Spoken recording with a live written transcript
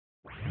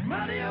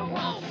Money you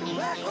want to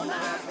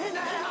recognize me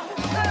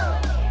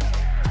now.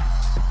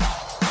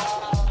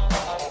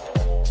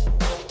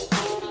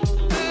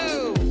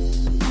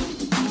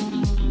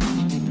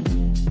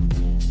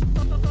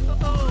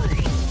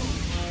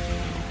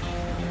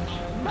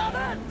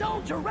 Mother,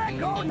 don't you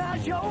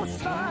recognize your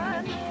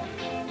son?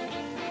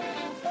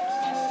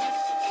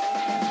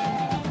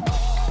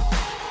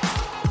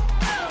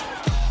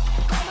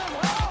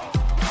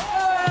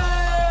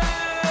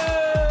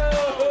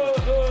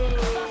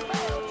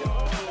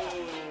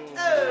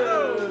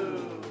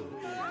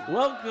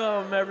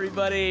 Welcome,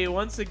 everybody,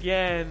 once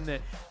again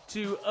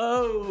to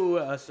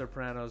a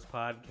Sopranos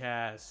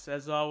podcast.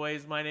 As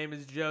always, my name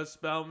is Joe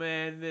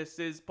Spellman. This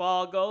is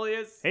Paul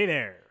Golias. Hey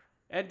there.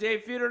 And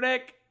Dave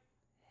Feudernick.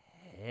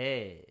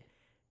 Hey.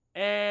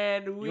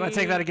 And we... You want to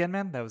take that again,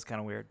 man? That was kind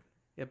of weird.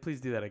 Yeah,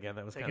 please do that again.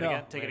 That was Take kind it of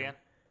again. Take it again.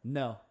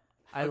 No.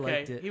 I Okay,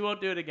 liked it. he won't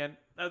do it again.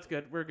 That's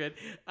good. We're good.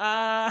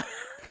 And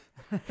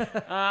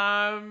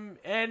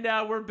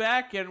we're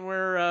back, and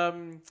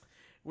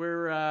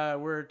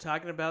we're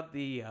talking about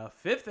the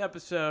fifth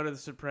episode of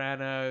The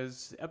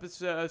Sopranos,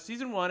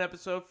 season 1,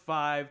 episode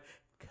 5,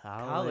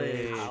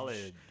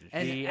 College.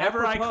 And The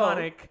ever apropos-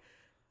 iconic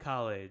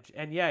College.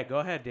 And yeah, go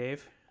ahead,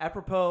 Dave.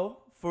 Apropos,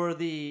 for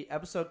the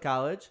episode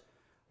College,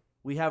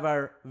 we have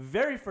our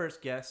very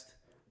first guest,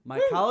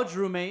 my college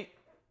roommate,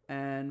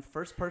 and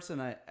first person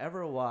I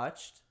ever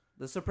watched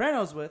The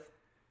Sopranos with,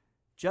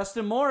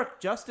 Justin Mork.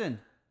 Justin,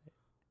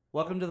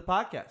 welcome to the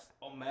podcast.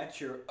 I'll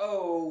match your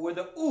with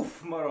a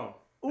oof, Maron.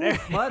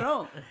 Oof,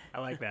 Maron. I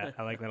like that.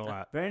 I like that a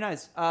lot. Very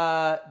nice.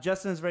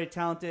 Justin is a very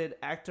talented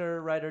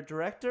actor, writer,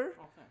 director.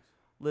 Oh, thanks.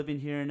 Living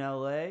here in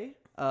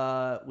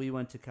LA. We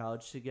went to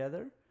college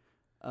together.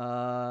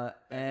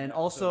 And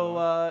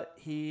also,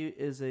 he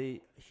is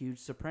a huge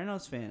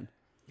Sopranos fan.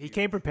 He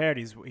came prepared.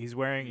 He's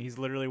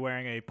literally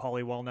wearing a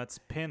Paulie Walnuts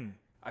pin.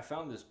 I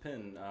found this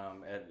pin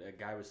a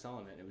guy was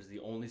selling it. It was the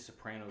only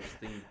Sopranos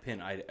themed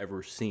pin I'd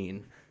ever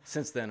seen.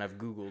 Since then, I've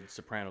Googled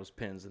Sopranos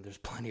pins, and there's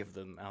plenty of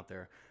them out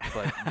there.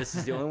 But this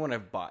is the only one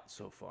I've bought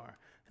so far.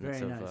 And Very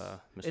it's nice.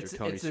 of Mr.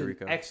 Tony it's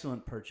Sirico. an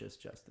excellent purchase,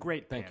 Justin.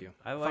 Great. Thank pin. you.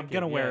 I If like I'm it.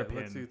 gonna wear a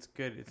Yeah, pin. It's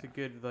good. It's a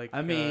good, like,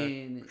 I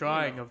mean,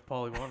 drawing you know. of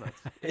Paulie Walnuts.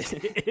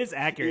 It is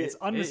accurate. It's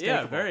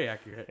unmistakable. Yeah, very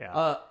accurate.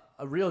 Yeah.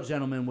 A real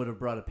gentleman would have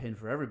brought a pin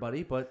for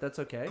everybody, but that's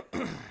okay.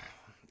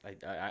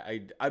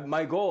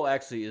 My goal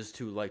actually is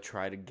to like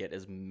try to get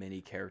as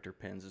many character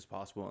pins as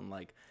possible and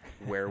like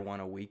wear one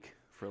a week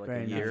for like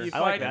Very a nice. year. If you I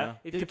like find- that.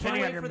 If Dude, you can't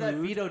find wait for that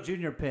Vito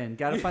Jr. pin.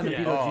 Gotta find the Yeah.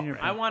 Vito Oh, Jr.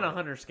 pin. I want a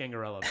Hunter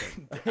Scangarello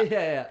pin.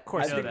 yeah. Of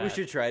course. I think know we that.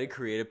 should try to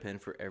create a pin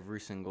for every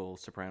single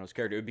Sopranos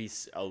character. It would be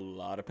a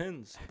lot of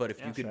pins, but if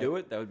you That's could right. do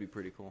it, that would be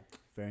pretty cool.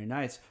 Very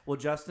nice. Well,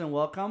 Justin,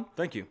 welcome.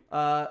 Thank you.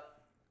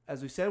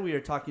 As we said, we are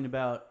talking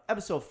about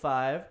episode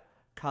 5,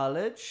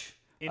 College.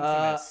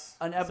 Infamous.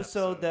 An This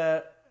episode episode.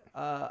 that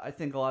I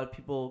think a lot of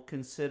people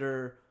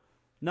consider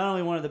not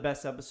only one of the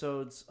best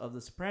episodes of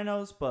The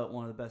Sopranos, but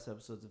one of the best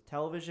episodes of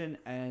television,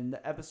 and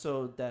the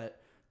episode that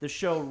the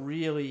show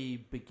really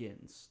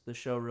begins. The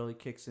show really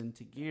kicks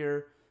into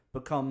gear,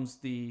 becomes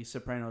the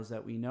Sopranos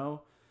that we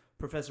know.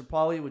 Professor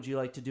Pauly, would you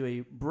like to do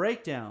a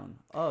breakdown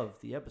of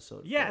the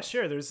episode? Yeah, for us?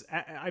 sure.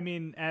 I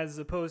mean, as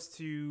opposed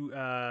to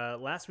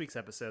last week's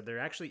episode, there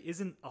actually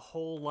isn't a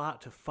whole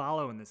lot to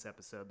follow in this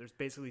episode. There's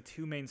basically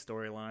two main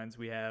storylines.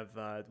 We have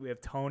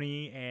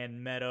Tony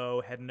and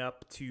Meadow heading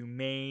up to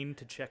Maine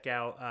to check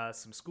out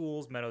some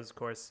schools. Meadow's, of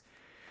course,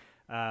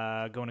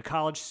 going to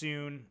college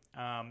soon.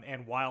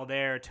 And while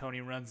there,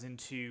 Tony runs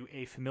into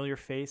a familiar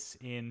face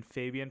in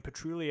Fabian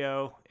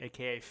Petrulio,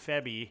 a.k.a.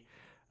 Febby,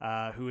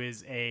 who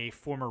is a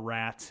former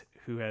rat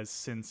who has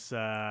since...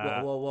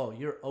 Whoa.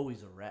 You're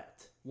always a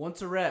rat.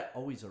 Once a rat,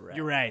 always a rat.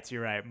 You're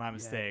right. My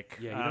mistake.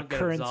 Yeah, you don't get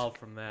current, absolved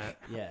from that.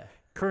 Yeah.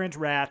 current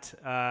rat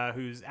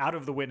who's out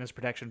of the witness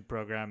protection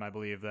program, I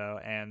believe, though,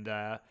 and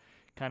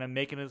kind of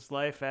making his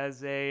life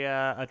as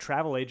a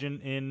travel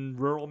agent in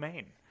rural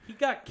Maine. He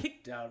got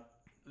kicked out.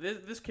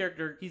 This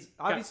character, He's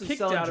got obviously kicked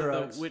selling out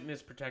drugs. of the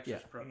witness protection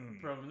Yeah.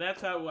 program.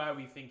 That's why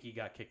we think he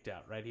got kicked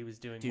out, right? He was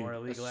doing more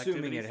illegal Assuming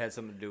activities. it had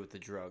something to do with the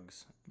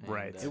drugs. and,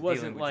 Right. It dealing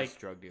wasn't with like just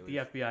drug dealers. the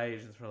FBI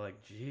agents were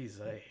like, "Geez,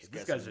 this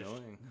guy's guy's just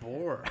annoying."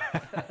 bored.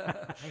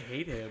 I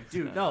hate him,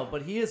 Dude, no,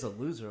 but he is a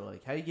loser.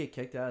 Like, how do you get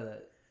kicked out of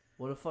that?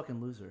 What a fucking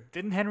loser.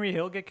 Didn't Henry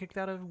Hill get kicked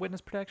out of witness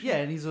protection? Yeah,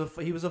 and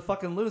he was a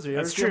fucking loser. You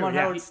That's ever see him true, on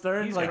yeah. Howard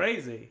Stern? He's like,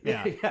 crazy.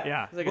 Yeah.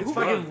 Yeah. He's like, With it's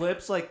fucking fun.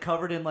 lips like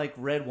covered in like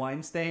red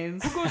wine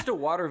stains. Who goes to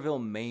Waterville,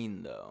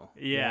 Maine, though?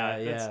 Yeah.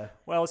 Yeah, that's- yeah.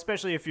 Well,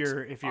 especially if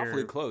you're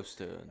Awfully close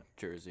to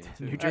Jersey,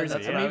 too. New Jersey.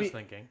 That's yeah. what I Maybe- was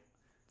thinking.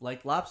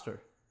 Like lobster.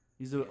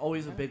 He's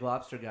always a big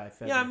lobster guy.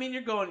 Febby. Yeah, I mean,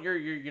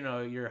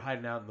 you're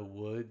hiding out in the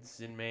woods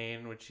in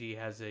Maine, which he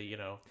has an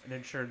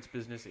insurance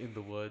business in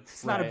the woods.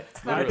 It's not a, Right.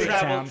 it's not a big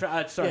travel,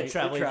 town. sorry, Yeah,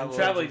 travel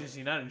travel agent.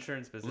 agency, not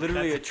insurance business.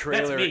 Literally That's- a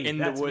trailer that's me. in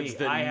the That's woods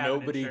me. I that have an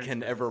nobody insurance can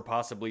business. ever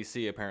possibly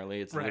see,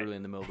 apparently. It's Right. literally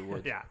in the middle of the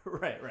woods. Yeah.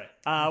 right.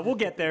 We'll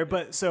get there,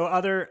 but so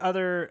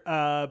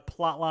other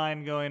plot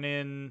line going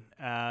in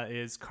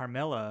is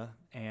Carmela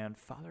and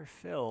Father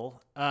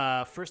Phil.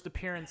 First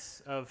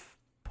appearance of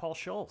Paul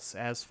Schultz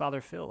as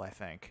Father Phil, I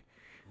think.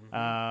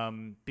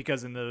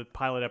 Because in the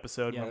pilot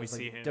episode when we it's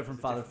see like him, different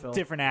it's a Father Phil.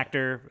 different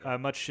actor, a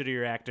much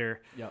shittier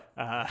actor. Yep.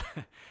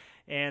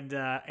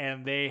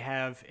 And they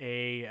have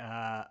a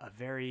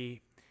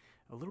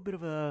little bit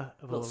of a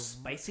little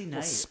spicy a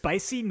night.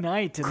 spicy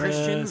night in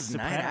Christian's the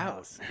night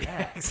out. Sopranos.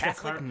 Yeah.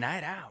 Catholic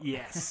night out.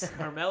 Yes.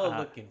 Carmela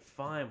looking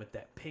fine with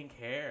that pink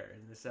hair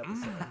in this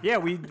episode. Yeah,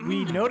 we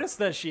noticed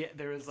that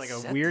there was like a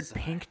Set weird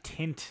design. pink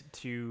tint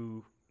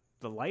to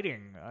the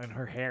lighting on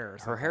her hair. or Her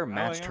something. hair Oh,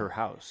 matched yeah. her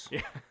house.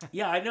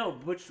 Yeah, I know,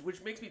 which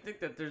makes me think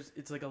that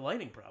it's like a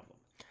lighting problem.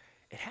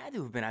 It had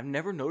to have been. I've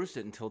never noticed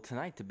it until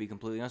tonight, to be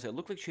completely honest. It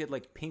looked like she had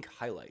like pink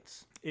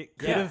highlights. It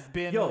could have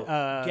been. Yo,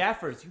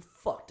 gaffers, you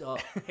fucked up.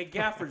 Hey,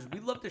 gaffers, we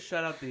love to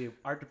shout out the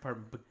art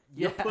department, but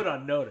you're Yeah. put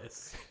on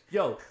notice.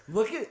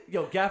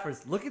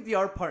 Gaffers, look at the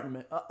art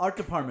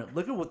department.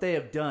 Look at what they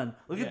have done.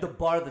 Look Yeah. at the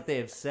bar that they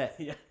have set.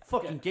 Yeah.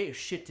 Fucking get your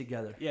shit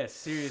together. Yeah,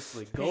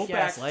 seriously, go Pink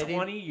back ass lighting.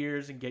 20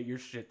 years and get your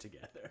shit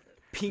together.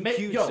 Pink Ma-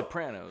 hued yo.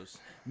 Sopranos.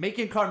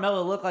 Making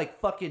Carmela look like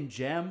fucking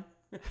Gem.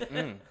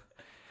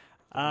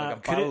 Like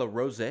a could bottle it- of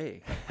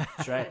rosé.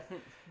 That's right.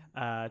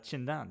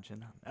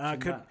 Chindan.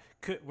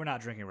 We're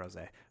not drinking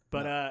rosé,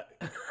 but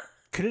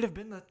could it have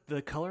been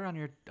the color on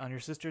your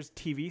sister's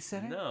TV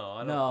setting? No,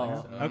 I don't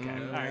No. think so.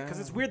 Okay, all right, because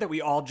it's weird that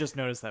we all just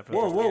noticed that. For the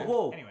Whoa, first whoa, time.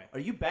 whoa. Anyway, Are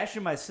you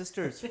bashing my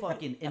sister's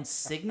fucking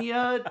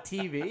insignia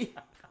TV?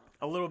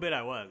 a little bit.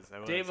 I was.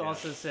 Dave yeah.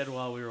 also said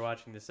while we were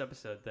watching this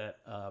episode that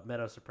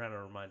Meadow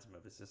Soprano reminds him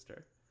of his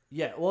sister.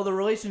 Yeah, well, the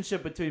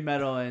relationship between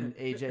Meadow and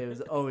AJ was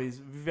always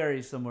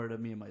very similar to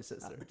me and my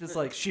sister. Just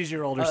like, She's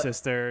your older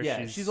sister.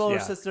 yeah, she's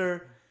older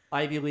sister,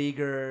 Ivy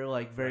Leaguer,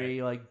 like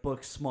very like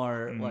book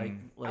smart, like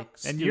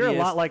And you're a studious.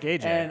 lot like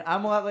AJ. and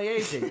I'm a lot like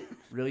AJ.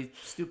 Really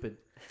stupid.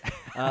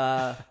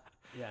 Yeah.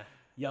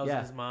 Yells Yeah.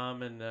 at his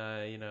mom and,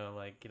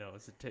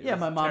 it's a Yeah,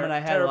 my mom and I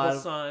had a terrible lot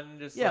of- son.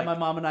 Just Yeah, like, my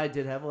mom and I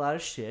did have a lot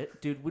of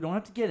shit, dude. We don't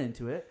have to get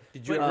into it.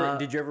 Did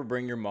you ever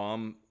bring your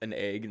mom an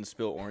egg and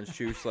spill orange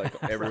juice like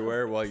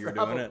everywhere while you were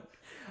doing it?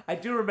 I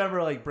do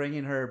remember like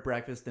bringing her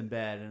breakfast in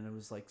bed, and it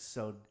was like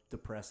so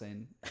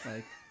depressing.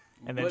 Like,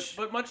 and then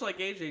but much like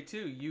AJ,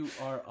 too, you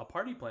are a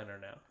party planner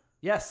now.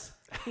 yes,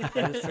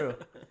 that is true.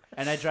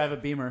 And I drive a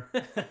Beamer.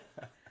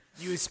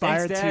 you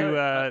aspired Thanks,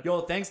 Dad. to.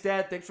 Yo, thanks,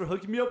 Dad. Thanks for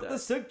hooking me up with a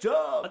sick I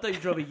job. thought you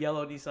drove a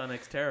yellow Nissan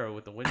Xterra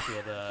with the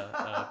windshield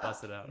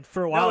busted out.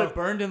 For a No, while, it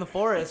burned in the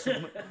forest.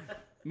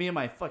 Me and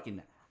my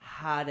fucking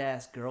hot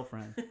ass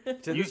girlfriend.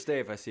 To this day,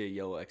 if I see a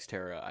yellow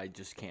Xterra, I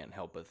just can't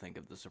help but think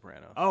of The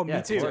Sopranos. oh, Yeah,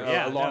 me too. or,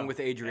 Yeah, along no. with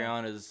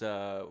Adriana's,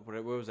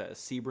 what was that? A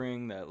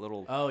Sebring, that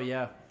little Oh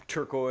yeah.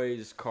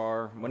 turquoise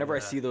car. Whenever I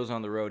see those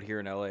on the road here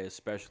in LA,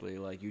 especially,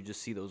 like you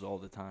just see those all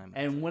the time.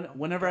 And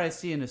whenever I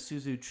see an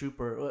Isuzu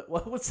Trooper,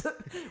 what's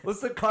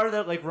the car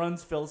that like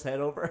runs Phil's head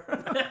over?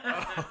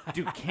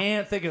 Dude,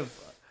 can't think of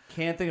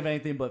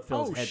anything but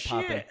Phil's Oh, head shit.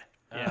 popping.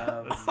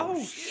 Yeah.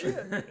 Oh,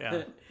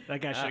 Yeah. That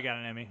guy should have got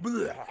an Emmy.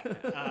 Back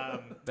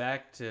to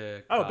Back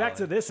to college.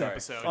 this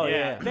episode. Oh, yeah.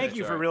 yeah. Thank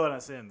you for Sorry. reeling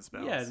us in,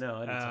 Spells. Yeah, no,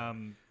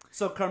 anytime.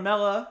 So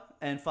Carmela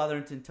and Father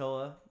and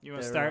Tintola. You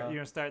want to they're, start? You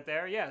want to start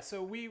there? Yeah.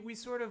 So we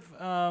sort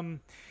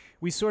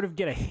of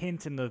get a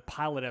hint in the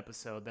pilot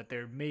episode that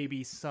there may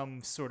be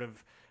some sort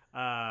of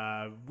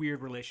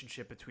weird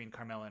relationship between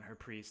Carmela and her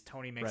priest.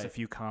 Tony makes a Right.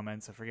 few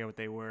comments. I forget what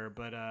they were,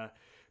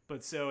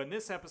 but so in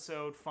this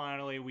episode,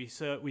 finally we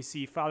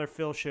see Father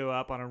Phil show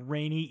up on a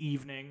rainy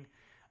evening.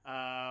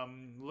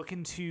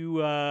 Looking to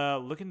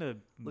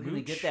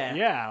mooch. get that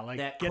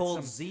get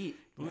cold some, zeet.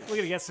 looking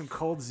to get some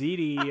cold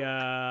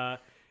ziti,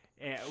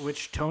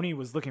 which Tony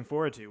was looking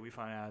forward to. We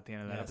find out at the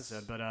end of that Yes.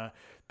 episode,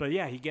 but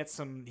yeah, he gets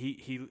some.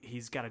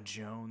 He's got a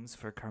Jones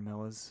for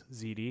Carmela's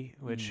ziti,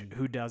 which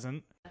who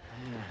doesn't?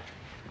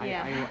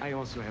 Yeah. I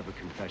also have a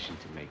confession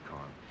to make,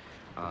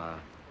 Carm.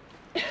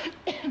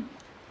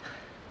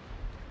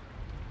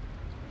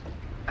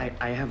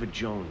 I have a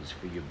Jones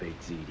for your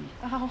baked ziti.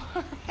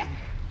 Oh,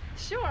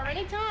 sure,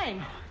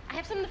 anytime. I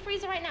have some in the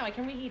freezer right now. I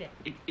can reheat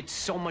it. It's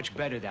so much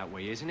better that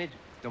way, isn't it?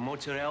 The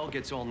mozzarella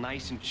gets all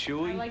nice and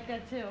chewy. I like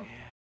that too.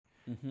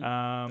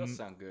 Does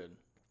sound good.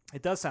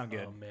 It does sound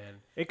good. Oh man,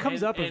 It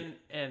comes and, up with-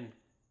 and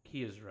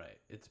he is right.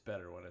 It's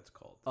better when it's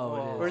cold. Oh, it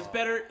Or is.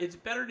 it's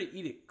better to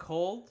eat it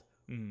cold.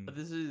 But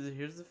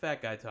here's the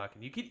fat guy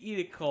talking. You can eat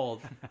it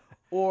cold,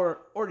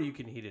 or you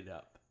can heat it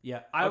up.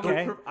 Yeah. I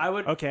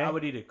Okay.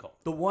 would eat it cold.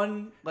 The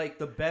one, like,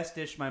 the best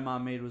dish my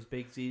mom made was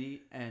baked ziti,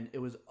 and it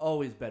was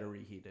always better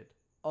reheated.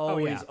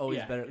 Always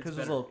Yeah, better. it's Because it was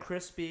better. a little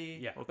crispy.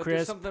 Yeah. But crisp.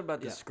 there's something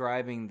about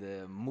describing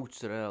the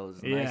mozzarella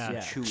as nice Yeah. and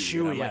Yeah. chewy.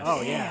 Chewy. I'm like, Oh,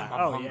 "Damn, yeah.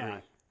 I'm Oh, hungry." yeah.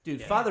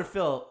 Dude, Father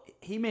Phil,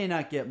 he may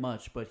not get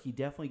much, but he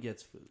definitely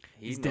gets food.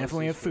 He's knows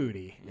definitely a his food.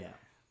 foodie. Yeah.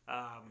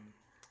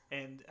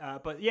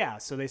 But yeah,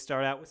 so they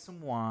start out with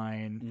some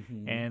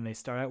wine, and they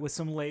start out with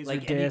some laser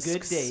Like any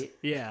discs. good date.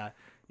 Yeah.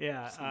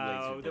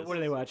 laser What do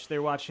they watch?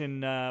 They're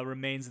watching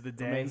Remains of the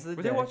Day. Remains of the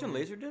Were they Dead. watching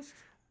Laserdisc?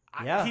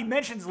 Yeah. He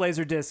mentions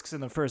laser discs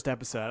in the first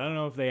episode. I don't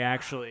know if they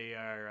actually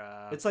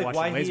are. It's like watching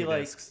why he laser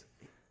like discs.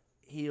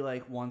 he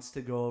like wants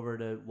to go over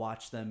to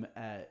watch them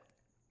at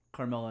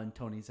Carmela and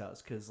Tony's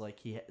house because like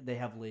they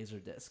have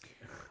Laserdisc.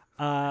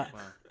 I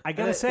And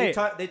gotta say,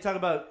 they talk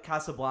about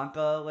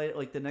Casablanca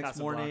like the next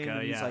morning, Casablanca,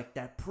 and he's yeah. like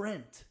that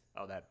print.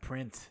 oh, that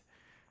print.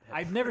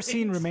 I've never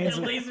seen Remains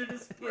of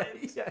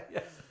Yeah.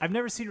 I've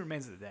never seen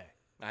Remains of the Day.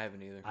 I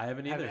haven't either. I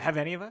haven't either. Have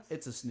any of us?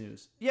 It's a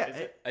snooze.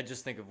 Yeah, I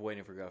just think of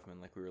Waiting for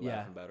Guffman, like we were Yeah.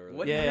 laughing about earlier.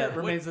 What yeah. year-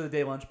 Remains of the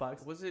Day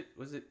lunchbox. Was it?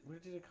 Where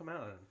did it come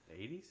out? In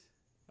the 80s?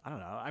 I don't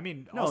know. I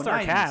mean, No, all-star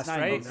 90s, cast, 90s.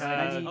 right?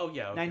 90s. Oh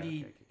yeah. Okay, 90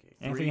 okay.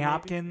 Anthony maybe?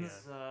 Hopkins,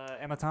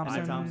 Emma Thompson.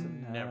 Emma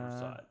Thompson. Never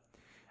saw it.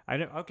 I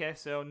know. Okay,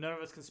 so none of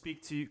us can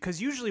speak to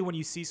because usually when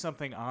you see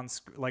something on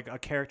like a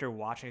character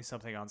watching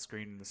something on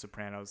screen in The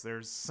Sopranos,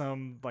 there's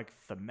some like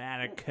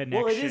thematic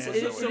connection. Well, it is.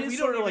 It So we is don't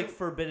sort of even- like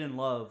forbidden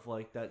love,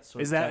 like that.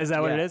 Sort Is of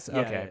that what it yeah, is? yeah,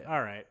 Okay, yeah.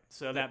 all right.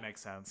 So that makes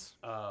sense.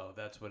 Oh,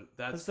 that's what.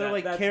 That's Because they're that,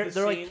 like that's the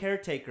they're like scene?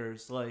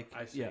 caretakers. Like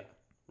I see. yeah.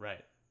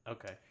 Right.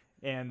 Okay.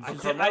 And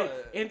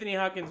Anthony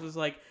Hopkins was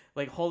like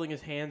holding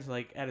his hands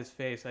like at his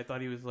face. I thought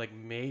he was like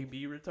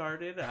maybe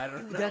retarded. I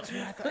don't know. That's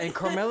what I thought. And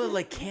Carmela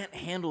like can't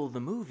handle the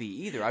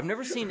movie either. I've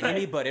never seen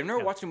anybody. I've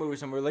never watched a movie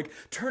somewhere like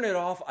turn it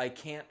off. I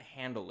can't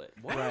handle it.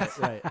 What?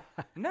 Right.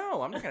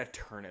 No, I'm not gonna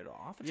turn it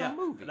off. It's a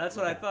movie. That's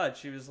what I thought.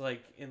 She was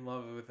like in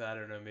love with I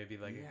don't know, maybe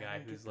like Yeah, a I guy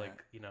don't who's get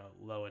like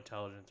low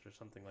intelligence or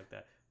something like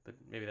that. But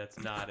maybe that's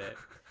not it.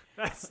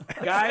 that's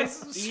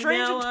Guys, a strange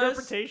email us.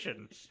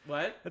 interpretation.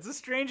 What? That's a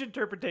strange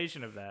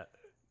interpretation of that.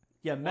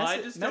 Yeah, Well, I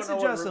just don't message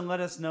know us what and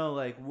let us know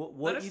like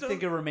what us you know-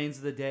 think it remains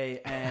of the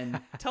day, and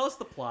Tell us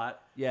the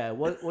plot. yeah,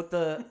 what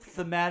the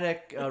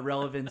thematic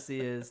relevancy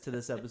is to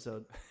this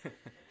episode.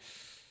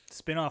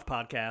 Spin-off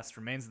podcast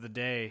Remains of the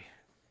Day.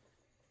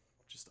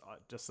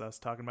 Just us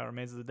talking about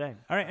Remains of the Day.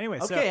 All right. Anyway.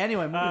 So, Okay,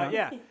 anyway, moving on.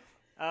 Yeah.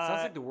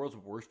 Sounds like the world's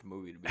worst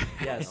movie to be.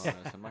 Yes.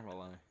 Honest. I'm not gonna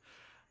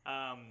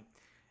lie.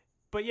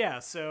 But yeah,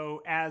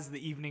 so as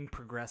the evening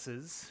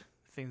progresses,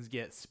 things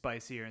get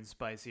spicier and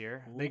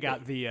spicier. They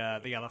got the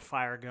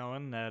fire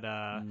going that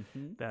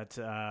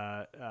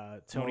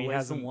Tony More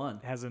ways than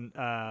hasn't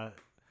one.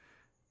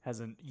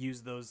 hasn't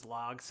used those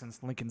logs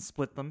since Lincoln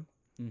split them.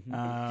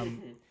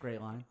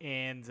 Great line.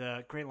 And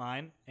great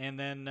line. And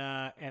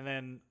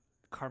then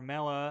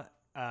Carmela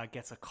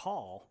gets a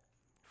call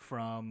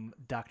from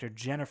Dr.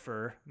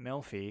 Jennifer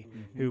Melfi,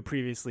 who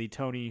previously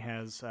Tony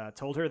has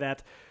told her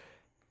that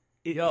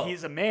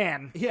he's a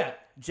man. Yeah,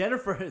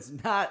 Jennifer is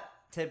not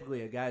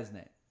typically a guy's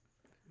name.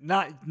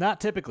 Not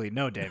typically,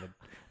 no, David.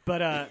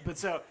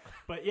 So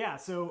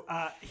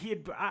he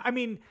had. I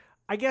mean,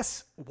 I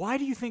guess. Why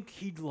do you think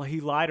he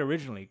lied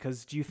originally?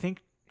 Because do you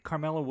think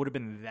Carmela would have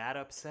been that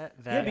upset?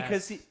 Yeah,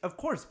 because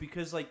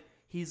because like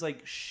he's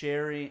like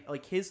sharing,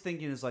 like his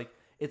thinking is like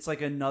it's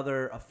like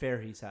another affair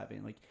he's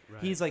having. Like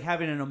he's like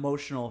having an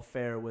emotional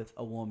affair with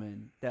a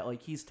woman that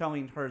like he's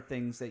telling her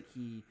things that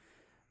he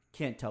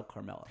can't tell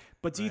Carmela.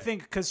 But do you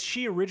think, because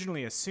she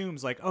originally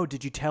assumes, like, oh,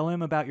 did you tell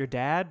him about your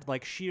dad?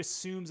 Like, she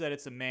assumes that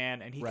it's a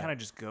man, and he kind of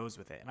just goes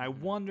with it. And I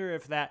wonder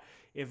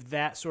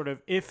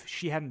if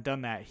she hadn't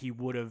done that, he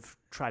would have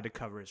tried to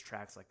cover his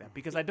tracks like that.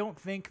 Because I don't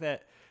think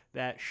that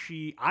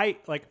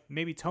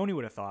maybe Tony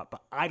would have thought,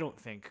 but I don't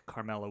think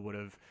Carmela would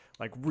have,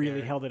 like,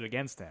 really held it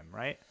against him,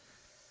 right?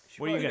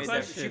 What do you guys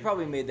think? She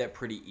probably made that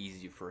pretty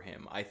easy for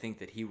him. I think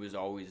that he was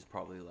always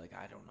probably like,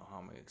 I don't know how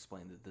I'm going to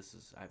explain that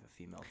I have a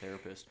female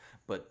therapist.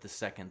 But the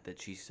second that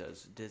she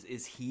says,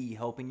 is he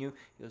helping you?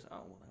 He goes, oh,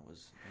 well, that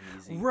was an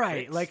easy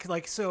Right,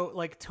 fix.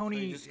 like Tony,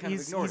 he just kind of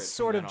he's ignored it from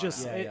sort then of on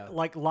just out.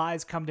 like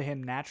lies come to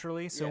him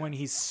naturally. So Yeah. when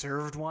he's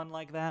served one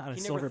like that on a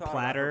He never silver thought about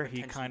platter, her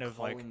he kind potentially of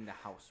like calling the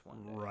house one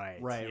day.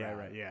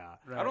 right, yeah.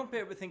 I don't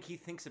ever think he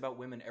thinks about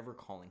women ever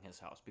calling his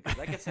house because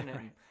that gets him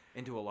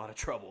into a lot of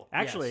trouble.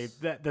 Actually,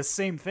 Yes. the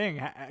same thing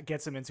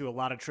gets him into a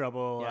lot of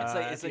trouble Yeah,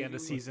 at the end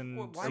of season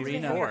Why do they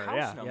season have your 4. house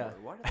Yeah, number?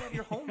 Why do they have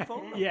your home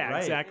phone number? yeah, Right.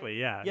 exactly.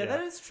 Yeah, Yeah,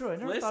 that is true. I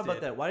never thought about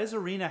listed. that. Why does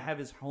Arena have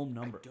his home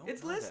number?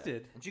 It's know that.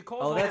 listed. And she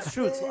calls Oh, all that's the-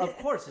 true. Of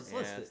course, it's Yeah,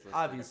 listed. it's listed.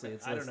 Obviously,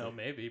 it's I listed. don't know.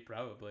 Maybe,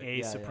 probably. A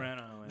Yeah,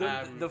 soprano.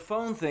 The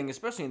phone thing,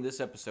 especially in this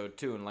episode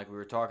too, and like we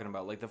were talking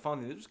about, like the phone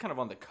thing, this was kind of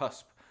on the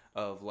cusp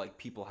of like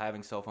people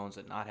having cell phones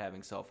and not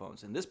having cell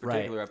phones. And this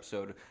particular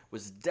episode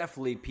was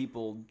definitely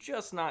people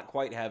just not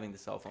quite having the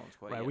cell phones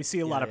quite Right, yet. we see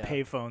a lot of yeah.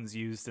 payphones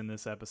used in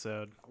this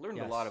episode. I learned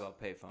Yes. a lot about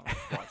payphones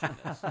watching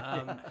this.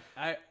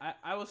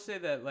 I will say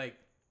that like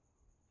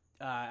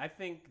I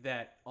think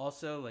that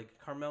also like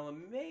Carmela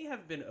may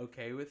have been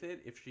okay with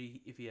it if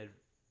he had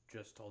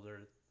just told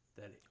her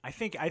that I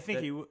think that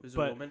he it was a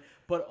but woman.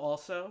 But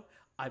also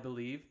I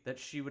believe that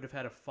she would have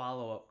had a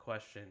follow-up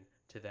question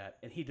to that,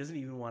 and he doesn't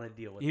even want to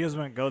deal with he it. doesn't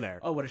want to go there.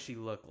 Oh, what does she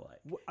look like?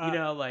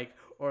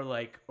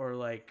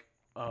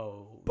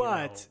 Oh,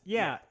 But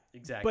yeah,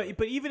 exactly.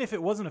 But even if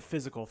it wasn't a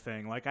physical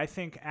thing, like I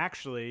think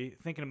actually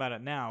thinking about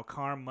it now,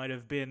 Carm might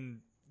have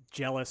been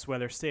jealous,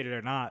 whether stated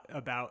or not,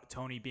 about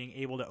Tony being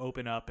able to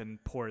open up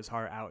and pour his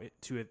heart out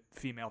to a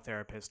female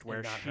therapist, where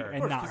And not she her. and Of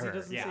course, not 'cause her. he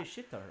doesn't yeah. say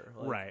shit to her.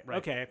 Like, Right. Right.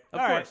 Okay. Of All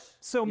right. course.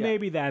 So Yeah.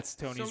 maybe that's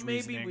Tony's So maybe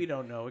reasoning. we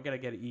don't know. We gotta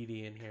get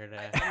Edie in here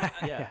to.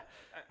 Yeah.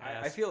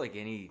 I feel like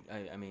I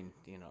mean,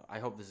 I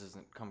hope this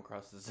doesn't come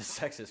across as a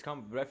sexist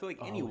comment, but I feel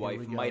like any here wife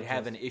we go, might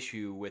have just- an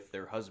issue with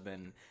their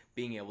husband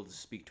being able to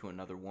speak to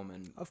another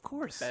woman Of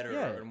course. better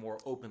Yeah. or more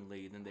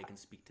openly than they can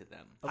speak to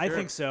them. I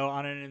think so.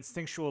 On an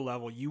instinctual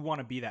level, you want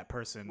to be that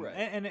person, Right.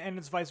 and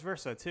it's vice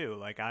versa too.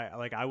 Like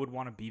I would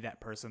want to be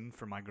that person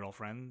for my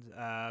girlfriend.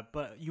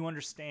 But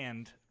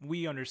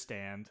we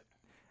understand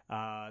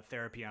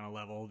therapy on a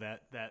level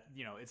that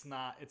it's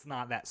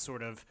not that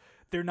sort of.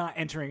 They're not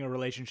entering a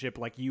relationship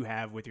like you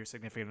have with your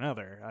significant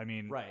other. I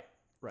mean, Right.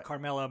 Right.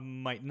 Carmela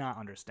might not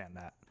understand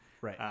that.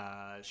 Right.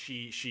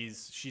 She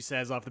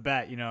says off the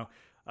bat,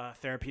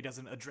 therapy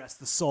doesn't address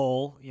the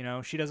soul.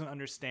 She doesn't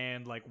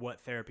understand like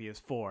what therapy is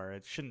for.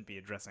 It shouldn't be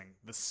addressing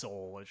the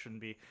soul. It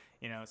shouldn't be,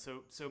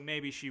 So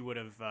maybe she would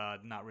have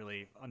not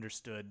really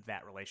understood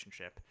that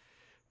relationship.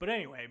 But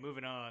anyway,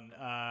 moving on.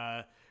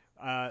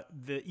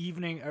 The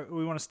evening.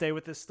 We want to stay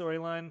with this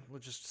storyline. We'll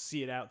just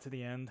see it out to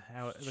the end.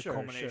 The Sure,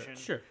 culmination.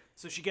 Sure.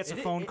 So she gets a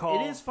It- phone it-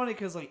 call. It is funny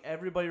because like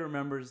everybody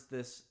remembers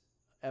this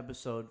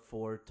episode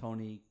for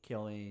Tony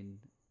killing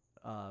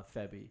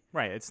Febby,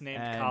 Right. It's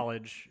named And-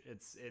 College.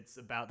 It's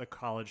about the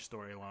college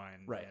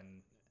storyline. Right.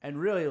 And and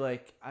really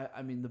like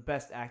I mean the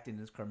best acting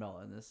is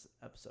Carmela in this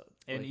episode.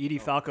 And Like, Edie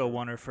Falco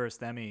won her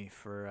first Emmy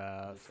for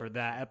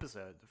that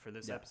episode, for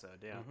this Yeah.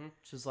 episode. Yeah,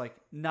 which is like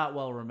not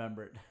well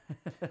remembered.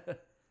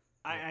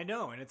 I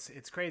know, and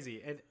it's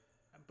crazy.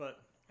 But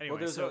anyway, Well,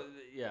 there's so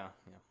yeah.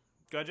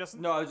 go ahead,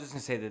 Justin. No, I was just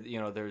gonna say that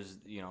there's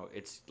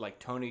it's like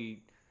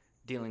Tony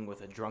dealing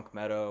with a drunk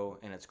Meadow,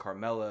 and it's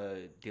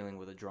Carmela dealing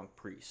with a drunk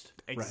priest.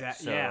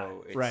 Exactly. So Yeah.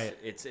 it's, Right.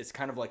 it's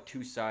kind of like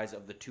two sides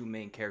of the two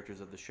main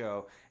characters of the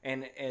show.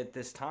 And at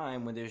this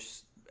time, when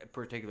this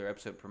particular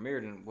episode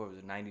premiered in what was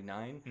it,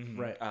 99?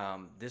 Right.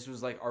 This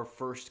was like our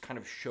first kind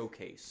of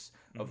showcase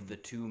of the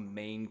two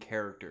main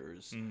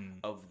characters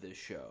of this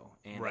show,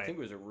 and I Right. think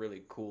it was a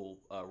really cool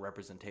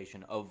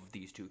representation of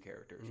these two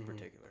characters in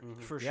particular.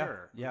 For Yeah,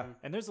 sure. yeah.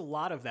 And there's a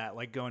lot of that,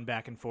 like going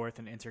back and forth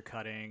and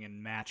intercutting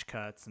and match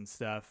cuts and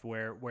stuff,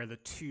 where the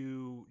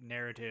two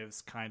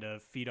narratives kind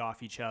of feed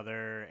off each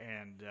other.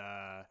 And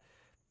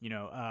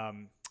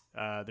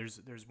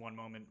there's one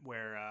moment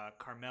where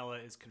Carmela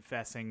is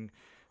confessing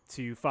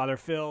to Father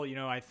Phil.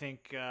 I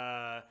think.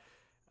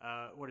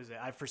 What is it?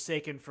 I've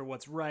forsaken for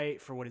what's right,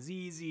 for what is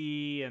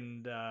easy,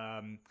 and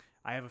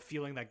I have a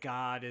feeling that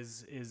God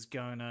is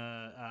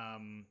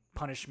gonna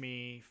punish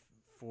me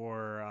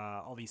for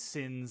all these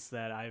sins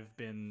that I've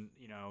been,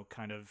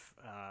 kind of,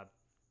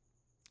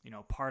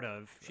 part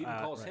of. She even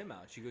calls him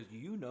out. She goes,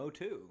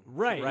 too.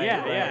 Right, Right, yeah,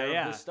 right. yeah, Of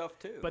yeah. this stuff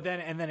too. But then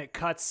it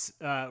cuts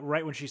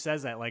right when she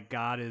says that, like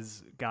God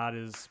is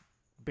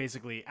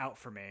basically out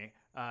for me.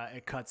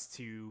 It cuts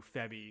to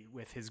Febby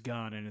with his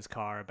gun in his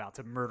car, about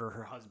to murder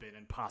her husband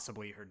and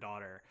possibly her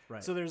daughter.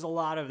 Right. So there's a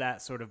lot of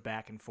that sort of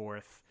back and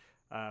forth,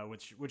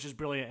 which is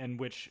brilliant, and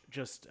which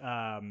just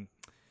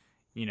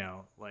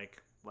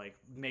like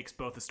makes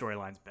both the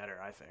storylines better,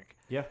 I think.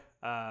 Yeah.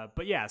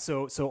 But yeah,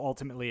 so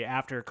ultimately,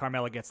 after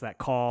Carmela gets that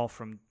call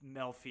from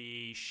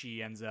Melfi,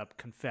 she ends up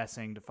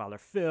confessing to Father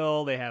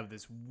Phil. They have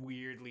this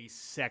weirdly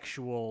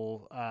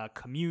sexual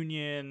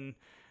communion.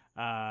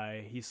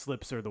 He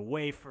slips her the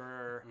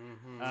wafer.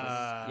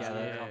 Yeah,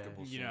 that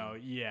comfortable scene.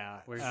 Yeah.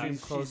 Where Zoom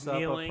she's close up of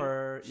kneeling.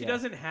 her, She yeah.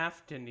 doesn't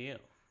have to kneel.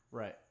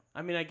 Right.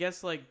 I mean, I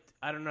guess like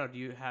I don't know. Do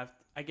you have?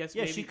 I guess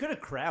Yeah, maybe, she could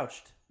have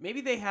crouched. Maybe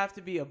they have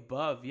to be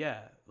above. Yeah,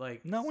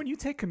 like No, when you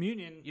take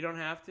communion, you don't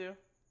have to.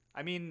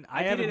 I mean, I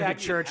I haven't did been to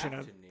actually church in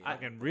have a to kneel.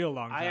 fucking real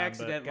long time. I but-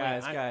 accidentally.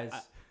 Guys,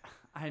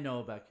 I know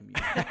about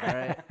communion. All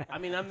right. I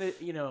mean, I'm the.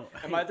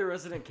 Am I the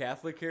resident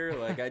Catholic here?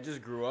 Like, I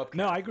just grew up.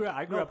 No, I grew up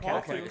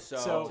Paul Catholic. too.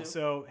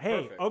 So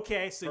hey, Perfect.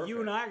 okay, so you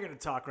and Perfect. I are gonna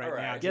talk right All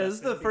right. now. Yeah, Yeah, this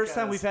is the Justin, first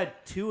time we've because-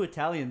 had two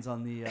Italians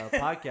on the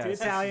podcast. Two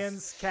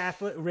Italians,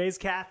 Catholic, raised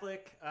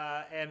Catholic,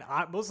 and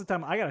most of the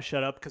time I gotta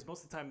shut up because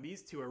most of the time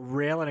these two are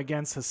railing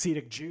against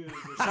Hasidic Jews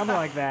or something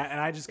like that, and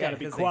I just Yeah, gotta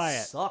be 'cause quiet.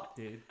 They suck,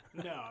 dude.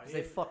 No,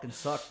 They fucking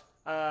suck.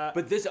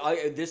 But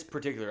this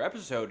particular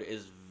episode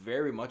is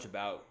very much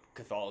about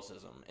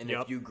Catholicism, and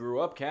Yep. if you grew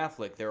up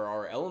Catholic, there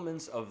are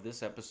elements of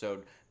this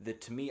episode that,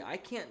 to me, I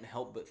can't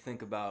help but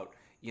think about.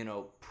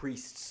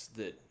 Priests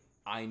that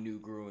I knew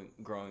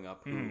growing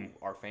up, who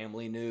our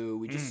family knew.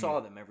 We just saw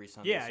them every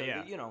Sunday. Yeah, so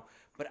yeah.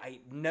 But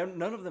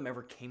none of them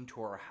ever came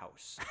to our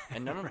house,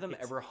 and none of them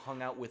ever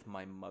hung out with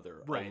my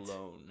mother Right.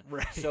 alone.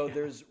 Right. So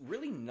there's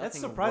really nothing. That's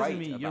surprising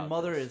right me. Your about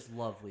mother this. is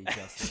lovely,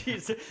 Justin.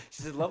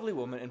 She's a lovely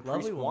woman, and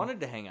Lovely Priest woman. wanted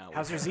to hang out with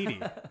how's her. your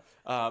ziti?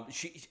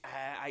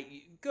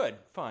 Good,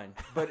 fine,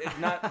 but it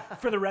not.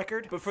 For the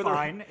record, But for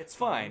fine. the, It's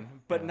fine,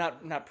 but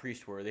not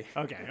priest worthy.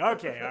 Okay, all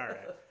right.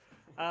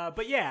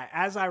 But yeah,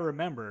 as I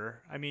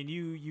remember, I mean,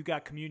 you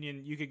got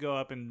communion. You could go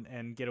up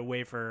and get a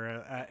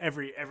wafer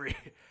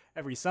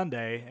every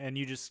Sunday, and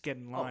you just get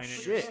in line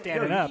and you're shit.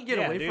 standing Yo, you up. can get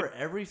yeah, a wafer dude.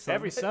 every Sunday?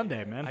 Every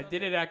Sunday, man. I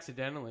did it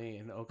accidentally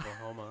in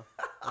Oklahoma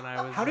when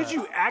I was. How did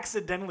you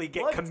accidentally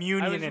get What? I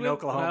communion was in with-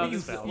 Oklahoma? Well,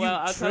 Spell? well,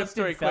 I'll tell the tripped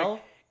story and quick. fell?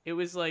 It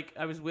was like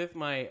I was with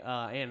my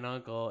aunt and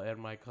uncle and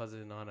my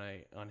cousin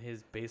on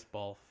his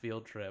baseball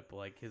field trip,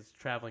 like his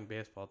traveling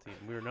baseball team.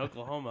 We were in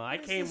Oklahoma. I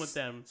came with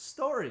them.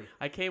 Story.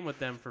 I came with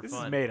them for This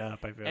fun. is made up.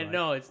 I feel And like.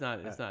 no, it's not.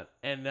 It's not.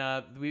 And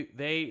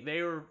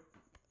they were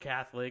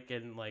Catholic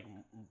and like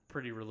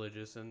pretty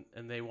religious, and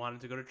they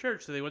wanted to go to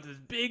church, so they went to this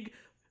big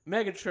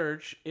mega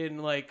church in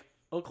like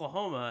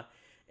Oklahoma.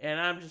 And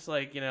I'm just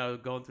like,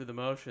 going through the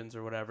motions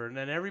or whatever. And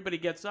then everybody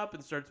gets up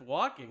and starts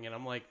walking, and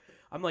I'm like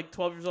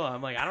 12 years old.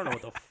 I'm like, I don't know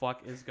what the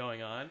fuck is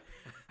going on.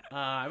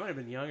 I might have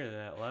been younger than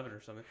that, 11 or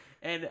something.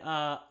 And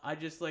I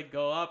just like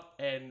go up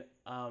and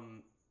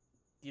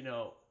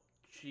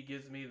she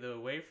gives me the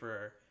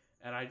wafer,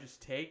 and I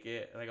just take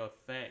it and I go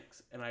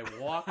thanks, and I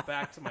walk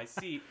back to my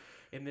seat,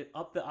 and then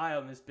up the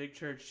aisle in this big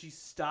church. She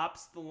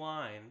stops the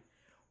line,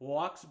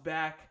 walks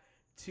back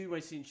to my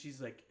seat, and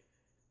she's like,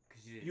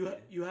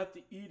 you have to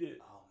eat it.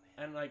 Oh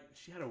man! And like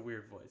she had a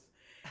weird voice,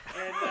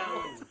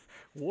 and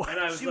What? and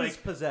I was She like, was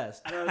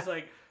possessed. and I was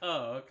like,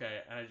 oh okay,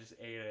 and I just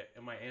ate it,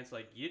 and my aunt's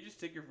like, you just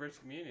took your first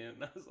communion,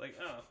 and I was like,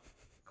 oh,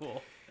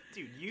 cool.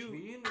 Dude, you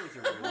Communion was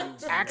a really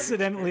weird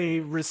accidentally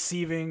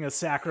receiving a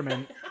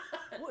sacrament.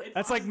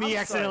 That's like me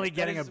accidentally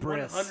getting a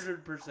bris.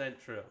 100%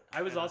 true.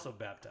 I was also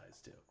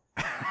baptized too,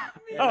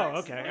 Oh,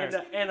 okay.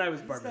 and I was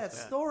bar What's that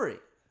mitzvah. story?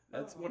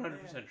 That's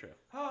 100% true.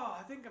 Oh,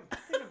 I think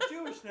I'm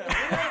Jewish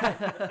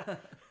now.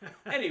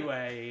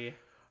 Anyway,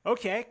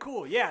 Okay,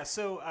 cool. Yeah,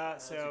 so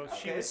she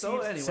Okay, receives so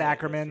the anyway,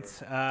 sacrament. is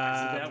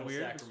that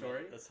weird? The Sacrament.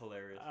 story? That's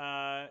hilarious.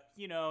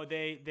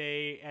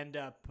 They end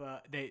up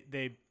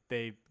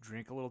they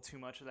drink a little too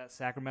much of that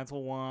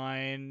sacramental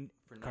wine.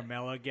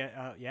 Carmela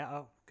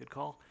good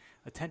call.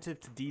 Attentive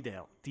to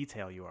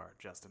detail you are,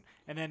 Justin.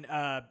 And then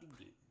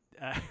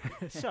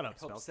shut up,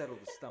 Help Spells. settle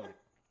the stomach.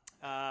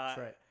 That's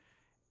right.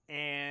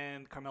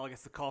 And Carmela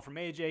gets the call from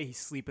AJ. He's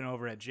sleeping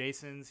over at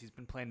Jason's. He's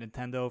been playing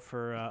Nintendo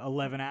for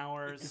 11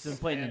 hours. He's been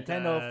playing And,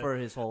 Nintendo for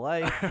his whole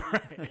life.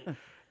 right.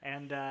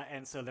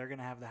 And so they're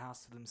gonna have the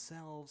house to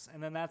themselves,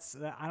 and then that's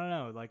I don't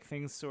know, like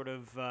things sort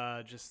of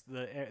just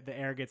the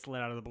air gets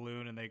let out of the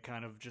balloon, and they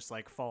kind of just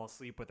like fall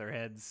asleep with their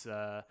heads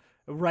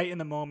right in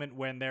the moment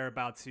when they're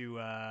about to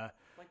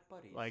Like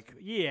buddies.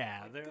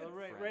 they're good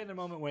right in the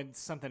moment when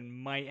something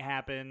might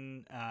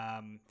happen.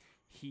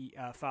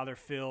 Father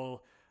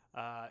Phil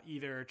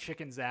either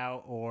chickens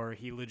out or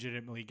he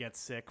legitimately gets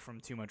sick from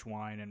too much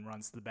wine and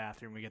runs to the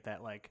bathroom. We get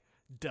that like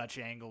Dutch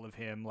angle of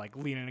him like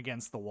leaning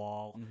against the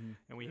wall,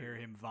 and we hear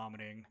him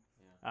vomiting.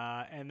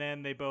 And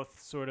then they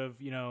both sort of,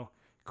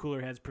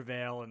 cooler heads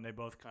prevail, and they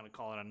both kind of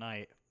call it a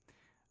night.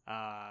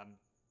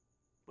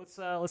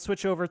 Let's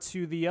switch over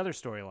to the other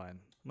storyline.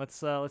 Let's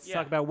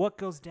talk about what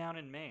goes down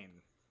in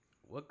Maine.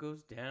 what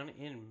goes down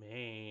in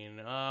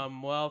Maine?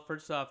 Well,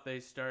 first off, they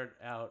start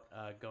out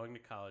going to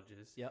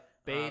colleges. Yep.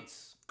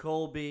 Bates,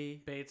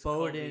 Colby, Bates,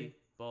 Bowdoin, Colby,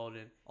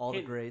 Bowdoin. all the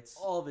Hitting greats.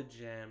 all the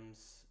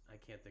gems. I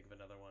can't think of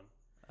another one.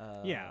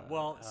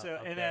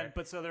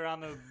 So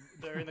they're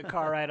they're in the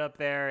car right up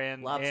there,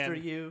 and Lobster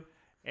and, U.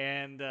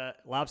 and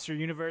Lobster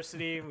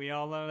University. We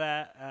all know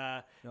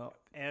that. No.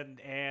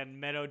 And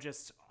Meadow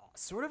just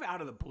sort of out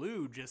of the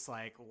blue, just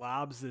like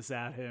lobs this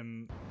at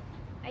him.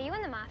 Are you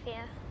in the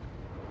mafia?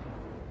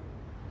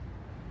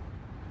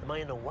 Am I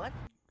in the what?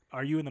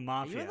 Are you in the Are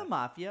mafia? you in the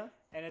mafia?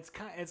 And it's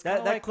kind That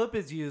of like clip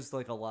is used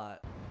like a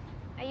lot.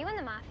 Are you in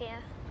the mafia?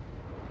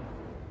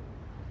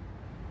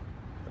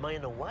 Am I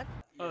in the what?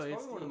 Yeah, it's it's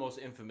probably one of the most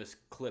infamous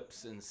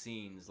clips and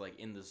scenes like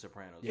in The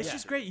Sopranos. It's Yeah.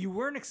 just great. You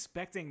weren't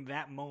expecting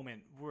that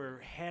moment where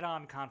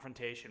head-on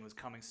confrontation was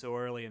coming so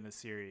early in the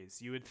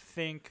series. You would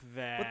think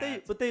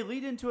that, But they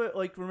lead into it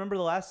like remember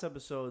the last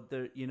episode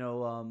that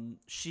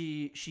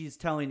she's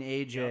telling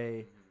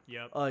AJ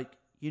yep, like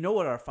you know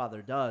what our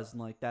father does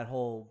and like that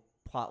whole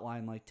plot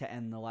line like to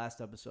end the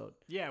last episode.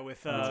 yeah,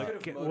 with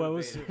Could've what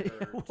was motivated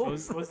her what to-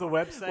 was the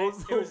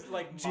website? It was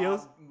like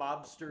Geo's-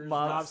 mobsters,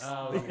 Mobs-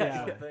 something,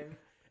 yeah. something.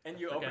 And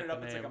you open Forget it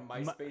up, the it's like a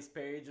name. MySpace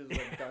page with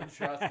like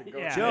gunshots that go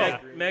Yeah. to Joe. the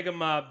screen.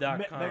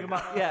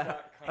 Megamob.com. Yeah.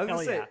 I was Hell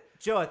gonna say, yeah.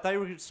 Joe, I thought you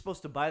were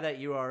supposed to buy that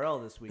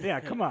URL this week. Yeah,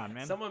 come on,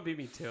 man. Someone beat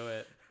me to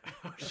it.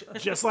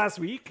 Just last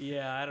week?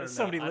 Yeah, I don't know.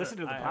 Somebody I don't- listened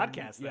to the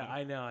podcast Yeah, then.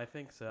 I know. I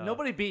think so.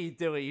 Nobody beat you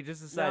to it. You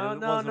just decided No, it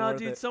no, wasn't no, worth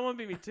dude. it. Someone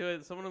beat me to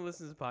it. Someone who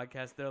listens to the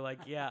podcast, they're like,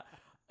 yeah,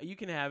 you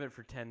can have it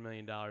for $10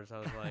 million. I was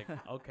like,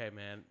 okay,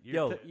 man.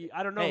 Yo,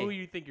 I don't know hey, who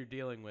you think you're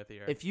dealing with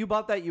here. If you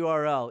bought that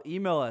URL,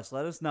 email us.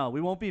 Let us know. We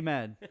won't be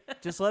mad.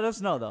 Just let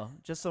us know, though,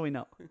 just so we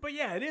know. But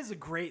yeah, it is a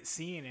great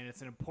scene, and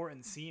it's an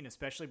important scene,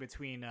 especially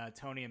between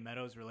Tony and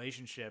Meadows'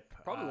 relationship.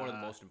 Probably one of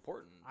the most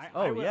important.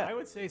 I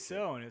would say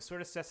so, and it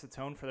sort of sets the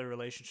tone for their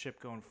relationship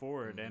going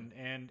forward.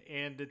 And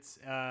it's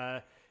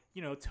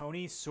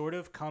Tony sort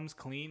of comes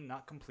clean,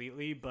 not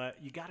completely, but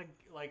you gotta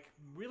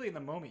really in the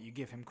moment you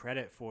give him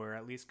credit for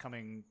at least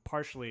coming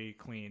partially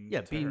clean.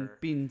 Yeah, to her.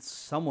 being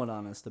somewhat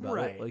honest about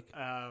right. it. Like,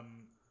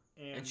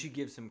 And she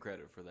gives him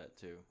credit for that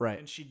too. right.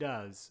 and she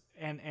does,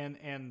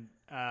 and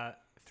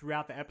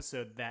throughout the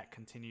episode that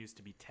continues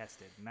to be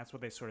tested, and that's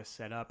what they sort of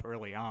set up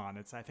early on.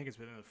 I think it's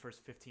within the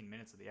first 15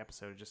 minutes of the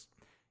episode. Just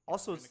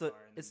Also, in it's the the car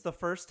and it's then- the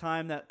first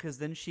time that, because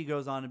then she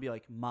goes on to be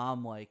like,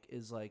 mom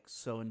is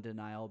so in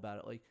denial about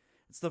it. Like,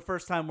 it's the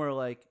first time where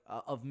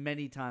of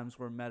many times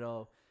where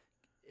Meadow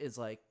is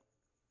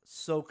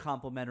so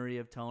complimentary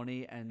of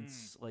Tony and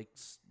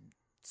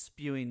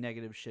spewing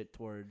negative shit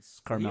towards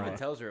He Carmela. even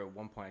tells her at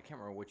one point, I can't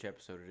remember which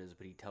episode it is,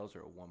 but he tells her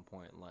at one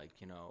point,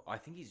 I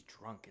think he's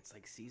drunk. It's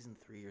like season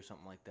 3 or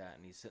something like that.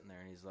 And he's sitting there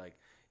and he's like,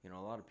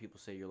 a lot of people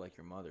say you're like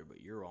your mother,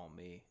 but you're all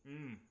me.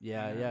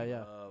 Yeah. I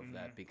love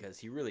that because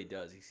he really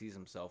does. He sees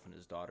himself in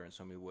his daughter in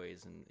so many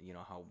ways, and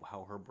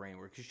how her brain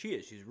works.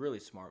 Because she's really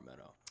smart,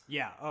 Meadow.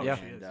 yeah, oh, Yeah.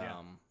 she is, And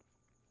yeah.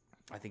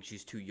 I think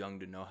she's too young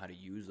to know how to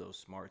use those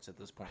smarts at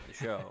this point in the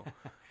show,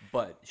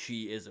 but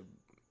she is a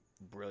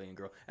brilliant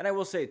girl. And I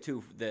will say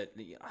too that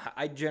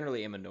I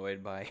generally am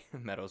annoyed by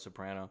Meadow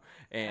Soprano,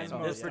 and As this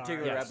most are,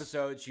 particular yes.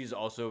 episode, she's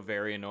also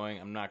very annoying.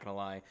 I'm not gonna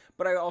lie,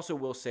 but I also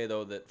will say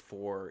though that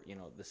for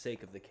the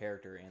sake of the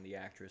character and the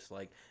actress,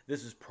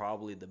 this is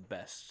probably the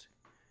best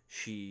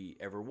she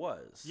ever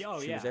was. Oh,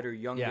 she yeah. was at her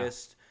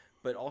youngest.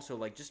 But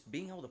also, just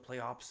being able to play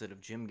opposite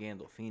of Jim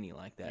Gandolfini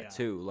like that, Yeah.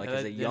 too. Yeah, As that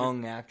a didn't-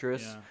 young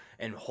actress Yeah.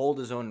 and hold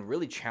his own and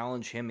really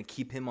challenge him and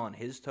keep him on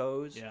his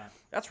toes. Yeah.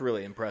 That's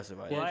really impressive,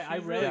 I think. Well, I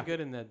She's read- really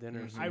good in that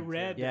dinner scene. I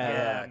read, too.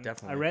 Yeah,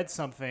 definitely. I read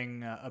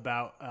something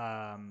about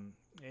an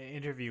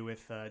interview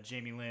with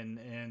Jamie Lynn,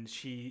 and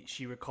she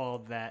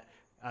recalled that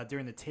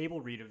during the table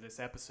read of this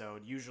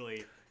episode,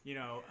 usually,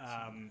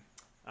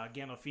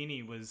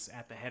 Gandolfini was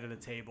at the head of the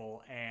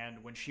table,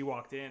 and when she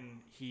walked in,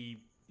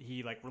 he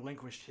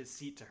relinquished his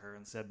seat to her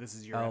and said, "This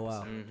is your Oh,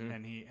 wow. episode."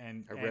 And he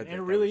and I read and that. it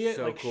That really was is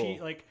so she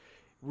cool.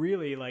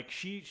 really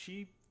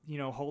she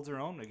holds her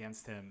own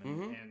against him,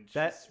 and she's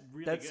that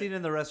really that good. scene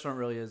in the restaurant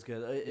really is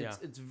good. Yeah.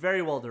 It's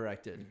very well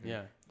directed.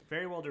 Yeah.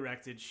 Very well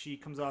directed. She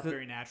comes off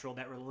very natural.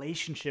 That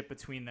relationship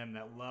between them,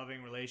 that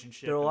loving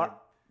relationship. There are a and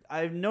lot.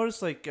 I've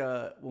noticed when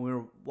we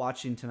were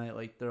watching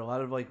tonight, there are a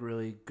lot of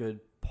really good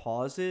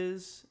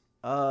pauses,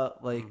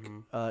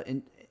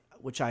 in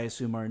which I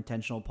assume are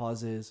intentional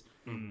pauses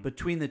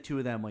between the two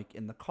of them,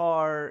 in the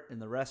car, in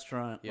the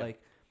restaurant, Yep.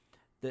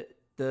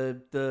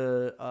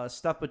 the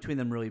stuff between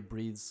them really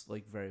breathes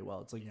very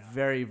well. It's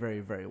very, very,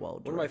 very well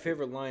directed. One of my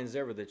favorite lines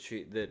ever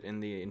that in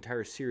the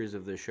entire series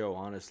of the show,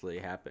 honestly,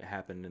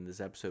 happened in this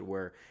episode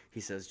where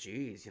he says,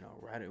 "Geez,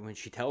 right when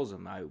she tells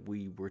him,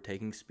 we were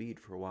taking speed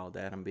for a while,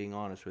 Dad. I'm being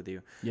honest with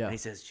you." Yeah. And he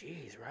says,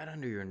 "Geez, right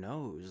under your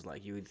nose,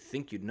 you would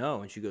think you'd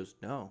know." And she goes,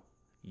 "No,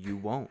 you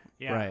won't.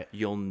 Yeah. Right.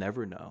 You'll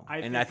never know." I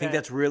and think I think that-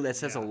 that's really that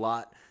says yeah. a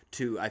lot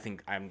to. I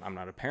think I'm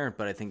not a parent,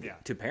 but I think Yeah.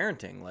 to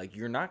parenting,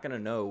 you're not gonna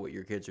know what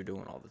your kids are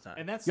doing all the time.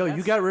 And that's Yo, that's,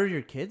 you got rid of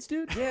your kids,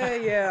 dude?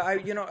 yeah.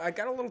 I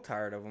got a little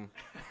tired of them,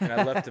 and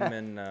I left them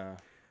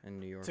in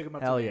New York. took him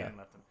up Hell to the yeah. and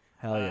left him.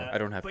 Hell yeah. I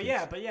don't have But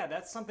kids. yeah,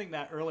 that's something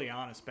that early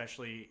on,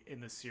 especially in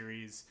the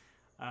series,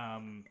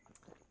 The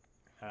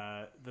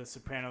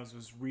Sopranos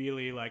was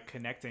really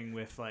connecting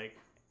with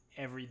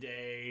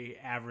everyday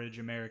average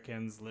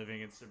Americans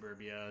living in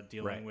suburbia,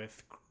 dealing Right.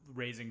 with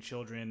raising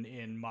children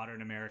in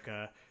modern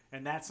America,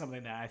 and that's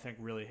something that I think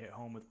really hit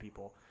home with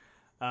people.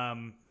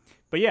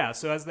 But yeah,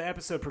 so as the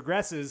episode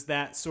progresses,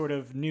 that sort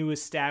of new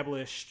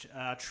established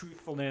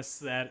truthfulness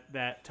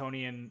that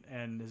Tony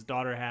and his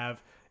daughter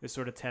have is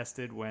sort of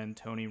tested when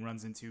Tony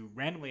runs into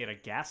randomly at a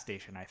gas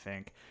station, I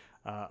think,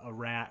 a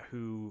rat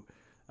who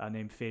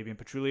named Fabian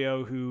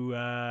Petrulio, who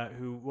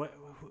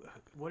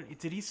what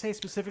did he say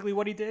specifically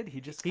what he did?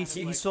 He just He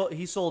kind of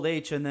he sold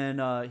H, and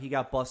then he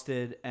got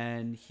busted,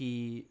 and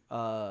he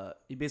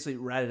basically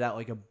ratted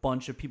out a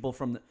bunch of people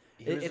from the.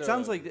 It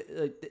sounds like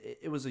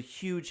it was a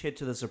huge hit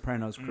to the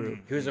Sopranos crew.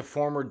 He was a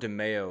former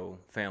DeMeo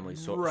family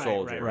Right,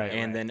 soldier, right,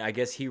 and right. then I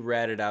guess he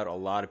ratted out a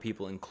lot of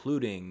people,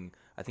 including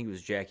I think it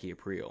was Jackie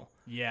Aprile.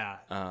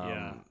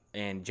 yeah.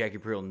 And Jackie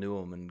Aprile knew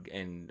him,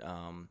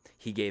 and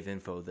he gave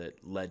info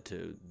that led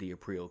to the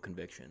Aprile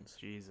convictions.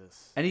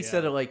 Jesus. And he Yeah.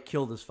 said it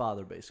killed his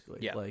father, basically.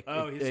 Yeah.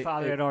 His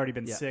father had already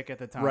been yeah. sick at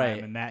the time,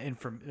 Right. and that And,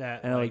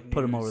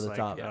 put him over the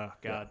top. Oh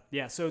God,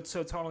 yeah. So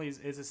Tony is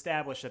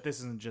established that this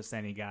isn't just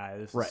any guy.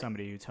 This Right. is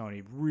somebody who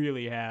Tony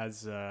really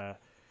has, a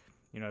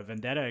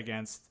vendetta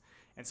against.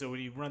 And so when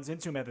he runs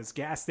into him at this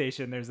gas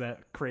station, there's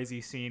that crazy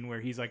scene where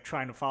he's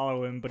trying to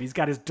follow him, but he's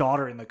got his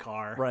daughter in the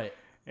car, Right.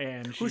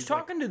 And Who's she's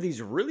talking to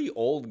these really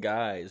old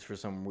guys for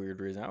some weird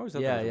reason? I always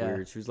thought that was Yeah, yeah.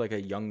 weird. She was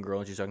a young girl,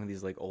 and she's talking to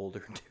these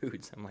older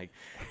dudes. I'm like,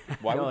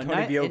 why No, would in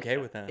Tony ni- be in- okay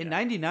with that? In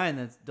 '99,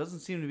 that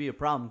doesn't seem to be a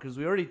problem because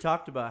we already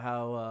talked about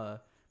how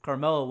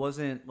Carmela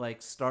wasn't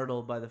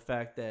startled by the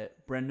fact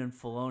that Brendan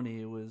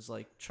Filoni was Oh,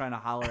 trying to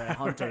holler at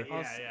Hunter.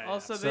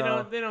 Also,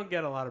 So- they don't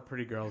get a lot of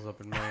pretty girls up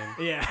in Maine.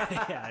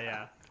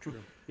 yeah.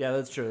 Yeah,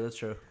 that's true. That's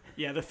true.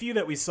 Yeah, the few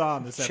that we saw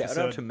in this Shout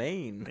episode. out to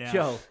Maine. Yeah.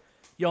 Yo,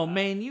 Yo,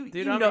 Maine, you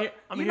Dude, you I'm know here-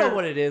 I'm you know here-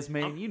 what it is,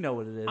 Maine. You know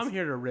what it is. I'm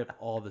here to rip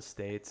all the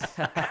states.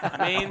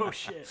 Maine, Oh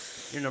shit.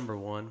 you're number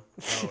one.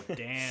 Oh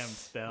damn,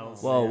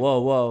 spells. Whoa, whoa,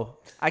 whoa!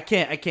 I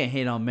can't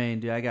hate on Maine,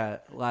 dude. I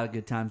got a lot of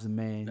good times in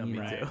Maine. No, you me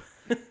know.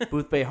 too.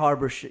 Booth Bay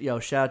Harbor,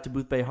 shout out to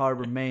Booth Bay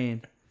Harbor,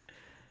 Maine.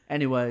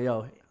 Anyway,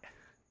 yo,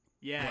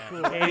 Yeah.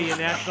 Acadia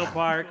National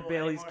Park, Cool.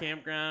 Bailey's Any more?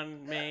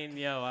 Campground, Maine.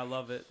 Yo, I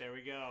love it. There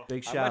we go.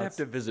 big I shout. might have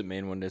to visit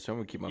Maine one day, so I'm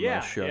gonna keep my Yeah,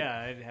 mouth shut. yeah.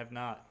 I have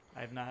not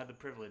had the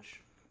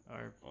privilege,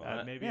 or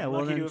maybe yeah, I'm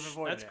well lucky to then have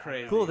avoided that's it.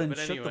 crazy. Cool, then But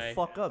shut anyway. the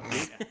fuck up,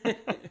 dude.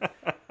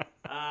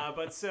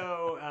 But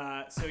so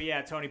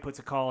yeah, Tony puts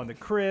a call into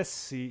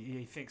Chris.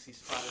 He thinks he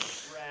spotted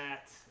a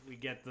rat. We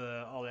get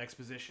all the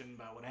exposition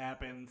about what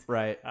happened.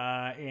 Right.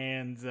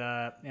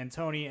 And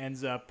Tony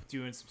ends up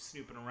doing some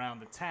snooping around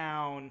the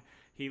town.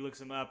 He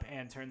looks him up,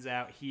 and turns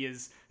out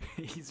he's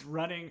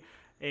running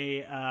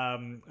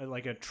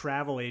a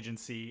travel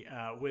agency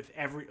with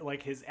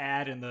his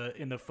ad in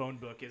the phone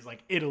book is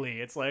like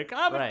Italy. It's like,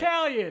 I'm Right.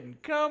 Italian,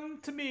 come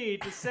to me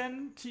to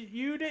send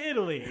you to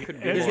Italy.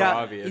 Couldn't And be He's more got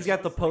obvious. he's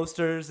got the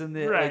posters and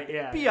the Right, like,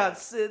 yeah.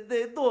 Piazza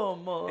del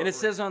Duomo. And it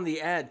says on the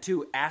ad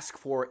too, ask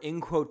for in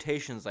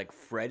quotations like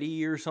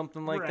Freddie or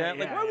something like Right, that.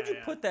 Like, yeah, why would yeah, you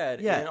yeah. put that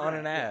Yeah. on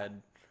an Right, yeah.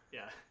 ad? yeah.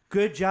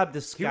 Good job He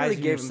disguising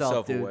really gave yourself,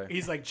 himself dude. away.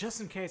 He's like, just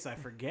in case I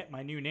forget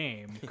my new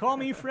name, call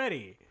me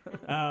Freddie.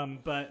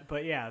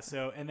 But yeah.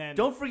 So and then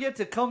Don't forget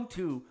to come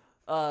to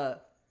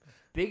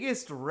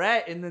biggest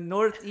rat in the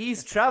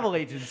Northeast travel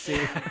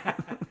agency.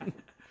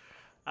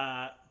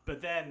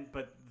 But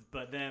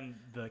then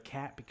the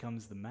cat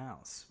becomes the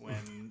mouse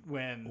when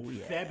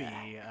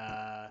Febby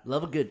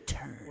Love a good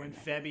turn. when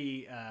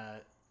Febby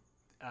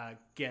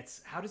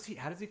gets how does he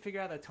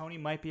figure out that Tony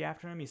might be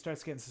after him? He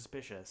starts getting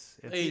suspicious.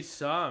 He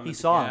saw him. He at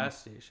saw the him. gas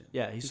station.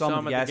 Yeah, he he saw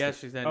him at the at the gas gas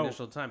station that Oh.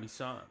 initial time. He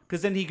saw him.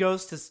 Because then he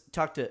goes to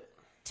talk to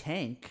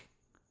Tank.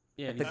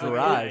 Yeah, and the he's like,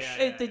 garage.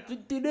 yeah.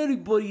 Did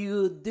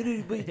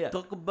anybody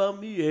talk about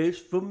me? Ask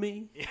for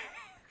me.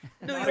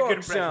 New Not a good York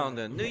impression.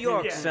 sounding. New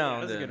York Yeah, That's a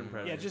sounding. good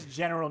impression. Yeah, just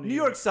general New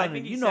York I sounding,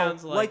 think he you know,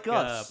 sounds like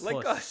us. Puss.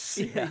 Like us.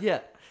 Yeah.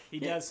 He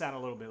does sound a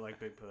little bit like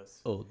Big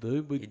Puss. Oh,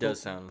 dude, He does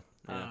sound.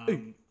 Yeah.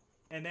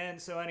 And then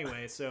so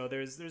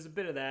there's a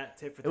bit of that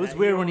tit for It was tat.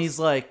 weird He when almost- he's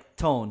like,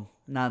 Tone,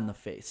 not in the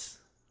face.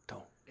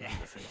 Don't.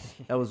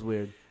 That was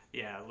weird.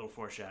 Yeah, a little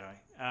foreshadowing.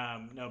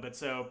 No, but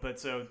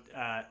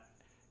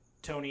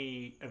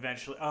Tony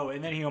eventually. Oh,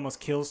 and then he almost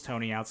kills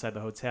Tony outside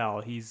the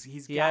hotel. He's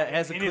He got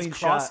has a in clean his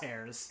shot.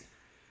 crosshairs.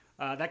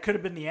 That could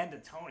have been the end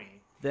of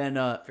Tony. Then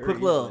Very quick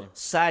little easily.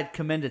 side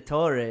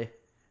commendatore.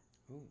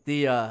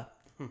 The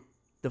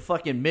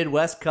fucking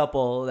Midwest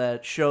couple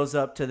that shows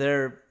up to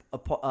their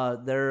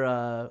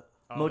motel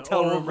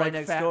The room old, right like,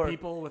 next fat door.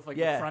 people with like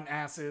Yeah. the front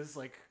asses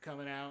like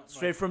coming out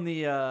Straight like, from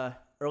the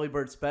early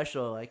bird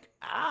special, like,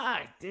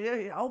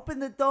 dude, open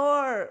the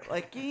door.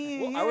 Like,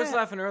 yeah. Well, I was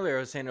laughing earlier. I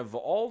was saying of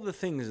all the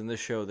things in the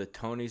show that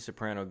Tony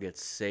Soprano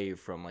gets saved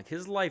from, like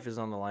his life is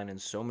on the line in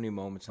so many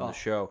moments in the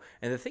show,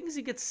 and the things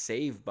he gets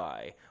saved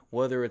by,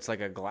 whether it's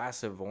like a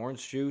glass of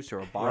orange juice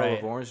or a bottle Right.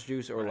 of orange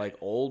juice, or like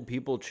old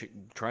people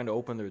trying to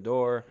open their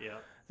door. Yeah.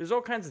 There's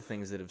all kinds of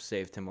things that have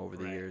saved him over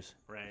the Right. years.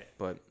 Right.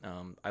 But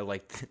I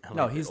like.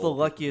 No, he's the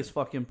luckiest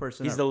fucking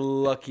person. He's ever. the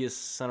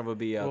luckiest son of a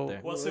bee out Well,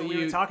 there. Well, so we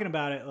were talking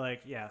about it,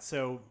 like, yeah.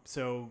 So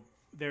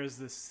there's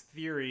this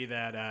theory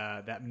that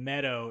that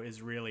Meadow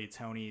is really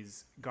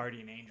Tony's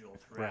guardian angel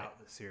throughout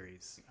the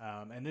series,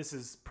 and this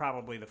is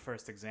probably the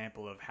first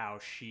example of how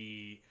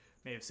she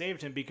may have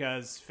saved him,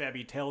 because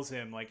Febby tells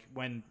him, like,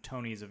 when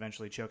Tony's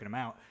eventually choking him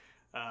out,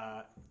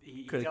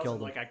 he Coulda tells killed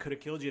him, him. like, I could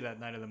have killed you that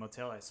night at the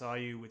motel. I saw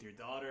you with your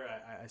daughter.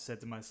 I said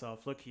to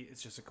myself, look,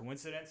 it's just a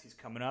coincidence. He's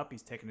coming up.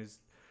 He's taking his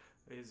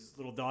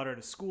little daughter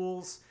to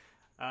schools.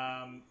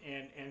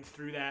 And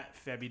through that,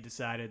 Febby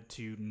decided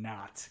to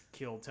not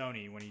kill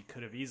Tony when he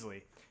could have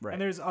easily. Right.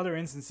 And there's other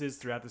instances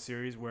throughout the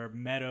series where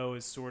Meadow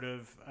is sort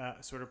of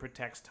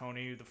protects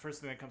Tony. The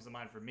first thing that comes to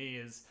mind for me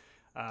is,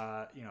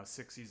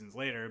 6 seasons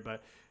later,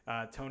 but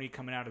Tony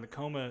coming out of the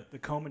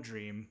coma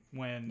dream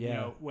when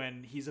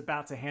when he's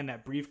about to hand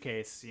that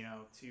briefcase,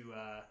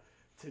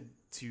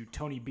 to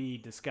Tony B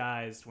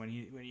disguised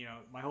when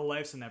my whole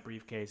life's in that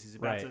briefcase.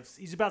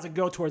 He's about to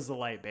go towards the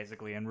light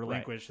basically and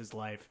relinquish his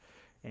life.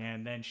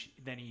 And then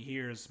he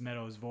hears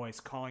Meadow's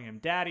voice calling him,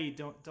 "Daddy,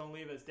 don't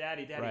leave us,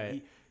 Daddy, Daddy."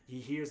 Right. He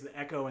hears the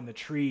echo in the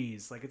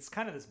trees. Like, it's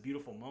kind of this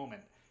beautiful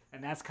moment,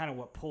 and that's kind of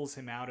what pulls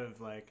him out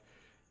of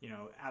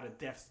out of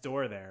death's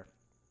door there.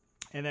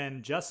 And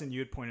then Justin, you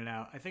had pointed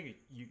out, I think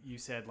you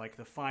said like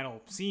the final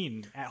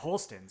scene at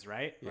Holston's,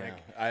 right? Yeah,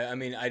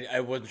 Like, I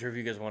wasn't sure if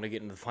you guys want to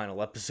get into the final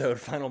moments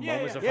of final yeah.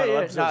 episode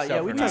Nah, stuff.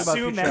 yeah, we or talk not. about assume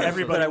future that episodes.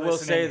 everybody But I will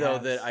say listening though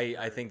has- that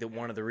I think that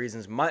one of the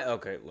reasons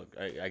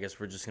I guess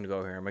we're just gonna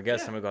go here. I'm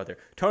gonna go out there.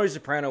 Tony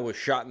Soprano was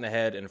shot in the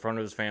head in front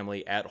of his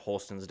family at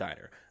Holston's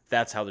Diner.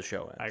 That's how the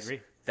show ends. I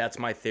agree. That's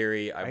my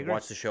theory. I've agree.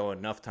 watched the show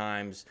enough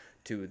times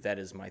that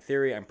is my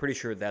theory. I'm pretty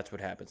sure that's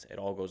what happens. It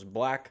all goes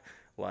black,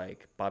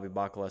 like Bobby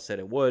Bacala said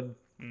it would,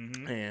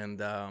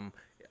 and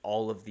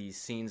all of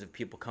these scenes of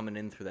people coming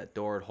in through that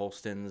door at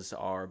Holston's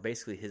are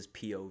basically his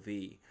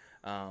POV.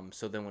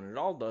 So then when it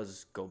all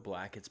does go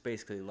black, it's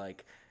basically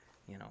like,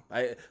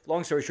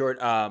 long story short,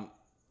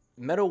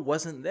 Meadow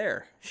wasn't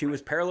there. She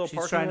was parallel She's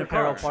parking trying her to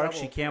parallel car. park.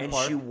 She can't and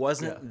park. she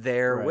wasn't Yeah.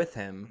 there Right. with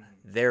him.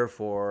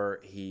 Therefore,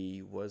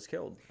 he was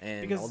killed.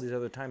 And Because all these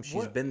other times, she's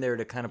what- been there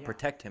to kind of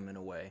protect him in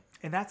a way.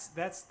 And that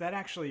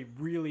actually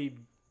really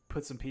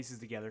put some pieces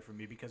together for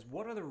me, because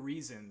what other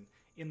reason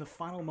in the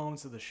final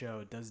moments of the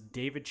show does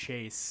David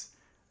Chase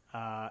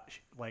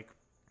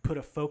put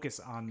a focus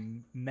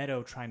on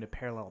Meadow trying to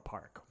parallel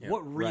park? Yeah,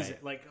 what reason?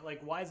 right.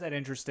 Like why is that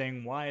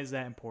interesting? Why is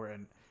that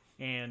important?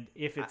 And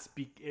if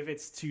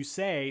it's to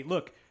say,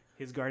 look,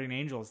 his guardian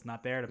angel is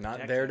not there to protect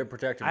Not there him. to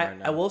protect him right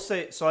now. I will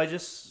say, so I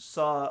just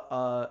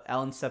saw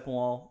Alan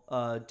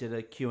Sepinwall did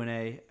a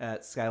Q&A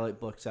at Skylight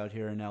Books out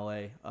here in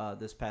LA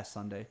this past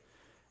Sunday.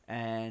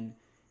 And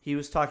he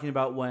was talking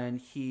about when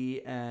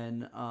he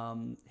and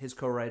his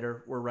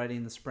co-writer were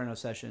writing the Soprano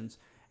sessions,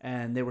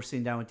 and they were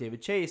sitting down with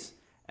David Chase.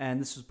 And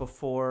this was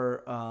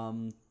before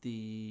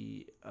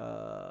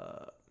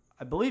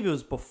I believe it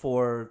was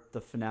before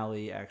the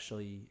finale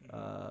actually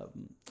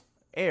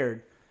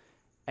aired.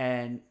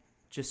 And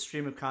just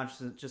stream of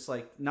consciousness, just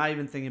like not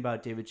even thinking about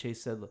it, David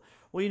Chase said,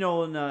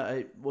 well,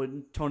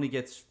 when Tony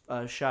gets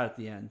shot at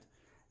the end,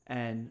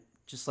 and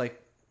just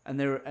like, and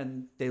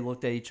they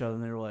looked at each other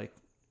and they were like,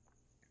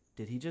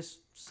 did he just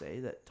say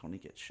that Tony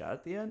gets shot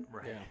at the end?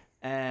 Right. Yeah.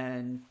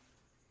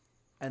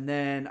 And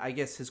then I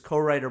guess his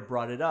co-writer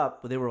brought it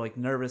up, but they were like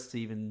nervous to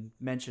even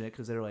mention it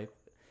because they were like,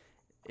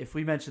 if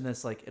we mention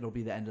this, like it'll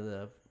be the end of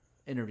the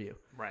interview.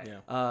 Right.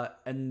 Yeah.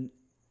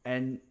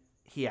 And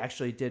he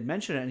actually did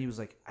mention it, and he was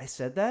like, I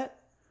said that?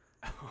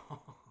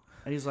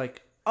 And he's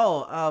like,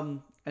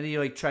 and he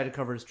like tried to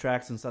cover his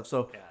tracks and stuff.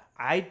 So Yeah.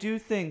 I do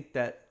think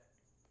that,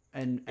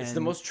 It's the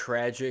most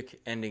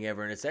tragic ending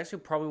ever, and it's actually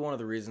probably one of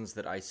the reasons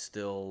that I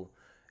still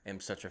am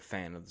such a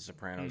fan of The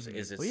Sopranos.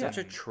 Is it's such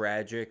a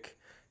tragic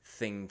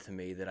thing to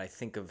me that I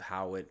think of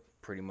how it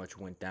pretty much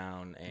went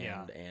down,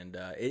 and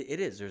it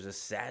is. There's a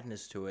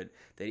sadness to it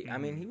that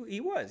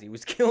he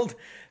was killed.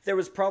 There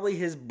was probably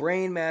his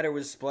brain matter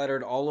was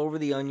splattered all over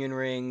the onion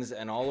rings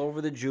and all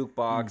over the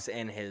jukebox,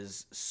 and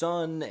his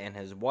son and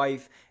his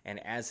wife, and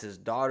as his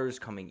daughter's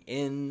coming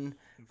in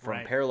from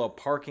Right. parallel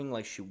parking,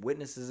 like she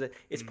witnesses it.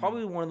 It's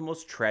probably one of the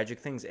most tragic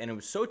things, and it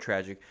was so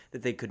tragic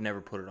that they could never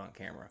put it on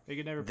camera. They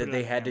could never put that it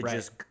they on had to camera.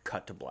 just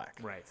cut to black.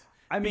 Right.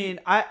 I mean,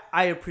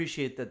 I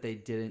appreciate that they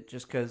didn't,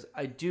 just because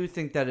I do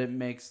think that it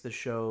makes the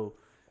show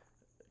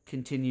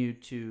continue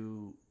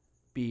to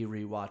be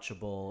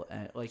rewatchable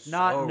and like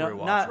not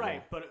rewatchable.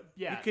 Right. But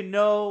yeah. you can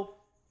know,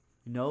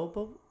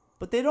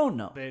 but they don't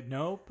know. They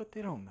know, but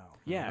they don't know.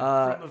 Yeah,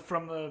 Uh,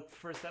 from the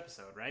first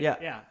episode, right? Yeah.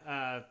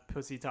 Yeah.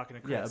 Pussy talking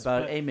to Chris. Yeah,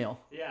 about but, Emil.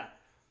 Yeah,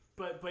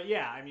 but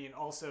yeah, I mean,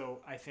 also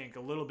I think a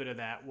little bit of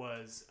that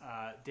was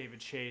David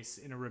Chase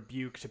in a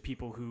rebuke to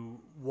people who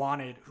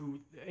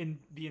in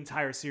the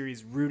entire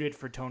series rooted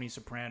for Tony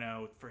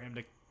Soprano, for him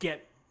to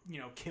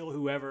kill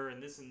whoever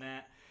and this and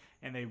that,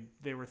 and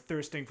they were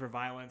thirsting for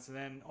violence, and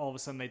then all of a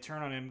sudden they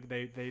turn on him.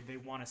 They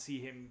want to see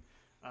him.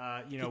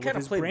 He with kinda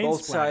his played brain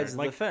both splattered. sides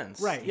of the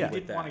fence Right. with He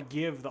didn't want to that.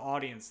 give the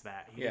audience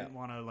that. He Yeah. didn't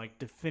want to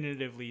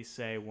definitively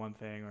say one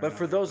thing. Or But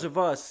for another, those of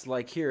us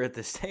like here at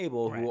this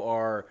table who Right.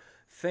 are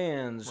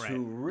fans Right.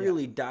 who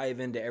really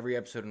dive into every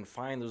episode and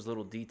find those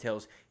little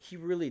details, he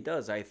really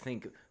does, I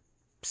think,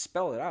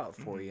 spell it out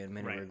for you in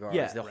many Right. regards.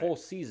 Yeah. The whole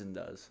season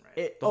does.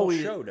 It The whole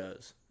always- show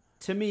does.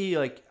 To me,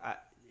 like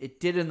it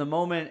did in the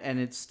moment, and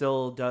it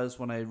still does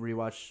when I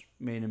rewatch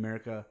Made in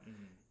America.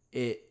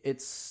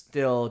 It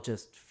still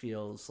just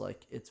feels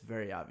like it's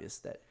very obvious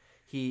that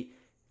he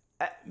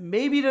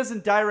maybe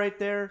doesn't die right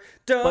there,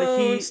 but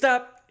he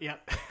stop. yeah.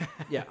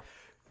 yeah.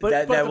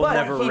 That will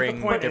never the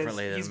ring point is,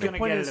 differently than he's me. gonna The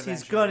point get is, it he's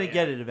eventually, gonna yeah.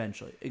 get it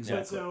eventually.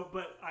 Exactly.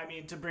 But I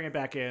mean, to bring it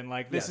back in,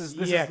 like this Yes.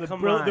 is Yeah, the,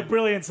 come the on.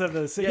 brilliance of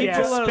the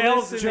People are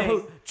spells.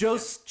 listening.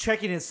 Joe's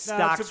checking his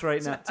stocks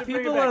right now. to bring it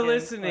People back are in,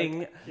 listening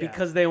like,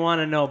 because they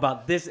want to know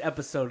about this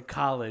episode,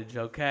 college.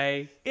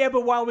 Okay. Yeah,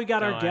 but while we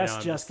got No, I our know, guest I'm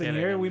just Justin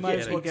kidding, here, I'm we just might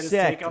as kidding. well get his take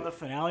Exactly. on the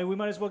finale. We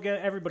might as well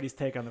get everybody's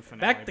take on the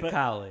finale. Back to But-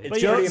 college. but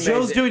Joe, yeah,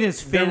 Joe's doing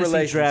his The fantasy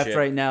draft relationship.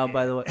 right now.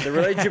 By the way, The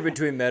relationship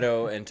between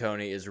Meadow and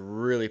Tony is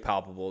really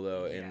palpable,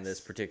 though, in Yes. this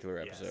particular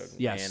episode.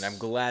 Yes. And I'm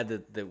glad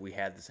that we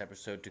had this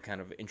episode to kind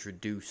of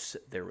introduce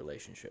their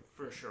relationship.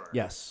 for sure.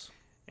 yes.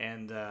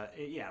 And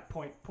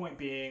point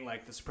being,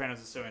 like The Sopranos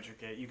is so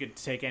intricate. You could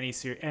take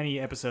any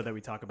episode that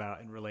we talk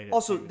about and relate it.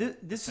 Also, to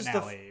this is the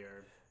finale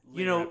or you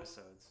later know,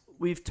 episodes.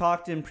 We've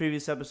talked in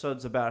previous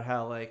episodes about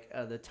how like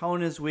the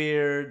tone is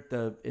weird.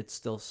 It's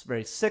still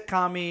very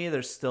sitcom-y.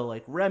 There's still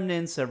like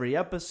remnants every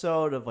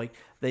episode of like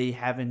they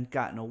haven't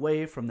gotten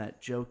away from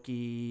that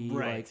jokey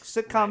Right, like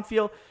sitcom right.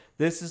 feel.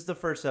 This is the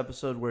first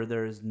episode where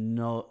there is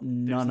none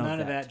There's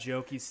of that.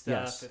 jokey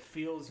stuff. Yes. It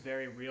feels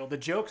very real. The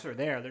jokes are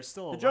there. There's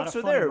still The a jokes lot are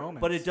of funny there,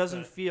 moments, but it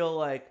doesn't feel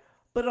like,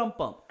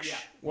 Ba-dum-bump. Yeah.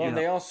 Well, You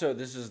they know. also,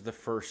 this is the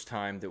first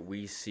time that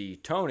we see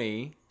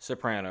Tony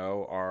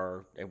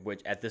Soprano,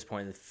 which at this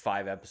point,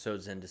 5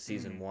 episodes into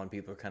season 1,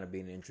 people are kind of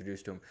being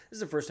introduced to him. This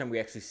is the first time we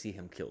actually see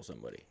him kill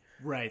somebody.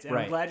 Right, and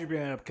Right. I'm glad you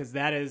bring that up because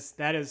that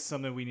is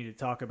something we need to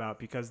talk about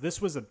because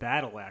this was a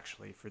battle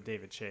actually for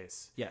David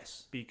Chase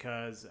Yes.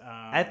 because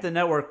At the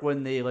network,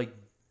 when they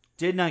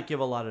did not give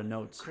a lot of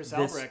notes. Chris this-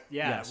 Albrecht,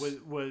 yes.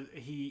 was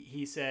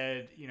he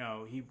said,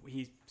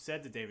 he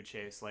said to David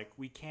Chase, like,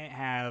 we can't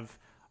have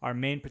our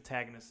main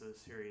protagonist of the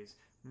series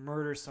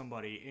murder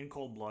somebody in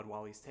cold blood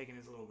while he's taking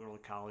his little girl to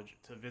college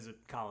to visit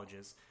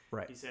colleges.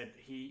 Right. He said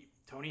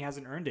Tony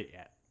hasn't earned it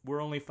yet.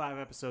 We're only 5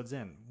 episodes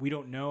in. We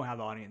don't know how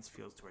the audience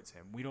feels towards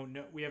him. We don't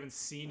know. We haven't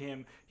seen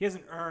him. He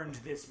hasn't earned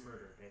this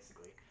murder,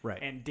 basically.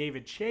 Right. And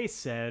David Chase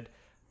said,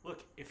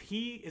 look, if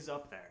he is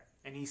up there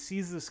and he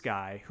sees this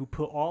guy who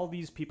put all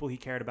these people he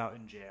cared about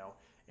in jail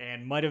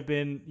and might have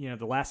been,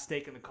 the last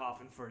stake in the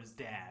coffin for his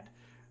dad,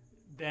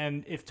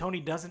 then if Tony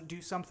doesn't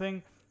do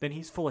something, then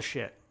he's full of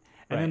shit.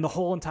 And then Right. the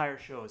whole entire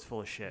show is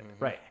full of shit.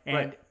 Right.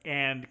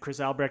 And Chris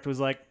Albrecht was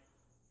like,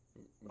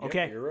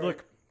 okay, you're right.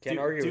 look, Can't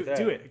argue with that.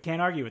 do it.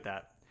 Can't argue with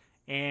that.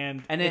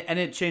 And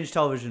it changed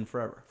television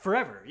forever.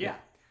 forever, yeah.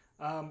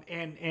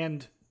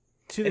 And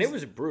to And this, it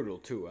was brutal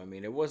too. I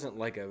mean, it wasn't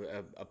like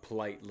a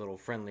polite little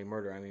friendly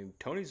murder. I mean,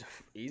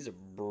 he's a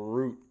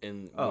brute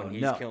when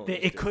he's no. killing.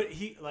 It these could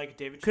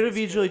David Could have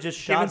Chase easily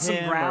just given shot some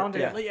him or- ground.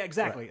 yeah. Yeah,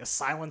 exactly. A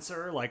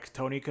silencer, like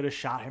Tony could have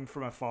shot him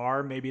from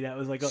afar. Maybe that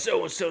was like a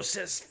so and so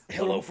says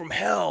hello from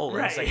hell.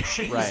 And it's Right. like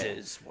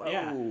Jesus. Whoa.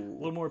 yeah, a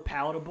little more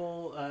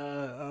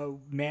palatable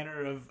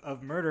manner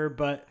of murder,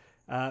 but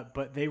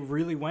they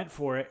really went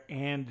for it.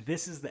 And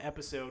this is the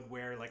episode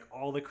where like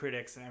all the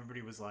critics and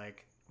everybody was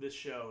like, this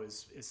show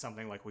is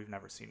something like we've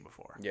never seen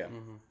before. Yeah.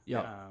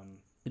 Yeah.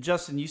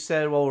 Justin, you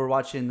said while we're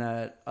watching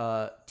that,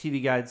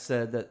 TV Guide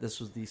said that this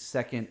was the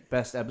second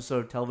best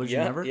episode of television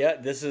ever. Yeah.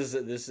 This is.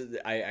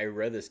 I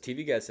read this.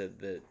 TV Guy said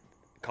that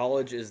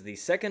College is the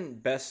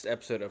second best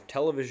episode of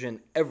television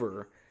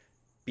ever,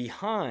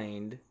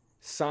 behind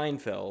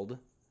Seinfeld,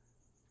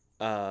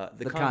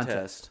 the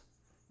contest.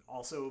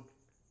 Also,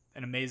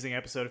 an amazing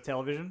episode of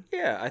television.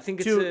 Yeah, I think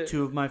it's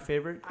Two of my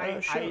favorite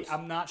shows.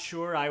 I'm not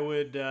sure. I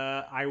would,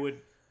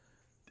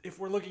 if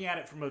we're looking at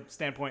it from a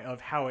standpoint of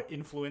how it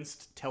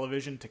influenced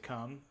television to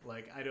come.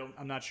 Like,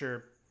 I'm not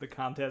sure the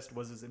contest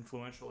was as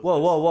influential. As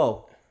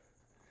Whoa.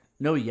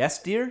 No,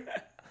 yes, dear?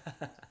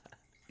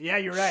 Yeah,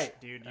 you're right,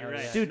 dude. You're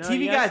right. Dude, No,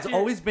 TV Yes Guide's Dear-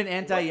 always been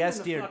anti-yes,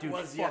 What the dear. fuck Dude,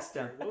 was fuck Yes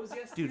them. Dear? What was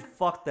Yes Dude, Dear?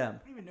 fuck them.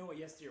 I don't even know what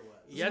Yes Dear was.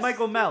 This Yes. is Mike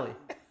O'Malley.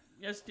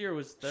 Yes, dear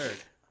was third.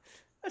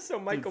 I saw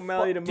Mike Dude,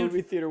 O'Malley at a dude,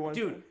 movie theater one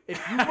Dude, time.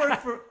 if you work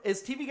for...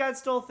 Is TV Guide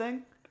still a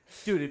thing?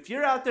 Dude, if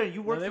you're out there and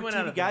you work they for went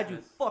out TV of Guide, dude,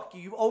 business. fuck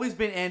you. You've always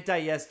been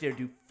anti-yes, dear.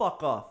 Dude,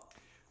 fuck off.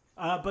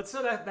 But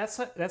so that's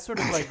sort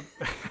of like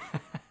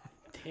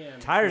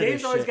Damn. Tired of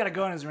Dave's this always shit. got to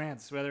go on his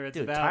rants, whether it's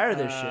Dude, about tired of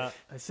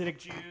this Hasidic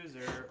Jews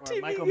or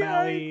TV Mike Guide.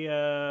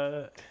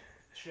 O'Malley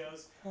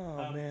shows.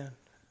 Oh man.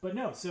 But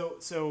no,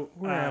 so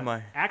Where am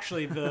I?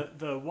 Actually,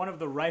 the one of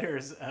the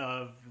writers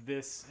of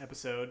this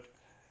episode,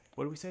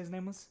 what did we say his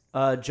name was?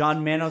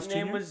 John Manos His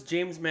name Jr.? was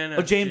James Manos.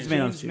 Oh, James Jr.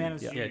 Manos James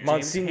Manos Jr. Jr. Yeah. Yeah,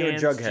 Monsignor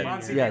James Jughead. Hands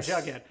Monsignor Yes.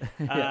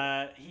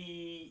 Jughead.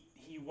 He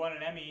won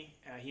an Emmy.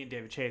 He and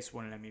David Chase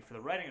won an Emmy for the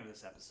writing of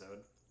this episode.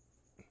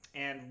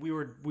 And we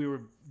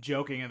were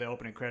joking in the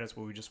opening credits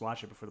when we just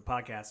watched it before the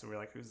podcast, and we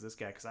were like, "Who's this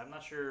guy?" Because I'm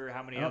not sure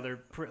how many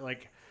other Can't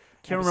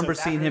remember episodes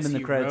seeing after him this in the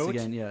he credits wrote.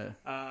 again,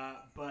 yeah.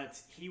 But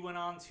he went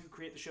on to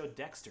create the show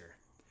Dexter,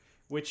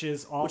 which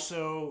is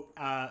also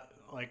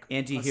like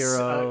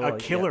Anti-hero, a like,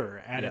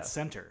 killer yeah. at Yeah. its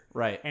center.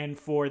 Right. And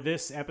for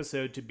this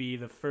episode to be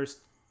the first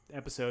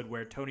episode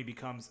where Tony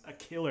becomes a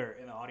killer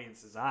in the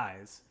audience's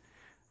eyes,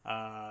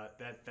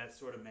 that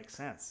sort of makes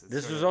sense. It's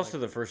This sort was of also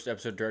like- the first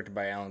episode directed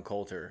by Alan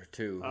Coulter,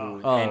 too. Oh.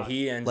 And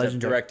he ends up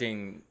Legendary.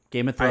 directing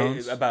Game of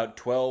Thrones. about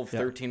 12, Yeah.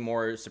 13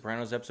 more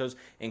Sopranos episodes,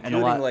 a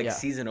including lot, yeah.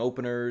 season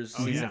openers,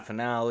 season yeah.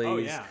 finales, Oh,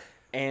 yeah.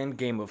 and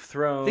Game of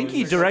Thrones. I think he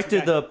There's such a directed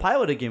guy. the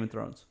pilot of Game of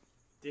Thrones.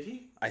 Did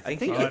he? I think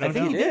think- he, I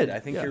think he did. I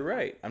think Yeah. you're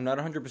right. I'm not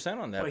 100%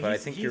 on that, But but I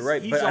he's- think he's- you're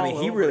right. he's But I mean,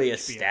 all he over really HBO,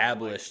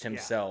 established like, yeah.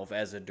 himself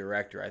as a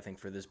director, I think,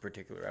 for this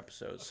particular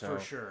episode. So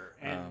For sure.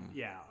 And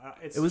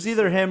it's It was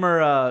either him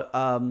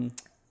or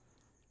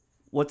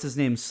what's his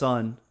name's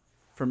son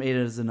from Eight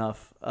Is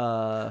Enough.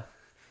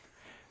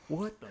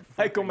 what the fuck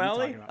Mike are you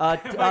O'Malley?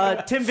 talking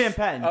about? Tim Van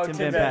Patten. Oh, Tim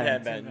Van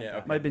Patten. Patten, yeah.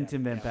 okay. Might have been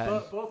Tim Van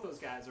Patten. Both those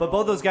guys. Are But both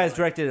all those over, guys like-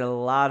 directed a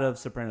lot of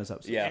Sopranos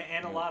episodes. Yeah.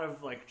 and a lot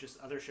of like just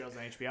other shows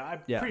on HBO.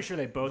 I'm Yeah. pretty sure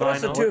they both. But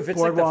also, have too, if it's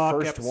like Boardwalk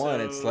the first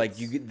one, it's like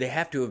episodes. they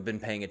have to have been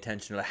paying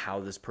attention to how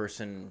this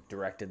person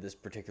directed this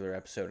particular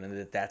episode,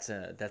 and that's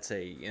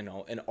a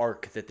an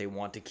arc that they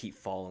want to keep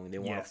following. They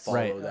want Yes. to follow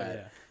Right.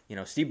 that.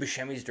 Steve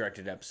Buscemi's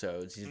directed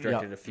episodes. He's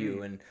directed a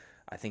few, and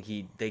I think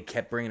they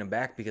kept bringing him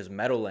back because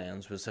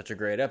Meadowlands was such a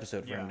great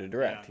episode for him to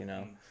direct.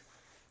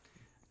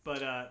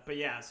 But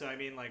yeah, so I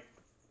mean, like,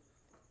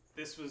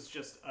 this was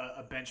just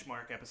a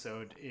benchmark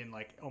episode in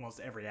like almost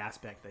every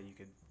aspect that you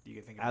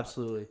could think about.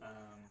 Absolutely.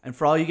 And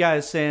for all you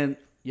guys saying,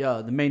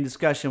 yo, the main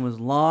discussion was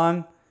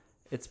long,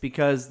 It's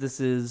because this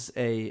is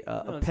a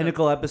it's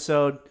pinnacle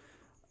episode.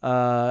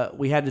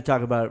 We had to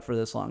talk about it for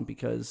this long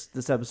because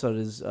this episode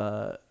is,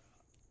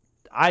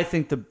 I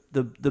think,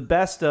 the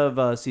best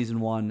of season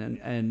 1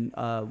 and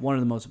one of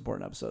the most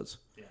important episodes.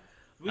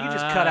 We can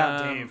just cut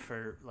out Dave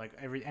for like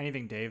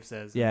anything Dave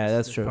says. Yeah, in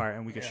that's this true. part,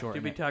 and we could shorten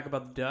Did we it. talk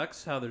about the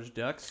ducks? How there's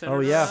ducks?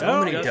 Oh, yeah. So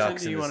many Justin,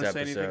 ducks do in you this want to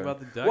say episode. anything about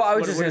the ducks? Well, I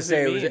was What just does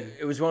going to it say mean?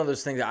 it was one of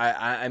those things that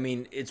I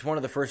mean, it's one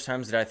of the first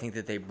times that I think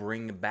that they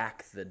bring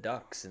back the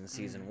ducks in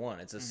season 1.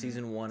 It's a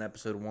season 1,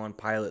 episode 1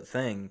 pilot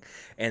thing,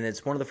 and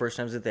it's one of the first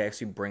times that they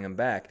actually bring them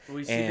back.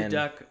 We see the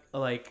duck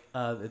like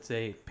it's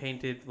a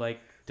painted like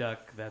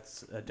duck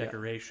that's a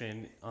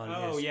decoration on his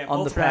On the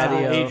multiple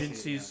patio.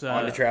 agency's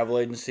on the travel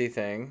agency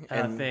thing,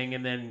 thing,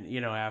 and then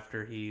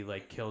after he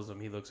like kills him,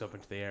 he looks up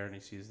into the air and he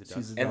sees the duck.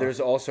 Sees the And dog. there's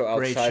also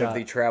Great outside of shot.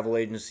 the travel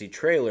agency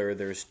trailer,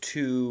 there's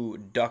 2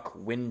 duck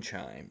wind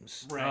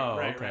chimes. Right, Oh,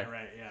 right, okay.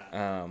 right,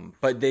 yeah.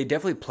 But they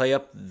definitely play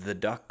up the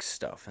duck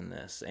stuff in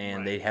this,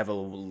 and they have a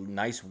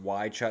nice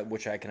wide shot,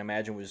 which I can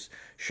imagine was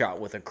shot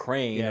with a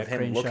crane Yeah, of him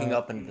crane looking shot.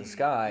 up into the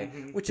sky,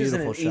 which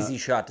isn't an Beautiful easy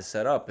shot to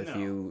set up if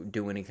you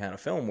do any kind of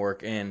film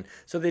work. And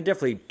so they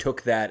definitely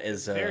took that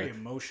as a Very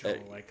emotional,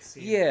 like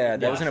scene. yeah,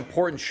 that was an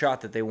important shot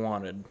that they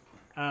wanted.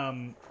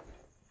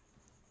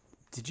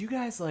 Did you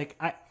guys like?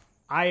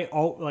 I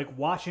like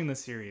watching the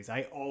series.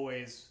 I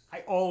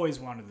always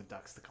wanted the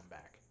ducks to come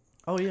back.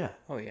 Oh, yeah.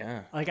 Oh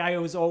yeah, Like I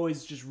was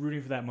always just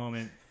rooting for that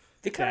moment.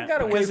 they kind of that-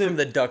 got away because from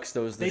the ducks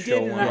though as the They show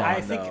did, and went on.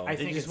 I think though. I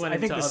think just it's, went I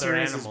think into the other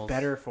series animals. is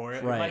better for it.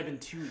 It Right. might have been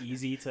too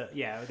easy to.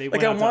 Yeah, they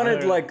like went I out to wanted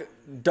other- like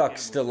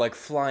ducks to like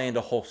fly into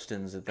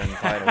Holstons at the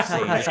final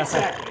scene. Just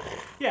Exactly.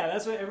 Yeah,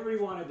 that's what everybody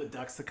wanted the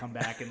ducks to come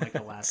back in like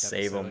the last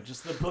Save episode. 'em.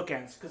 Just the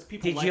bookends because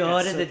people. Did like you that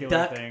order the circular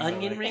duck thing, but,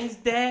 onion like, rings,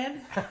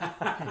 Dad?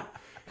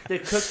 They're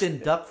cooked in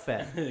duck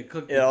fat.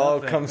 it all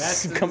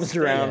comes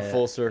around Yeah.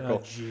 full Oh circle.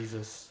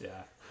 Jesus! Yeah,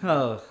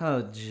 Oh,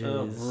 jeez.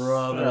 Oh,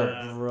 brother.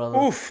 Oh, brother.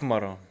 Oof,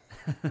 Maron.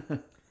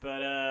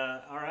 but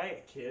all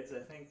right, kids. I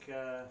think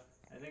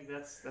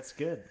that's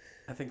good.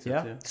 I think so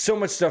Yeah. too. So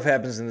much stuff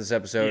happens in this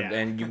episode, Yeah.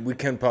 and we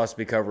couldn't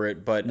possibly cover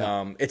it. But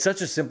it's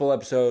such a simple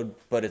episode,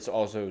 but it's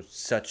also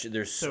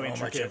there's So so much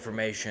intricate.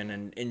 information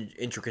and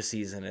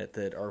intricacies in it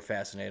that are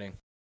fascinating.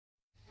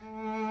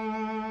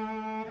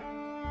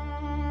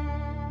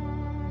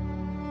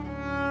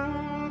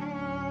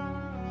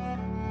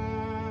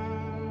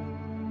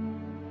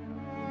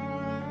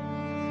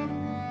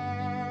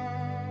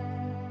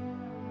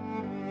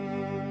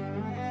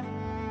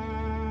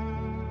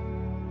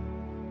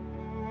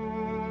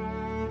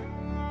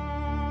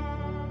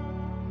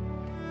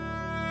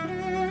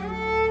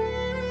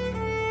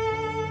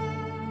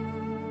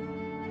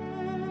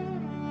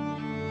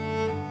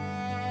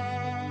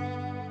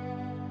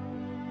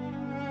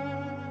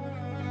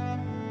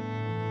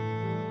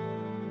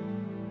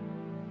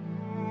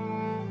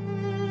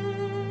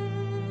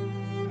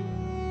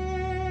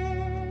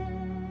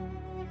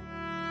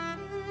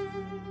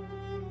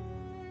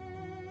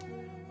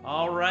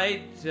 All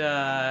right.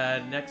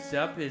 Next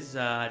up is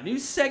a new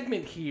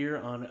segment here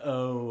on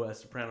a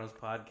Sopranos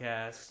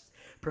podcast.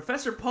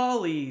 Professor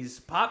Paulie's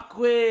Pop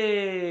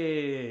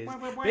Quiz.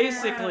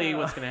 Basically,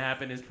 what's going to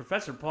happen is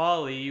Professor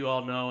Paulie, you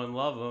all know and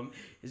love him,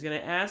 is going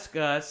to ask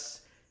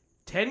us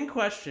 10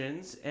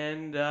 questions,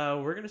 and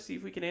we're going to see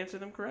if we can answer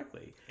them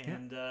correctly.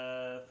 And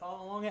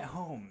follow along at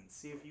home.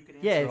 See if you can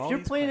answer Yeah, if all you're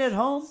these playing at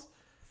home, questions.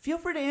 feel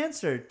free to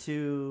answer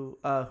to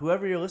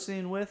whoever you're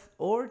listening with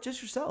or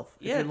just yourself.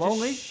 If Yeah, you're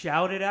lonely, just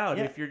shout it out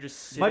Yeah. if you're just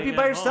sitting might be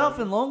by at yourself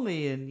home. and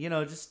lonely, and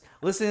just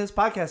listen to this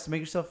podcast to make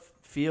yourself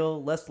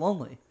feel less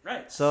lonely.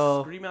 Right.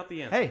 So, scream out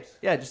the answers. Hey,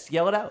 yeah, just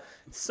yell it out.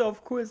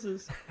 Self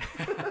quizzes.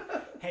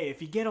 Hey,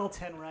 if you get all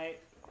 10 right,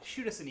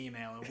 shoot us an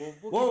email and we'll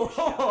Whoa, give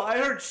you a shout. whoa, I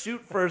heard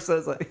shoot first. I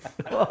was like,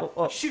 whoa,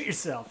 whoa. Shoot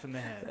yourself in the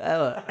head.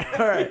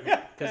 All right.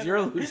 Because you're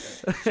a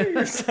loser.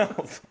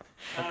 Yourself.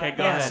 Okay,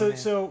 go Yeah, ahead.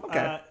 so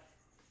Okay.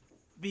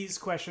 these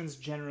questions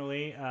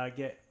generally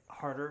get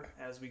harder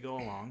as we go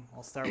along.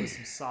 I'll start with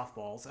some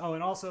softballs. Oh,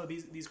 and also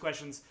these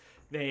questions,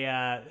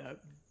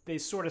 they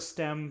sort of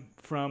stem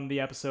from the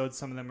episode.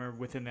 Some of them are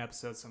within the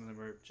episode. Some of them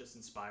are just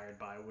inspired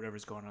by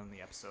whatever's going on in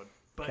the episode.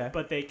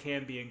 But they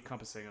can be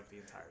encompassing of the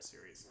entire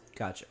series.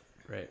 Gotcha.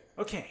 Great.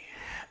 Okay.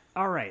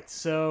 All right.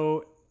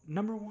 So,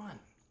 number 1.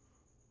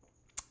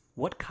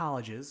 What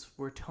colleges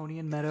were Tony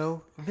and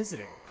Meadow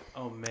visiting?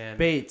 Oh, man.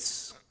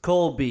 Bates,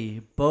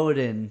 Colby,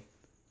 Bowden.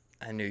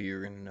 I knew you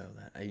were gonna know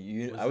that.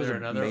 Was I was there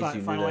another amazed you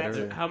knew final that answer?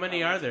 earlier. How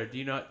many are there? Do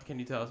you know? Can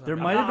you tell us? There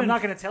how might many? have I'm been.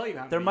 not going to tell you how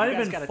many. There You might have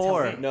guys been gotta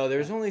 4. tell me. No,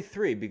 there's only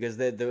 3 because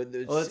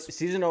the Well, it's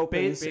season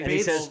opens Bates- and he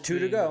Bates- says 2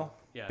 to go.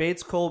 Yeah.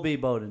 Bates, Colby,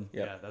 Bowden.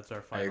 Yep. Yeah, that's our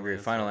I final. agree.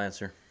 answer. Final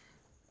answer.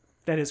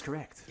 That is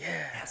correct.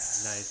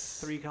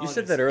 Nice. 3 You colleges.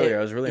 said that earlier.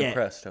 I was really Yeah.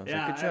 impressed. I was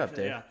like, good job, actually,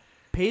 Dave. yeah.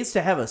 Pays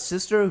to have a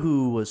sister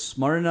who was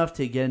smart enough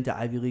to get into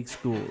Ivy League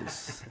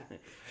schools.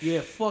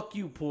 Yeah, fuck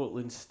you,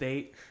 Portland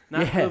State.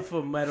 Not Yeah. good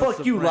for Meadow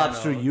Fuck you, Soprano,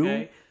 Lobster, you.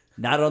 okay?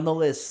 Not on the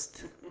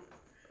list.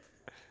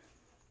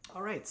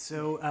 All right,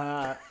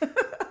 so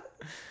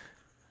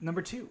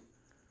number 2.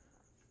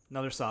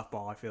 Another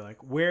softball, I feel like.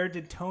 Where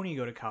did Tony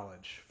go to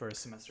college for a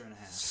semester and a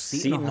half?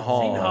 Seton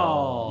Hall. Seton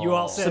Hall. You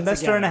all said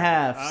Semester together. and a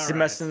half. All right.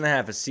 Semester and a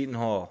half at Seton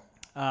Hall.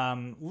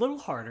 Little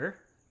harder.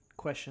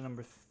 Question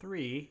number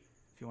 3,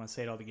 if you want to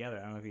say it all together.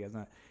 I don't know if you guys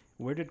know.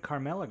 Where did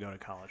Carmela go to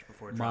college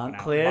before dropping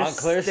Montclair,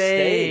 Montclair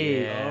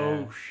State. State. out?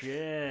 Yeah. Oh,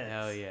 shit.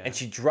 Hell yeah. And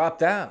she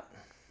dropped out.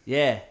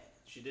 Yeah.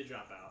 She did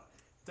drop out.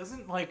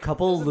 Doesn't, like...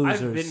 Couple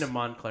losers. I've been to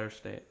Montclair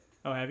State.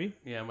 Oh, have you?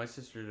 Yeah, my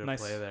sister did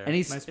Nice. play there. And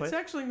he's, Nice place. It's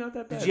actually not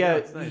that bad. did you, No,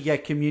 get, it's nice. you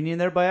get communion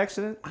there by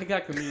accident? I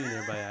got communion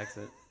there by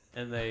accident,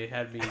 and they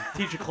had me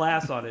teach a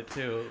class on it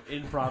too,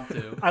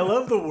 impromptu. I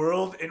love the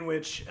world in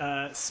which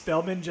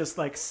Spellman just,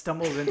 like,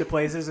 stumbles into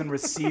places and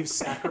receives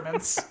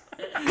sacraments.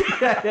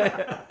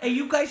 Hey,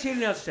 you guys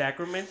handing out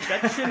sacraments?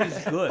 That shit is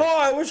good. Oh,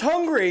 I was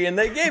hungry and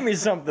they gave me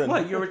something.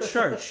 What? You're at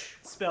church?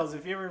 Spells,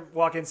 if you ever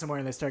walk in somewhere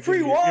and they start Free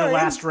giving you your wine.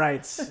 last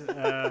rites,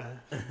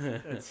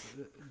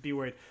 be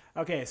worried.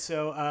 Okay,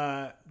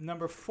 so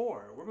number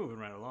 4. We're moving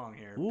right along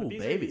here. Ooh, But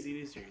these baby. Are easy,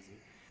 these are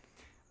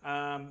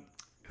easy.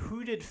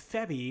 Who did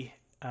Febby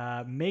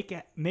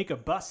make a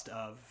bust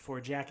of for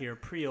Jackie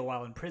Aprile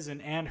while in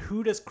prison, and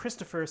who does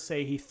Christopher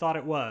say he thought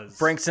it was?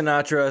 Frank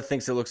Sinatra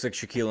thinks it looks like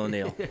Shaquille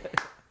O'Neal.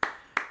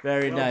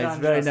 Very Well nice.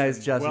 done, Very Justin.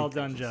 nice, Justin. Well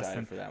done, Excited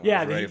Justin. for that one.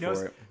 Yeah, I was he ready knows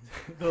for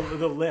it.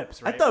 the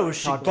lips. Right? I thought it was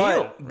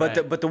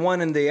Shaquille. But the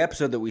one in the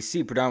episode that we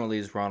see predominantly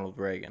is Ronald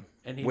Reagan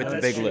And he with the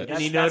knows- big That's- lips. And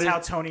he That's how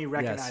noticed- Tony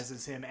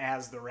recognizes him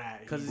as the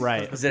rat. He's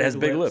Right. Because it has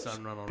big lips.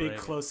 on Ronald big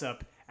Reagan. close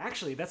up.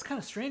 Actually, that's kind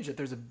of strange that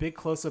there's a big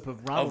close up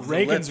of Ronald Of the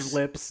Reagan's lips.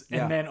 lips,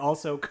 and Yeah. then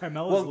also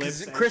Carmela's Well, lips.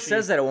 because and Chris she-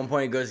 says that at one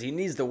point. He goes, he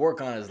needs to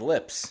work on his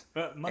lips.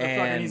 Motherfucker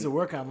And- needs to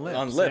work on lips.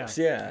 On lips,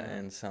 yeah.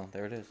 And so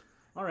there it is.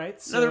 All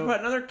right. So,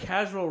 Another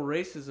casual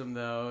racism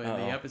though in the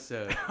Uh-oh.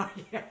 episode,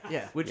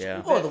 Yeah. which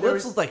Yeah. Oh, the there lips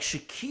was- look like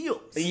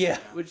Shaquille's. Yeah.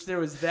 which there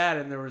was that,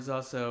 and there was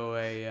also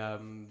a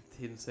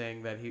him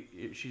saying that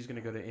she's gonna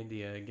go to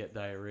India and get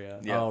diarrhea.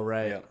 Yeah. Oh,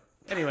 right. Yeah.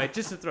 Anyway,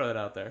 just to throw that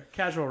out there,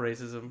 casual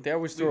racism. They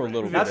always throw a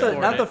little Not bit. the at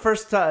it. not the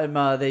first time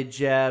they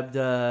jabbed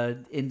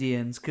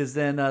Indians, because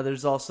then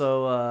there's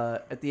also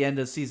at the end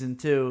of season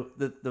 2,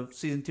 the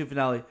season 2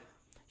 finale.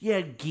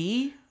 Yeah,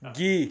 ghee,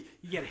 Ghee.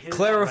 you get hit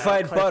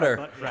Clarified by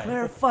butter. Right.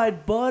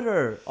 clarified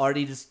butter.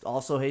 Artie just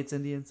also hates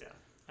Indians.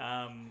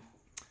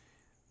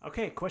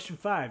 Okay, question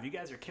 5. You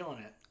guys are killing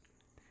it.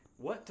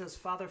 What does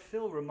Father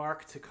Phil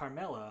remark to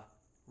Carmela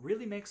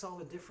really makes all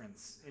the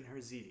difference in her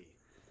ziti?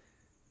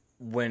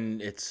 When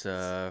it's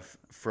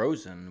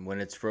frozen, when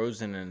it's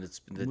frozen and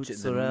it's the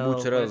Mozzarella,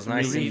 mozzarella is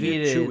nice and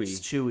reheated, chewy, it's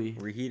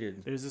chewy.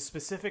 reheated. There's a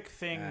specific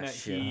thing Ah, that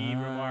shit. he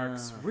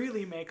remarks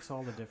really makes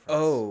all the difference.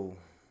 Oh,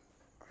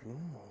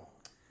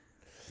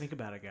 Think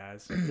about it,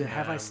 guys.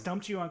 Have I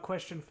stumped you on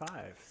question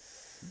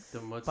 5?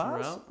 The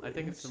mozzarella. I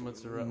think it's the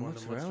mozzarella. One of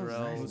the Mozzarella's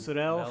mozzarella. nice.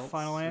 Mozzarella, melts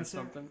final or answer?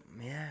 something.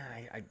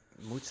 yeah,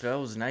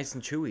 mozzarella is nice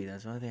and chewy.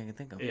 That's the only thing I can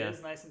think of. It Yeah.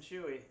 is nice and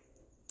chewy.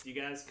 You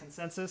guys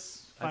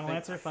consensus? I Final think-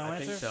 answer? Final I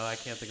answer? think so. I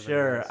can't think of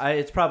Sure, anything else.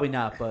 it's probably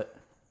not, but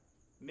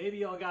Maybe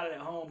y'all got it at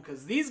home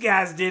because these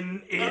guys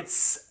didn't.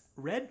 It's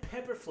red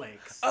pepper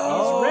flakes.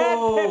 Oh, These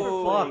red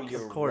pepper flakes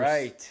fuck, of course.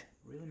 Right.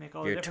 really make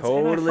all You're the difference. And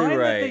I totally find that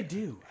they right.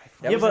 do.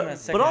 That yeah, was in that but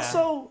second half.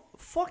 also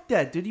fuck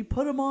that, dude. You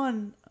put them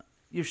on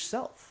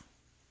yourself.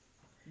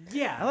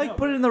 Yeah, I like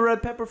putting the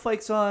red pepper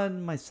flakes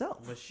on myself.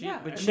 But she, Yeah,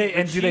 but and, she, they, but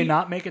and do they she-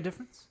 not make a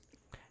difference?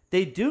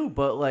 They do,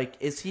 but like,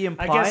 is he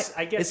I guess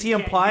is he you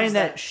can't implying use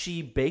that that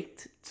she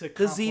baked to the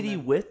ziti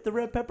compliment- with the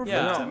red pepper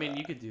Yeah, flakes? I mean,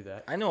 you could do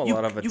that. I know a You-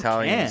 lot of you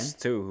Italians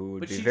can. too who would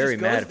But be she very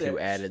just mad goes if you there.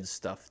 added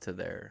stuff to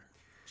their.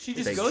 She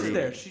just Big goes ziti.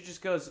 there. She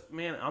just goes,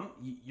 man,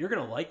 you're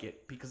gonna like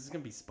it because it's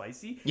gonna be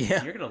spicy.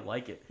 Yeah. You're gonna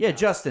like it. Yeah,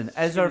 Justin,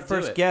 as gonna our do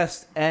first it.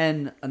 guest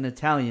and an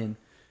Italian,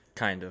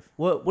 Kind of.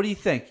 what do you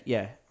think?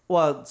 Yeah,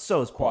 well,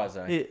 so is Paul.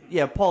 Quasi.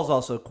 Yeah, Paul's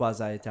also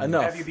quasi Italian.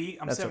 Enough. Have you beat?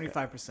 I'm That's okay.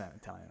 75%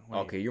 Italian. What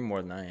are Okay, you're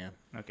more than I am.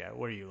 you? Okay,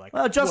 what are you like?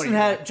 Well, What Justin are you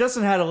had like?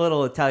 Justin had a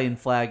little Italian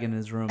flag in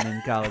his room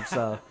in college,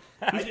 so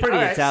he's pretty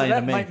All right, Italian so that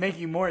to me. might make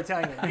you more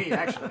Italian than me,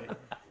 actually.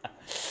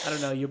 I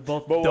don't know. You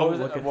both But don't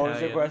look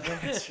Italian.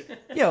 question?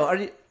 Yo, are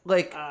you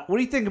like? What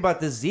do you think about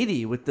the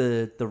ziti with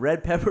the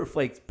red pepper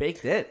flakes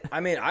baked in? I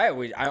mean, I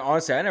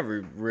honestly, I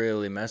never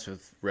really mess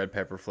with red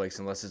pepper flakes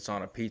unless it's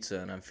on a pizza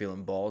and I'm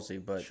feeling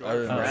ballsy. But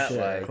other than Oh, that,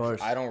 sure, of like,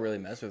 course. I don't really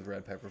mess with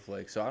red pepper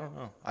flakes. So I don't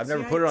know. I've See,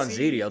 never put it on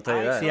see, ziti. I'll tell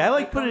you that. See, I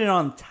like putting it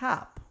on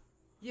top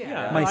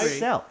Yeah, I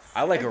myself.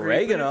 I like agree, but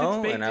if it's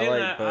oregano baked and I in,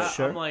 like. But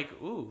Sure. I'm like,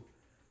 ooh,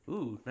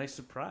 nice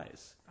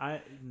surprise.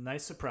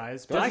 Nice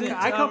surprise. But Doesn't,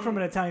 I come from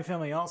an Italian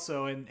family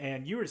also,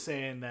 and you were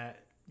saying that,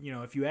 you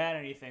know, if you add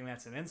anything,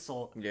 that's an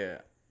insult. yeah.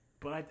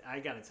 But I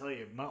got to tell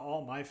you,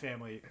 all my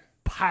family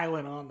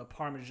piling on the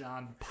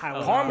Parmesan.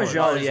 Piling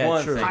Parmesan on. is yeah,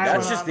 one true. thing. Piling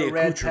That's just on the the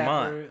red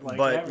accoutrement. pepper, like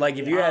but like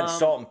if you everything. add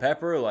salt and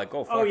pepper, like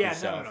oh fuck Oh, yeah,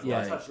 yourself. no,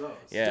 like, don't touch those.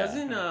 yeah.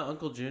 Doesn't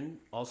Uncle Jin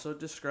also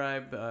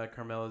describe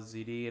Carmela's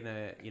ziti in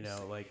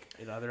a like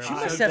in other She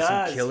episodes? must have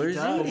some does, killer he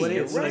does. ziti. What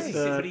You're is, right. like,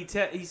 But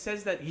he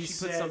says that He she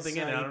says, puts something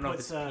in. I don't he know if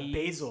it's puts, pea.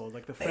 basil,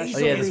 like the fresh Oh,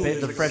 yeah, basil. the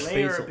There's a fresh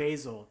layer basil. of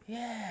basil.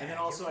 Yeah. And then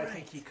also, you're I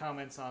think right. he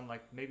comments on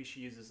like maybe she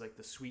uses like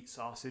the sweet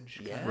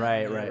sausage. Yeah.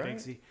 Right, kinda right.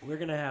 Banksy. We're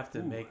gonna have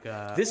to make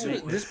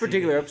This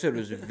particular episode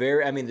was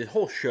very. I mean, the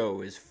whole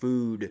show is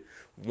food,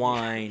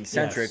 wine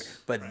centric, Yes.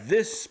 but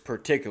this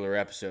particular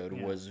episode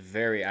was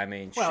very. I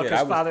mean, Well, shit. 'cause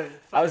I was, Father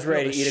I was Phil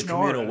ready the to eat a Schnorrer.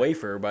 communal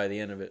wafer by the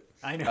end of it.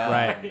 I know.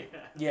 Right.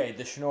 Yeah,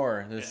 the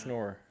schnorr,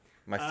 schnorr.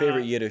 My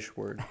favorite Yiddish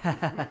word.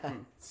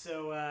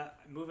 So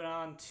moving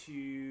on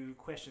to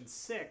question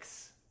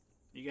 6.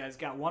 You guys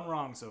got one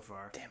wrong so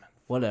far. Damn it.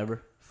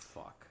 Whatever.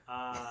 Fuck.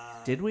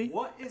 Did we?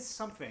 What is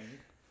something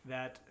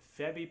that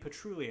Febby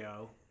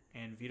Petrulio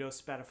and Vito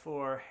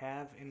Spatafore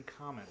have in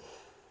common?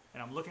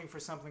 And I'm looking for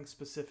something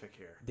specific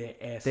here. They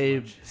ass They-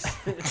 munches.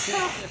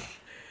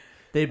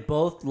 They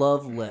both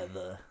love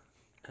leather.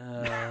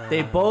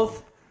 They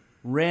both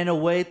ran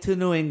away to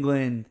New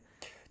England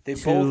They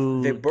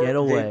to get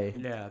away.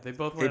 Yeah, they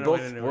both They ran away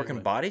both to New work in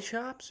England. body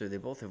shops, or they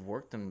both have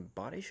worked in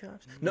body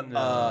shops.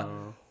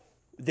 No,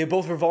 they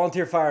both were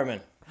volunteer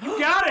firemen. You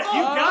got it!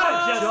 You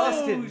got it,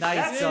 Justin,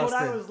 nice, That's what I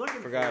Justin. was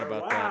looking Forgot for.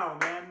 about wow,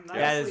 man. That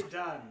Nicely is-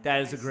 done.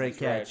 That is a great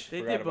catch. They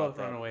Forgot did about both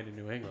that. run away to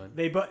New England.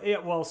 They both, yeah,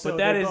 well, so But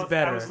that they is both,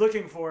 better. I was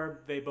looking for.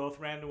 They both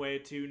ran away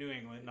to New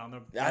England on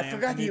the. I land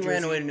forgot from that you New ran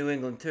Jersey. away to New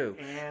England too.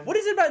 And- What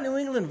is it about New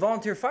England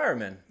volunteer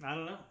firemen? I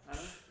don't know.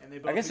 And they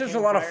both I guess there's a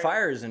became lot of fire-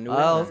 fires in New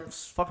Oh, England.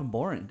 it's fucking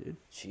boring, dude.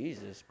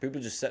 Jesus, people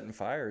just setting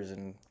fires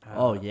and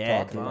Oh yeah,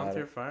 talking dude. about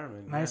Volunteer it.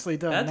 firemen. yeah. Nicely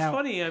done. That's Now-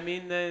 funny. I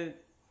mean, they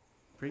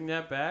bring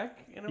that back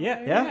in a Yeah,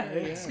 way. yeah,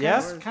 it's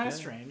yeah. kind of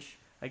strange.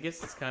 I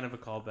guess it's kind of a I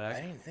callback.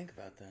 didn't think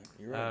about that.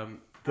 You're right.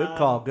 Good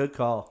call. Good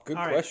call. Good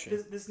All right,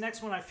 question. this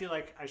next one I feel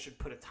like I should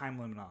put a time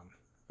limit on.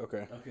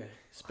 Okay. Okay.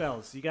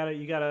 Spells. You got a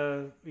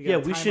Yeah,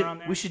 we timer should on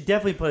there? we should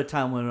definitely put a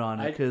time limit on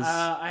it because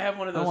I have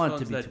one of I those want it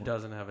to phones be that 20.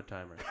 doesn't have a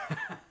timer.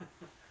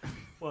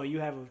 Well,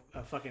 you have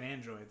a fucking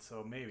Android,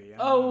 so maybe. I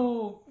don't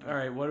Oh, all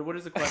right. What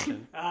is the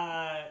question?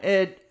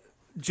 know.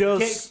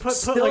 Joe's Okay, put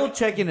still like-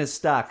 checking his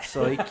stock,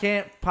 so he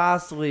can't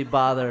possibly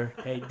bother.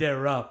 Hey,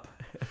 they're up.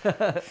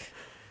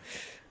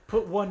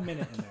 Put 1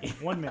 minute in there.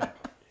 1 minute.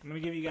 I'm gonna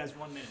give you guys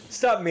 1 minute.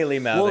 Stop mealy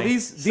mouthing. Well,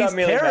 these Stop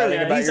mealy tariffs-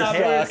 mouthing about these your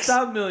tariffs- stocks.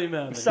 Stop Millie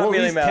Mouth. Stop Well,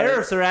 mealy these mouthing.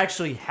 tariffs are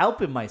actually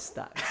helping my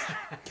stocks.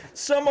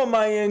 Some of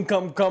my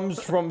income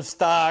comes from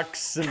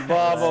stocks and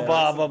blah blah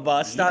blah blah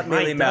blah. Stop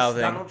mealy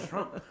mouthing. Donald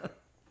Trump.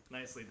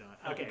 Nicely done.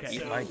 Okay, Okay. so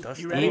Eat my dust,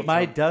 you Donald ready? Eat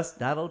my dust,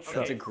 Donald Trump.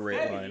 That's a great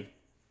Febby line.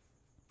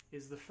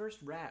 is the first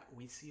rat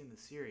we see in the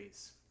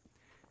series.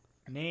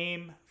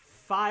 Name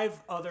 5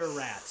 other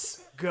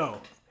rats. Go.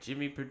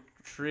 Jimmy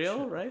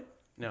Petriel, right?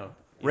 No.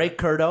 Ray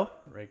Curto.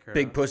 Ray Curto.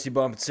 Big Pussy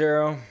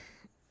Bompacero,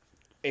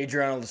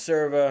 Adriano La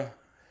Serva.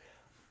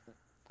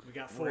 We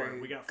got 4.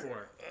 We got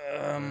 4.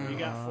 We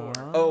got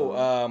 4.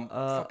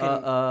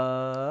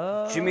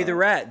 Oh, Jimmy the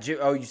Rat.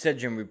 Oh, you said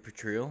Jimmy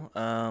Petriel.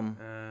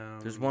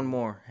 There's one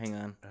more. Hang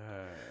on.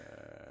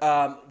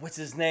 What's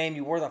his name?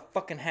 You wore the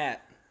fucking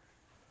hat.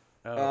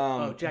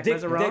 Jack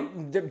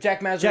Mazaron?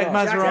 Jack Mazaron. Jack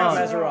Mazaron.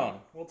 Mazaron.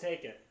 We'll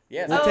take it.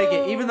 Yeah. We'll take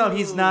it, even though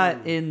he's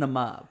not in the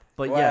mob.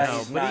 But Well, yes,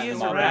 he's but not he in is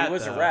the a mob. rat, He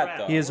was a though. rat,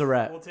 though. he is a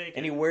rat. We'll take it.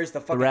 And he wears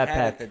the fucking Rat hat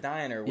Pack. at the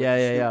diner. With Yeah,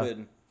 the yeah, yeah.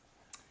 stupid...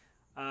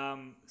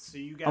 So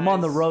you guys. I'm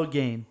on the road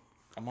game.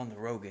 I'm on the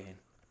Rogaine.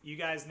 You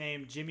guys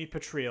named Jimmy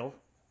Petriel,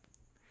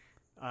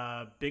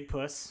 Big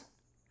Puss,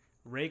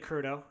 Ray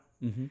Curto,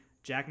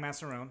 Jack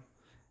Massarone.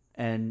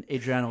 And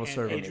Adriano And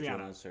Serva.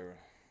 Adriano.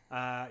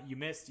 You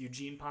missed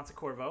Eugene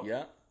Pontecorvo.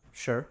 Yeah.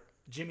 Sure.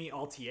 Jimmy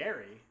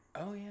Altieri,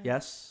 Oh, yeah.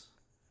 Yes.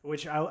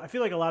 which I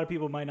feel like a lot of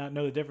people might not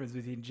know the difference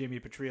between Jimmy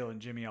Petriel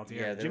and Jimmy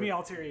Altieri. Yeah, they Jimmy were-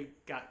 Altieri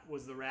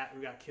was the rat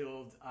who got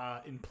killed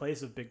in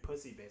place of Big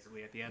Pussy,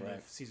 basically, at the end Right.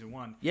 of season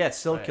 1. Yeah, it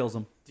still Right. kills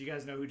him. Do you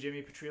guys know who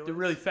Jimmy Petriel The is?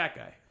 really fat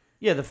guy.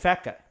 Yeah, the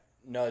fat guy.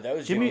 No, that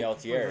was Jimmy- Jimmy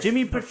Altieri.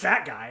 Jimmy The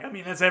fat guy. I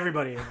mean, that's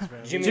everybody.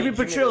 Jimmy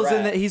Petriel's the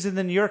in the rat. he's in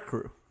the New York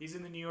crew. He's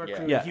in the New York Yeah.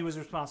 crew. Yeah. He was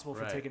responsible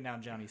for Right. taking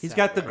down Johnny. He's Sapp.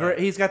 got the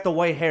he's got the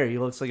white hair. He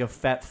looks like a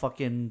fat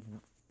fucking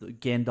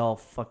Gandalf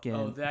fucking.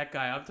 Oh, that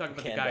guy. I'm talking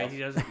about the guy. He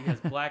has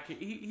black.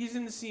 He's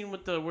in the scene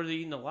with where they're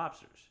eating the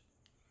lobsters.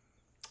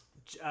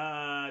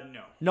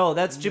 No. No,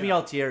 that's Jimmy No.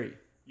 Altieri.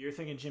 You're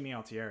thinking Jimmy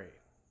Altieri.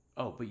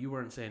 Oh, but you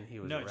weren't saying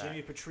he was No, a rat.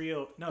 Jimmy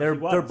Petriel. No, They're- he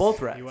was. they're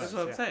both rats. He was, That's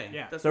what I'm yeah. saying.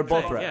 Yeah. That's They're what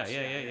I'm both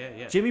saying. rats.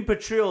 Yeah. Jimmy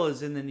Petriel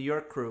is in the New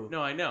York crew.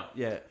 No, I know.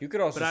 Yeah. You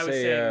could also But I was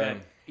say, saying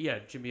that, yeah,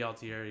 Jimmy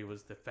Altieri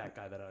was the fat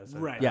guy that I was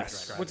Right.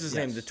 Yes. what's his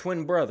Yes. name? The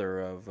twin brother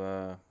of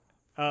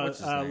what's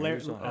his name? Larry,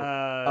 Who's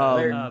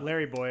on-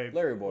 Larry Boy.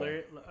 Larry Boy.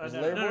 Larry, Was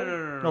no, Larry no, Boy?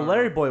 no. No,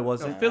 Larry Boy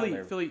wasn't. Philly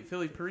Larry. Parisi.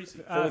 Philly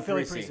Parisi.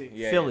 Parisi.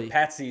 Yeah, Philly. yeah.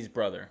 Patsy's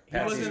brother. He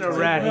wasn't Patsy's a brother.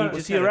 rat. He Was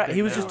just he a had a rat? big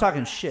He was mouth. just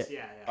talking shit. Yeah,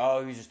 yeah.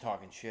 Oh, he was just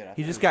talking shit. I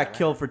He thought just was got a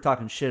killed for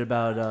talking shit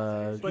about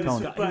But,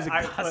 Tony.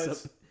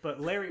 but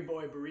Larry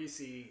Boy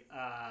Barisi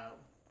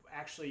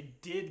actually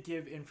did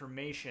give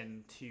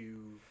information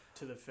to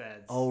the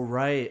feds. Oh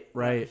right,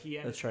 right. He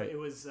ended- That's right. It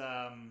was.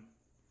 Yeah,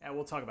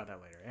 we'll talk about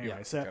that later.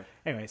 Anyway,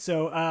 Yeah,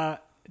 so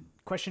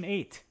question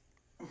 8.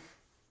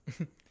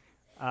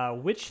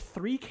 Which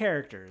 3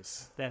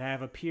 characters that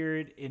have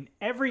appeared in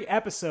every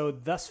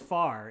episode thus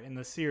far in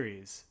the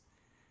series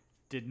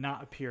did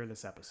not appear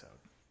this episode?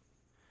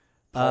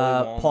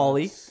 Paulie.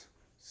 Paulie, Correct.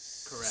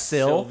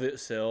 Sil,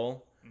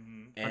 Sil.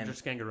 Hunter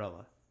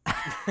Scangarella.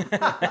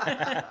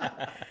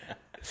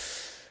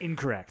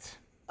 Incorrect.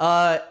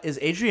 Is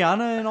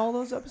Adriana in all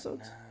those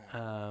episodes?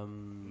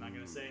 I'm not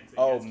gonna say it.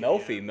 Until Oh, you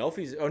guys get it.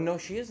 Melfi's. Oh no,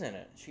 she is in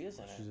it. She is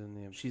in it. She's in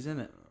the. She's in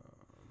it.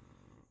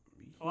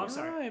 Oh, I'm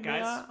sorry, Yeah,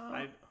 guys.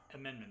 man.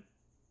 Amendment.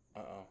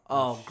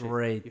 Oh, shit.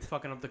 great. You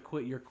fucking up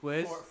your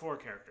quiz. Four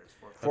characters.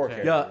 Four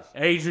Okay. characters.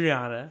 Yeah.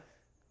 Adriana.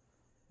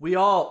 We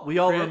all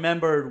Crit?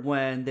 remembered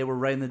when they were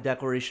writing the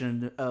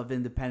Declaration of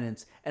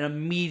Independence, and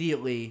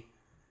immediately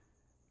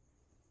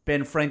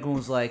Ben Franklin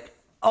was like,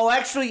 "Oh,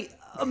 actually,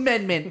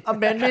 amendment,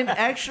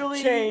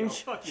 actually."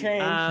 Change. fuck you.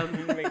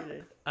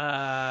 Change.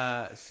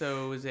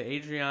 So is it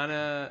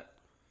Adriana?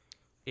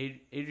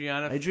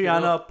 Adriana.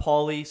 Adriana,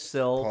 Paulie,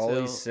 Sil.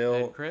 Paulie, Sil.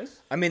 and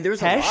Chris. I mean, there's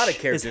Hesh? a lot of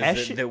Is characters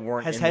Hesh- that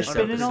weren't has in Hesh this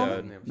been in all?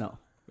 episode. No.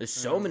 There's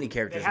so many They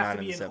characters have not to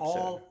in be this in episode.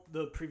 all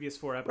the previous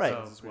 4 Right.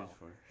 episodes as well.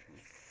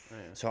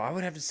 So I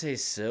would have to say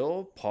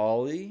Sil,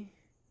 Paulie,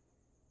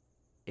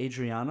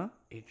 Adriana.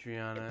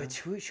 Adriana. but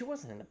she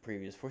wasn't in the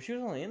previous 4. She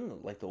was only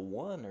in like the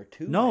 1 or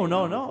 2. No, maybe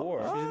no, no.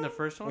 before. She's in the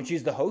first one. When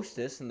she's the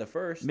hostess in the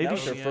first. Maybe that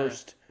was she- her Yeah.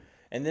 first.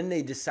 And then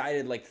they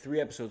decided like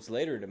 3 episodes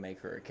later to make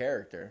her a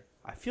character.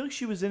 I feel like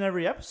she was in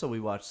every episode we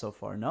watched so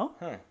far. No,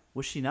 Huh.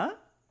 was she not?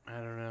 I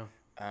don't know.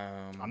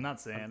 I'm not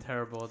saying. I'm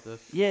terrible at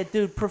this. Yeah,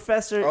 dude,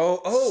 Professor.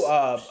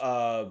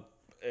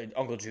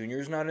 Uncle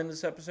Junior's not in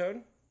this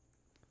episode.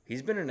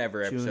 He's been in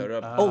every June-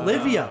 episode.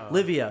 Livia.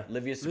 Olivia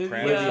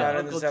Soprano's not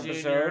in this Uncle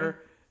episode.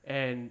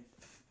 Junior,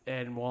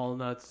 and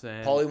Walnuts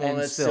and Polly And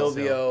Walnut, Sil.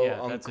 Silvio, Yeah,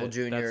 that's Uncle it.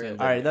 Junior. That's it.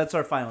 and All right, that's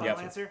our final Final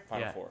answer. answer?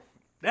 Final Yeah. 4.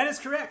 That is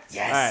correct.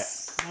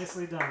 Yes.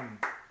 Nicely done.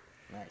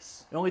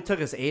 Nice. It only took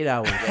us 8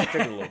 hours. Yeah, it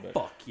took a little bit.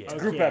 Fuck yeah.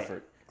 Group Okay.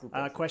 effort.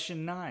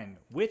 Question 9.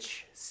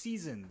 Which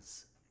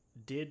seasons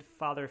did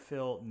Father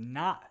Phil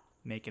not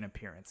make an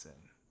appearance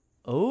in?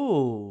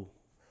 Oh,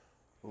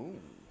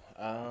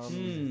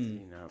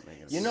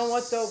 You know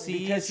what though?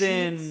 Because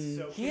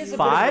season he has a bit of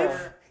 5.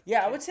 a-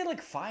 yeah, I would say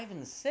like 5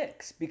 and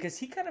 6 because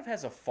he kind of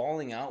has a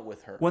falling out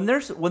with her. When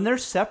they're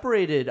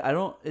separated, I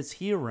don't. Is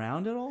he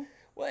around at all?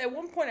 Well, at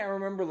one point I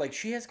remember like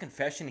she has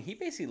confession. He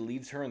basically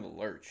leaves her in the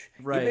lurch.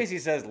 Right. He basically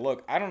says,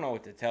 "Look, I don't know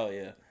what to tell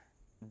you.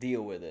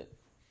 Deal with it."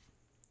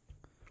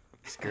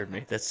 Scared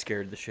me. That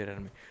scared the shit out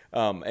of me.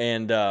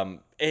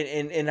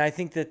 And I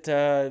think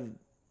that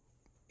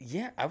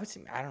yeah, I would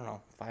say I don't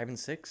know 5 and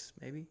 6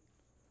 maybe.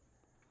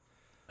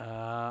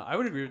 I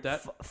would agree with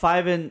that.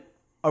 5 and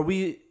are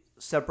we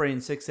separating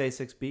 6A,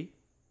 6B?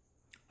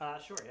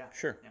 Sure, yeah.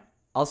 Sure. Yeah.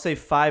 I'll say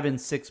 5 and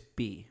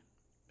 6B.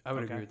 I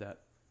would Okay. agree with that.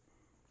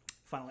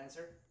 Final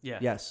answer? Yeah.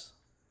 Yes.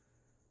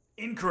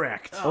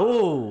 Incorrect.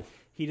 Oh.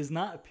 He does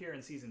not appear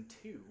in season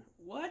 2.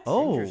 What?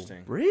 Oh.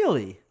 Interesting.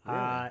 Really?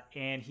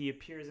 And he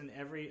appears in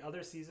every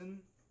other season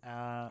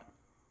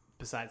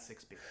besides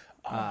 6B.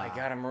 Oh my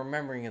god, I'm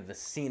remembering of the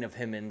scene of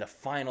him in the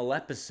final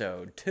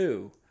episode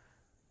too.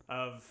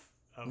 Of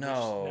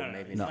No, which,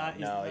 maybe he's not. Not,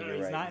 he's, No, no, you're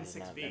he's right. not in He's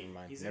not. 6B. Never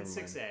mind. He's Never in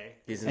mind. 6A.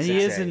 He's in And 6A. he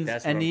is in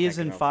That's what and I'm he is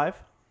thinking in of.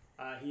 5.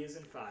 He is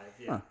in 5.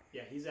 Yeah, Huh.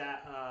 yeah.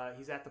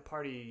 He's at the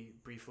party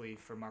briefly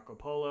for Marco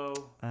Polo.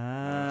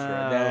 That's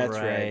right. That's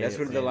right. That's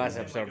what the last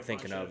Like episode a I'm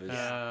thinking bunch of is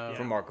yeah.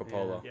 from Marco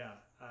Polo. Yeah.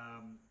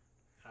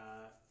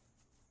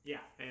 Yeah.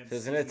 And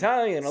There's an season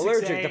Italian 6A,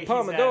 allergic to he's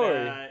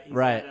pomodori. He's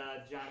Right.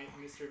 At, Johnny,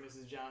 Mr. and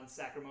Mrs. John's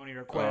sacrimony Oh,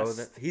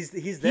 request. he's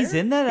there. He's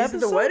in that He's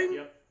episode? at the wedding.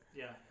 Yep.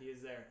 Yeah, he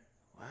is there.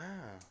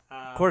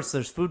 Wow. Of course,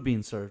 there's food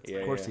being served. Yeah,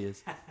 of course yeah. he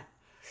is.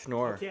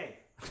 Snore. Okay.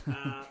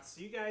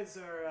 So you guys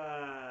are,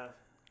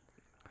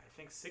 I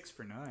think 6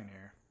 for 9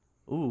 here.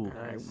 Ooh,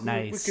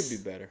 nice. We could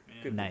be better.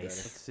 Could Nice. Be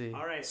Let's better. see.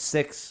 All right.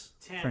 6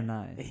 10. for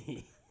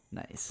 9.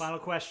 Nice. Final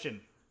question.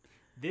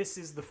 This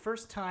is the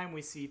first time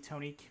we see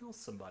Tony kill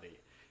somebody.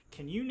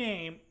 Can you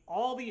name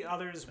all the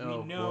others we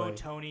Oh, know boy.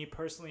 Tony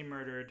personally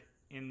murders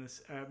in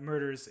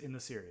the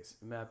series?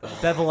 Matt Bell.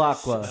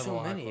 Bevilacqua. So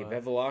many.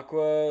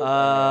 Bevilacqua.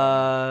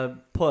 Bevilacqua.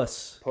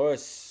 Puss.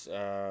 Puss.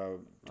 Ralph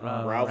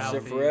Ralphie.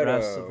 Cifaretto.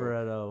 Ralph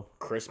Cifaretto.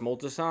 Chris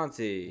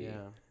Moltisanti.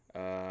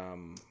 Yeah.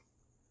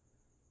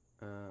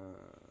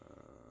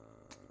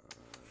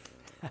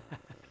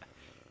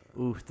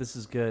 Oof, this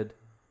is good.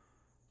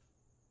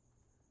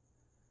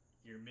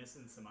 You're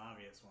missing some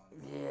obvious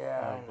ones.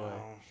 Yeah. Oh,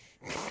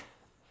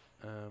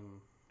 boy.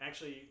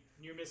 Actually,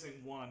 you're missing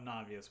one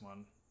obvious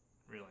one,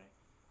 really.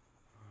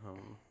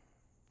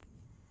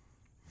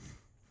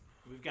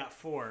 We've got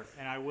 4,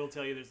 and I will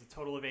tell you there's a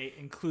total of 8,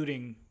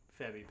 including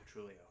Febby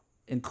Petrulio.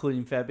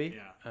 Including Febby?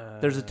 Yeah.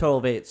 There's a total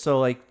of 8.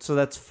 So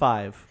that's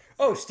 5.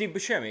 Oh, Steve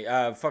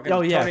Buscemi. Fucking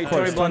Oh, yeah, Tony, of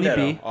course. Tony Tony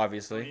Blundetto, B.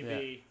 obviously. Tony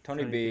B.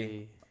 Tony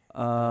B.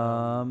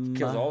 Um,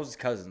 Kills all his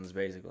cousins,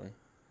 basically.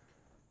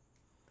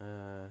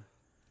 Oh,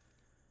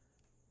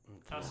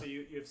 so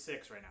you have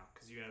 6 right now,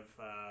 because you have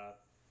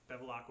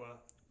Bevilacqua,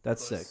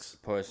 that's Puss, 6.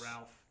 Puss.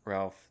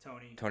 Ralph.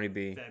 Tony, Tony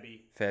B. Febby,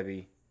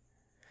 Febby.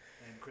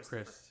 and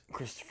Christopher.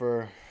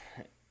 Christopher.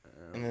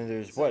 And then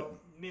there's So what?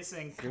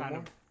 missing Three kind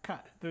more? of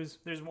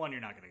there's one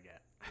you're not gonna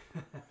get.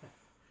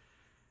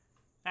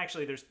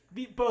 Actually, there's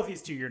both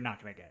these 2 you're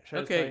not gonna get. Should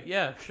I just Okay, tell you?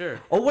 yeah, sure.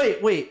 Oh,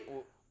 wait.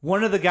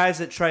 One of the guys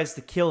that tries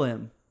to kill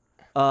him.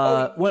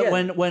 yeah.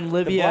 When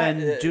Livia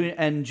The black-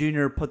 and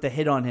Junior put the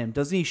hit on him,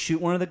 doesn't he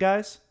shoot one of the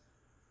guys?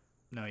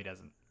 No, he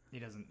doesn't. He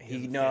doesn't.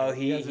 He doesn't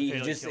he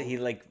fatally just kill he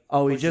him. like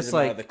Oh, he pushes just him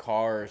out of like the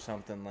car or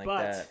something like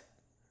that.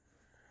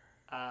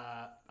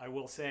 I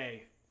will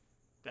say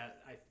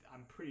that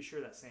I'm pretty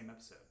sure that same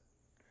episode,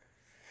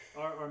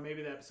 or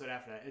maybe the episode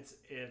after that.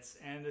 It's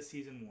end of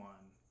season 1.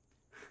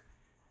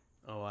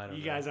 Oh, I don't know.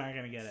 You guys aren't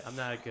gonna get it. I'm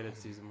not good at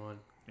season 1.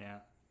 Yeah.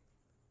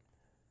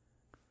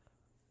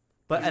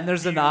 But and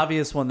there's an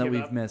obvious one that Give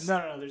we've up? missed.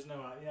 No, there's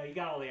no. You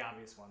got all the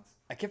obvious ones.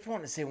 I kept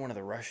wanting to say one of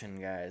the Russian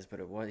guys,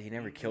 but he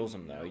never kills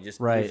him though. He just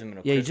Right. leaves him in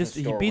a Yeah, Christmas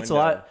he store beats window.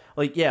 a lot.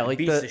 Like yeah, He like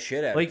beats the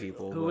shit out like, of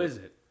people. Who but- is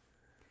it?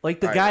 Like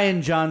the All guy right.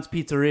 in John's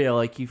Pizzeria,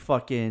 like he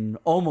fucking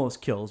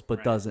almost kills but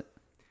Right. doesn't.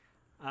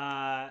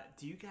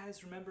 Do you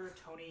guys remember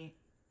Tony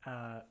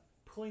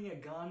pulling a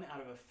gun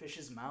out of a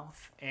fish's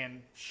mouth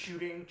and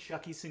shooting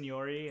Chucky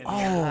Signori? And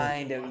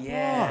Kind of,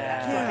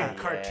 yeah.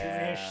 fucking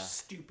cartoonish,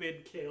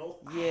 stupid kill.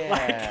 Yeah.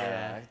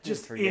 Like,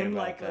 just forget in about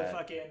like that. a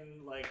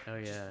fucking like. Oh,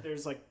 yeah. just-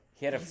 there's like.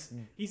 He had a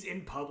he's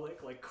in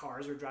public, like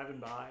cars are driving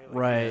by. Like,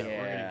 Right. We're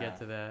Yeah. gonna get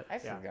to that. I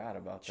Yeah. forgot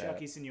about that.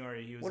 Chucky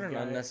Signori, he was What a an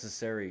guy.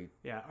 unnecessary.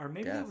 Yeah, or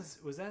maybe death.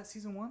 that was that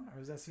season 1 or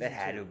was that season That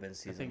had 2? to have been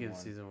season I think one.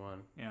 it's season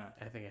 1. Yeah.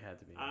 I think it had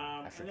to be.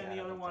 And forgot then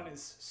the other about one that.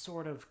 is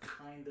sort of,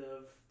 kind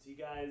of. Do you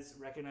guys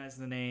recognize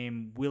the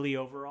name Willie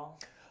Overall?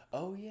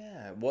 Oh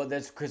yeah. Well,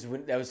 that's because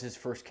that was his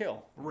first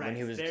kill when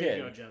he was a There kid,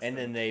 you go, Justin. and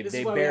then they This is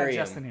they why we have bury him.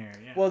 Justin here.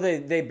 Yeah. Well,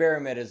 they bury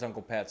him at his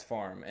Uncle Pat's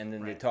farm, and then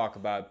they Right. talk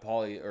about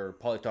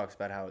Paulie talks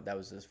about how that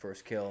was his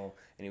first kill,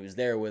 and he was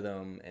there with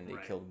him, and they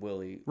Right. killed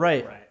Willie.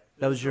 Right. Right.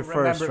 That was your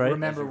Remember- first, right?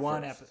 Remember That was your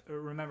one first.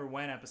 remember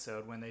one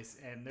episode when they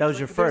and That was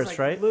your first,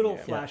 right? Little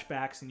Yeah.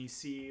 flashbacks, and you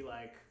see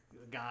like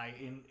a guy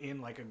in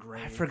like a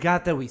grave. I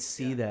forgot that we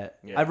see that.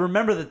 Yeah. I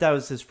remember that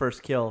was his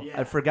first kill. Yeah.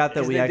 I forgot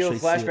that Because we they actually do a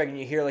see flashback, it. and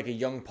you hear like a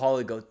young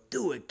Paulie go,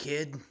 "Do it,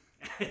 kid."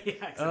 yeah,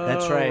 exactly.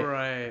 That's Oh, right.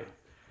 right.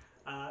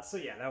 So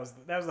yeah, that was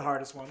the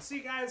hardest one. So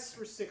you guys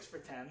were 6 for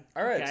 10.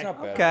 All right, okay. it's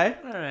not bad. Okay.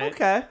 All right.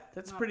 Okay.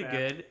 That's Not pretty bad.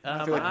 good.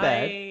 Not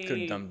bad. Could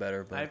have done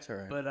better, but it's all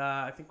right. But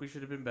I think we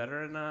should have been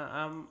better, and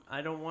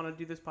I don't want to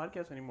do this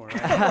podcast anymore.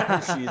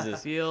 I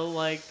Jesus. feel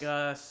like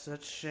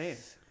such shame.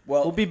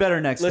 Well, We'll be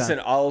better next listen,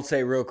 time. I'll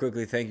say real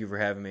quickly, thank you for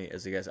having me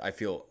as a guest. I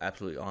feel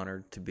absolutely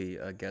honored to be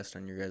a guest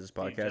on your guys'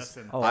 podcast.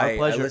 Justin. Oh, our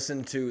pleasure. I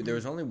listened to, there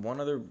was only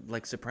one other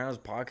like Sopranos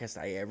podcast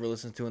I ever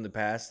listened to in the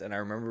past, and I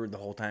remember the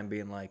whole time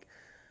being like,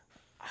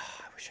 I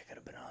wish I could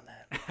have been on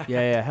that.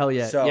 Yeah, hell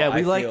yeah. So, yeah, I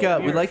we like feel-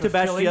 we You're like to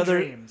bash fulfilling the other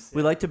dreams.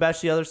 we like to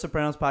bash the other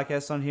Sopranos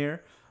podcasts on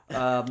here.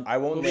 I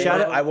won't we name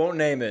love it. them. I won't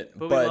name it,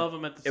 But but, we love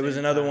them at the it was same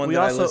another time. one We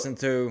that also- I listened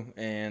to,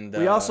 and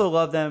We also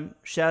love them.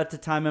 Shout out to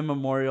Time and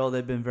Memorial.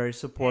 They've been very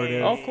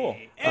supportive. Oh, cool.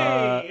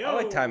 Hey, I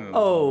like Time and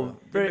Oh, Memorial.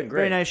 They've very, been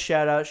very great. nice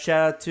shout out.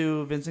 Shout out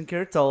to Vincent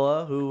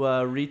Caratola, who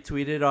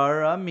retweeted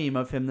our meme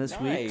of him this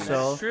week. Nice.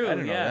 So That's true. I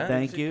didn't know yeah. that.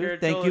 thank you.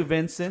 Thank you,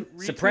 Vincent.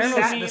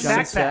 Sopranos,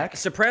 Sack- Sack-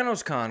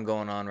 Sopranos Con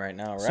going on right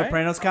now, right?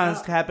 Sopranos Con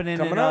is happening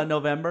Coming in up.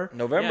 November.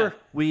 November.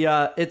 We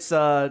it's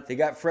They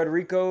got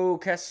Federico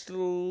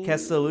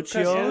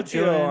Castelluccio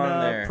doing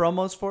on there.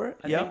 promos for it.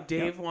 I Yep. think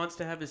Dave wants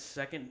to have his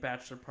second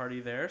bachelor party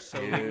there, so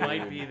we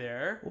might be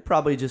there We'll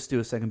probably just do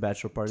a second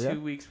bachelor party. 2 Yeah.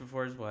 weeks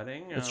before his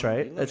wedding. That's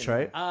right. That's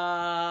right.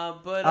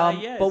 But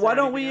yeah. But is why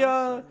there don't we? anything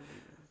else?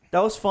 That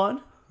was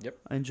fun. Yep.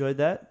 I enjoyed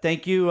that.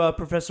 Thank you,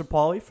 Professor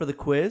Pauly, for the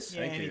quiz.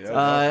 Yeah, Thank you. anytime. That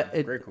was awesome.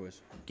 it- Great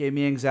quiz. Gave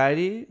me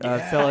anxiety.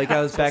 Felt like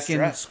I was back in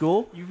stressed.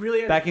 school. You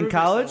really had Back to in prove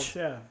college?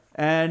 yourself, Yeah.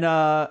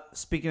 And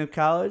speaking of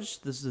college,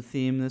 this is the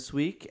theme this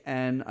week,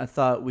 and I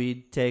thought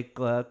we'd take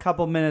a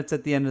couple minutes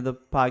at the end of the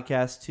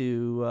podcast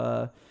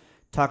to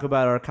talk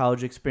about our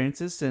college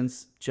experiences,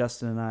 since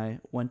Justin and I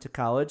went to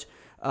college.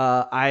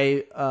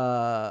 I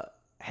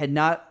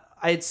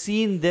had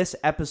seen this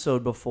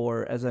episode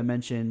before, as I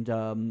mentioned,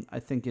 I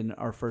think in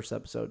our first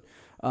episode,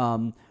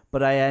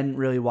 but I hadn't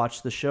really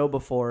watched the show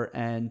before,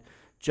 and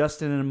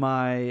Justin and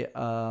my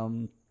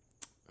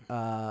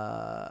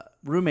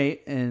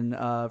roommate in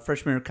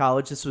freshman year of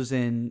college. This was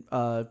in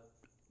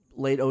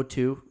late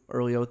 02,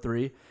 early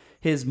 03.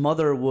 His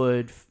mother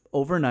would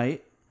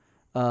overnight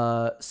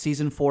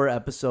season 4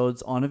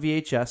 episodes on a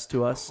VHS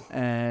to us,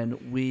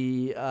 and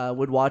we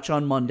would watch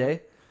on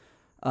Monday.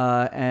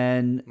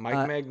 And Mike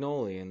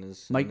Magnoli and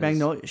his Mike and his-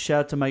 Magnoli. Shout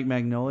out to Mike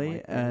Magnoli.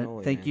 Mike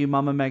Magnoli, Thank man. you,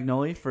 Mama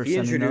Magnoli, for He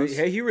sending introduced.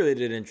 those. Hey, he really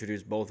did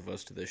introduce both of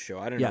us to this show.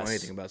 I didn't know Yes.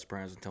 anything about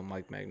Sopranos until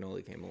Mike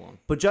Magnoli came along.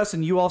 But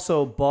Justin, you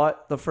also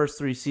bought the first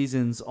 3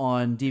 seasons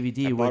on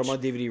DVD, I bought which them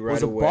on DVD was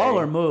right a away.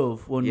 baller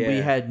move when we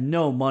Yeah. had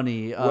no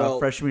money Well-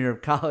 freshman year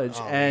of college,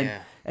 Oh, and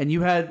yeah. and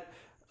you had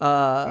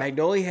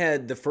Magnoli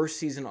had the first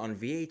season on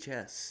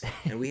VHS,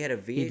 and we had a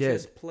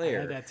VHS did. player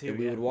I had that too,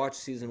 we yeah. would watch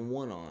season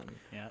 1 on.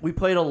 we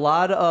played a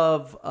lot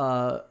of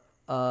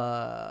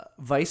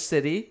Vice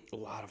City, A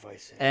lot of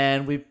Vice City.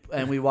 and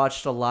we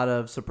watched a lot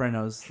of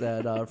Sopranos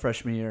that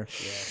freshman year. Did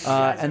you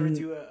guys ever And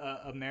do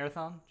a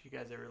marathon? Did you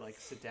guys ever like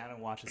sit down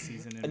and watch a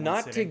season in one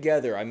Not sitting?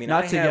 together. I mean,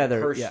 Not I together,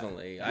 have yeah.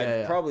 personally. Yeah, I've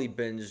yeah. probably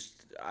binged.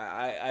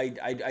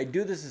 I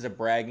do this as a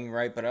bragging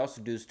right, but I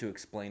also do this to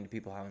explain to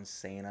people how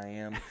insane I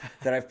am.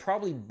 That I've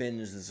probably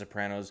binged The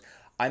Sopranos.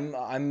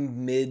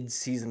 I'm mid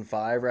season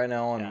 5 right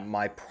now on Yeah.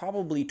 my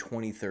probably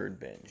 23rd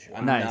binge.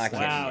 I'm Nice, not nice.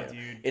 kidding Wow, you.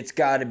 dude. It's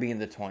got to be in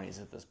the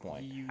 20s at this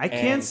point. I And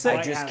can't say-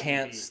 I just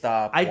can't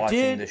stop I watching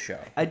did. the show.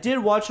 I did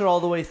watch it all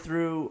the way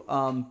through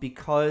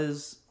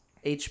because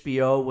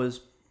HBO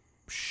was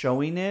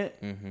showing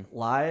it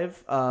live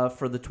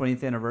for the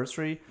 20th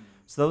anniversary.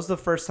 So that was the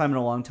first time in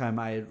a long time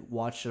I had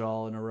watched it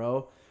all in a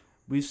row.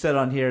 We've said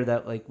on here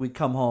that like we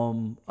come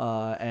home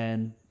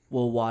and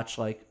we'll watch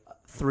like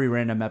 3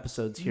 random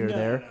episodes here or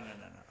there.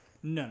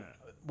 No.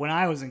 When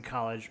I was in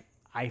college,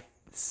 I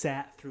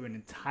sat through an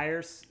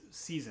entire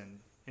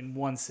season in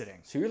one sitting.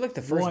 So you're like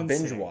the first One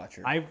binge sitting.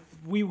 watcher.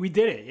 We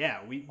did it. Yeah,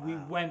 we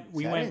went.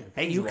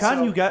 Hey,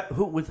 UConn, you got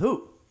who with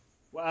who?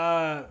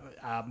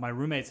 My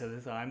roommates at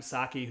the time,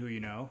 Saki, who you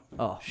know.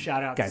 Oh,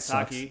 Shout out guy to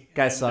sucks. Saki.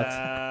 Guy And,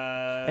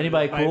 sucks.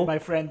 Anybody cool? My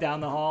friend down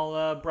the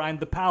hall, Brian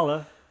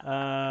DePaula.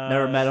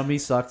 Never met him. He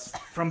sucks.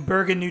 From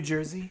Bergen, New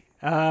Jersey.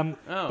 Oh.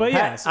 But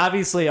yeah,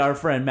 Obviously, our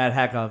friend Matt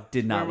Hackoff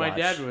did not Where my watch.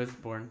 dad was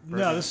born.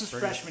 no, this was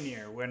freshman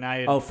year when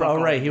I. Oh,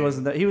 right. He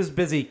wasn't. He was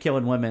busy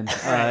killing women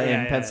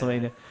in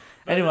Pennsylvania.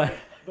 Anyway,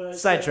 But,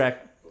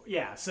 sidetrack.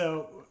 Yeah,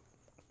 so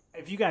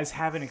if you guys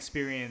haven't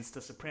experienced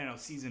a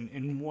Sopranos season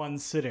in one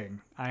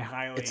sitting, I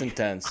highly. It's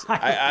intense.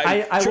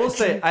 I will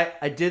say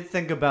I did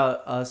think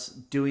about us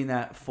doing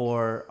that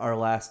for our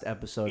last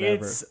episode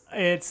ever.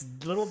 It's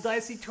a little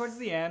dicey towards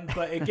the end,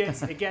 but it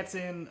gets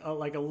in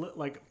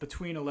like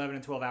between 11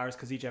 and 12 hours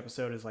because each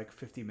episode is like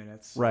 50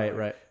 minutes. Right.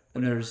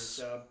 And Whatever. there's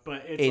So,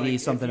 but it's 80 like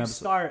something if you episodes.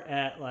 start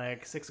at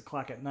like 6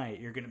 o'clock at night,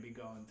 you're gonna be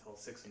going until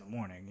 6 in the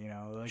morning. You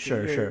know, like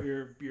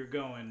Sure. You're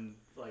going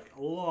like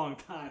a long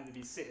time to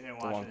be sitting and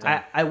watching it.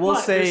 time. I will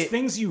But say there's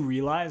things you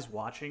realize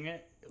watching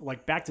it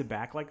like back to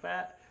back like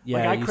that. Yeah,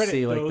 like, I you credit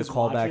see, like, the those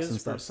callbacks watches and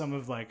for stuff. some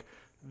of like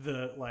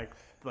the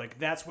like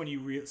that's when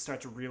you start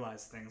to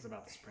realize things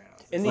about The Sopranos.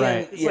 In It's the like,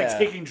 end, it's yeah. like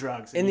taking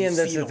drugs. In the end,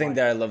 that's see the thing light.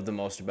 that I love the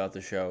most about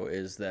the show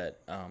is that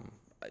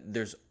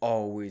there's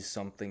always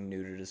something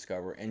new to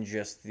discover. And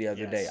just the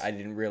other day, Yes. I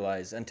didn't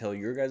realize until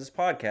your guys'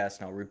 podcast,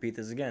 and I'll repeat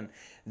this again,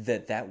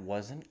 that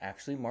wasn't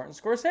actually Martin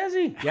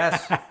Scorsese.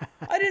 yes.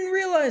 I didn't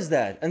realize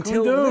that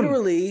until Kundun.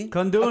 literally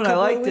Kundun, a couple I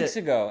liked of weeks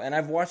it. ago. And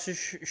I've watched this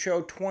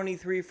show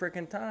 23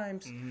 freaking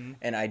times,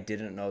 and I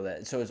didn't know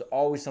that. So it's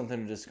always something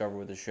to discover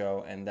with the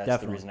show, and that's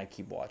Definitely. the reason I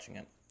keep watching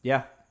it.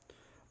 Yeah.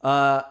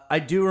 I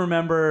do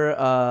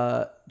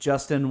remember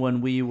Justin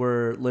when we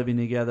were living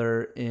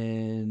together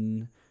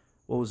in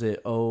what was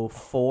it,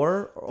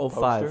 04 or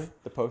 05?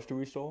 The poster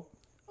we stole?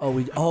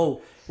 We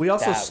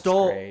also That was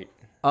stole great.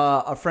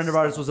 a friend of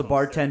ours was a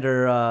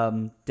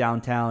bartender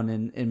downtown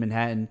in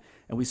Manhattan,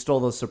 and we stole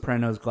those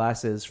Sopranos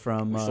glasses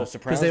from stole 'cause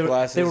Sopranos they were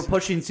glasses.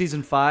 pushing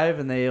season 5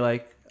 and they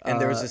like And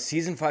there was a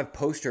season 5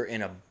 poster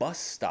in a bus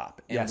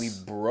stop, and we Yes.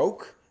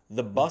 broke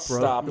the bus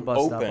Broke stop the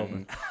bus stop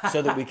open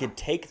so that we could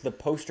take the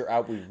poster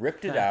out. We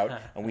ripped it out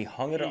and we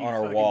hung it on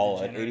our fucking wall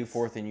at degenerates.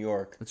 84th and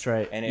York. That's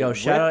right. And it Yo,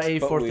 shout out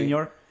ripped, but 84th we- in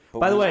York. but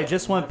By the we- way, I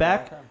just went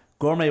back.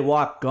 Gourmet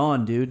Walk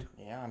gone, dude.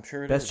 Yeah, I'm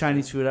sure it Best is,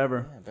 Chinese dude. food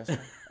ever. Yeah, best.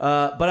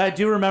 But I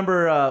do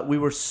remember we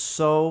were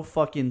so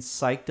fucking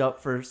psyched up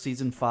for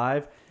season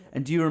 5.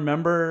 And do you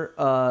remember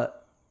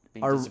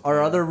Being our disappointed.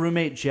 other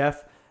roommate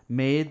Jeff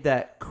made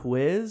that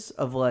quiz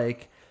of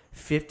like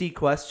 50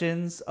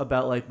 questions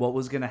about like what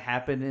was gonna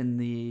happen in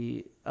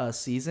the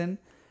season,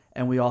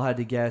 and we all had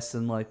to guess,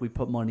 and like we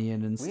put money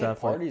in and We stuff.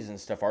 had parties and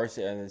stuff. Our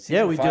season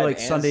Yeah, we did, 5 like,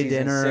 and Sunday season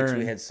dinner 6, we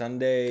and- had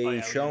Sunday we did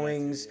that too,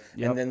 showings,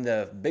 yeah. Yep. and then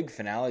the big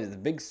finale, the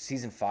big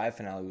season 5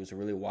 finale was a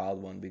really wild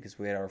one because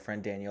we had our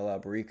friend Danielle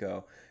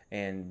Alberico,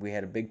 and we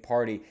had a big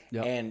party.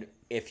 Yep. And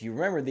if you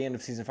remember the end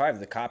of season 5,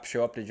 the cops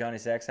show up to Johnny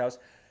Sack's house.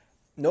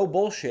 No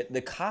bullshit.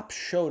 The cops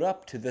showed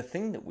up to the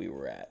thing that we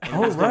were at. And it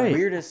was right. the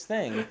weirdest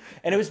thing,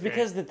 and it was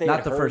because that they Not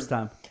had the heard- first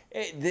time.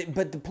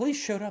 But the police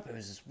showed up. It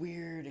was this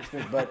weird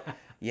experience. But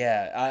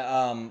yeah,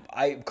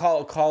 I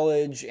call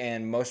college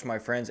and most of my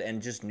friends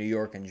and just New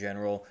York in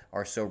general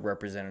are so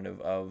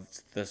representative of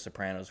The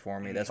Sopranos for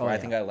me. That's why I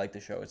think I like the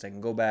show. It's I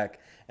can go back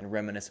and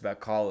reminisce about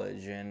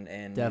college and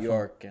New Definitely.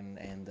 York and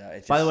it's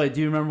just, By the way,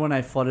 do you remember when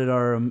I flooded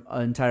our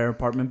entire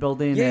apartment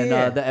building Yeah, and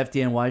yeah. the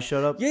FDNY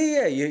showed up?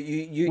 yeah,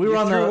 you We were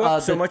on threw the,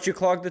 up so the- much you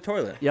clogged the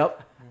toilet.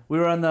 Yep. We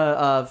were on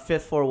the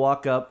 5th floor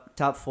walk up,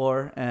 top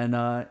floor, and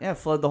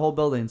flooded the whole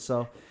building.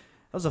 So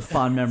that was a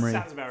fond memory.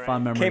 Sounds about right.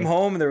 Fond memory. Came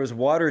home and there was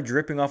water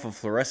dripping off of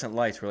fluorescent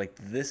lights. We're like,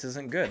 this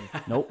isn't good.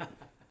 Nope.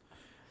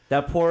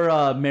 That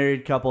poor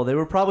married couple, they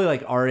were probably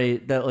like our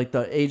age, like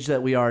the age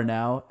that we are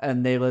now,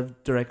 and they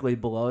lived directly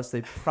below us. They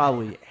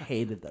probably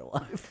hated their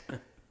life.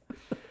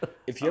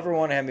 If you ever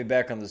want to have me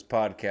back on this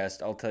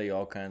podcast, I'll tell you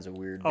all kinds of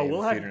weird David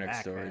we'll have you Feudernick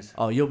back, stories.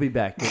 Oh, you'll be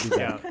back. You'll be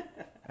back.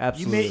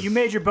 Absolutely. You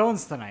made your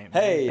bones tonight.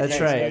 Man. Hey, That's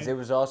thanks, right. guys. It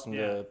was awesome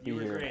to be You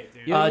were here. great,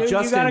 dude. You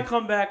Justin- gotta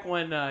come back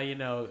when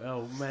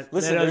Listen,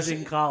 Meadows there's-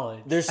 in college.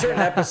 There's certain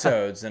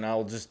episodes, and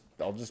I'll just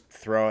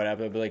throw it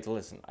up. I'll be like,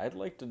 listen, I'd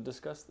like to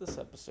discuss this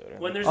episode. And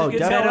When there's Oh, a good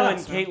definitely. Meadow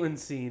and Caitlin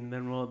scene,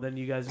 then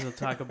you guys will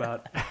talk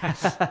about.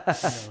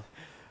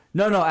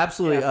 No,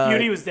 absolutely.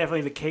 Beauty was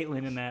definitely the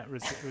Caitlyn in that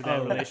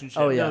relationship.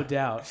 Oh, yeah. No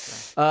doubt.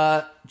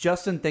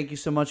 Justin, thank you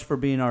so much for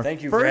being our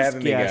Thank you for first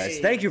having me, guest. guys.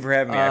 Thank you for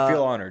having me. I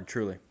feel honored,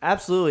 truly.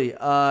 Absolutely.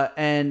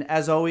 And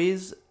as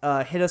always,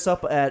 hit us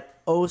up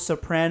at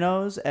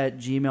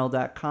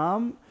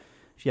osopranos@gmail.com.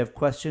 If you have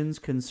questions,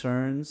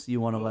 concerns, you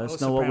want to let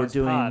us know what we're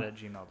doing.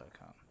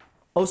 Sopranospod@gmail.com.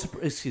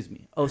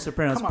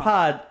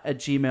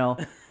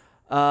 osopranospod@gmail.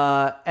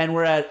 And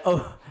we're at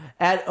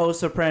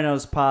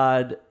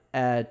osopranospod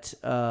at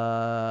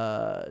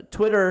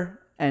Twitter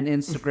and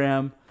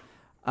Instagram.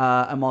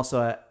 I'm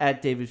also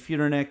at David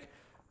Futernick.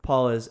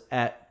 Paul is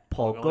at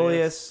Paul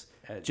Golias.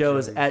 Joe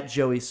is at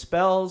Joey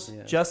Spells.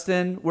 Yeah.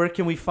 Justin, where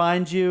can we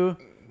find you?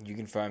 You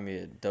can find me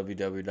at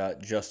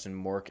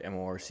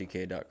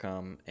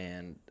www.justinmork.com,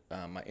 and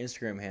my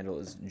Instagram handle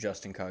is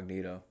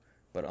justincognito.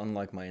 But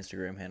unlike my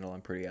Instagram handle, I'm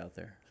pretty out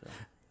there. So.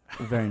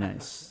 Very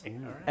nice.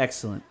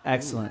 Excellent.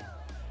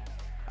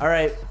 All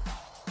right.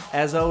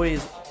 As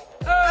always.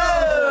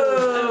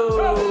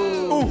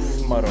 Oh!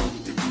 Oof, motto.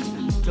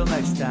 Till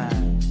next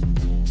time.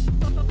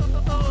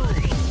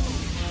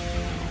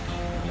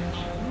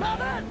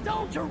 Mother,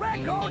 don't you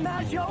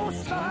recognize your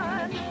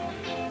son?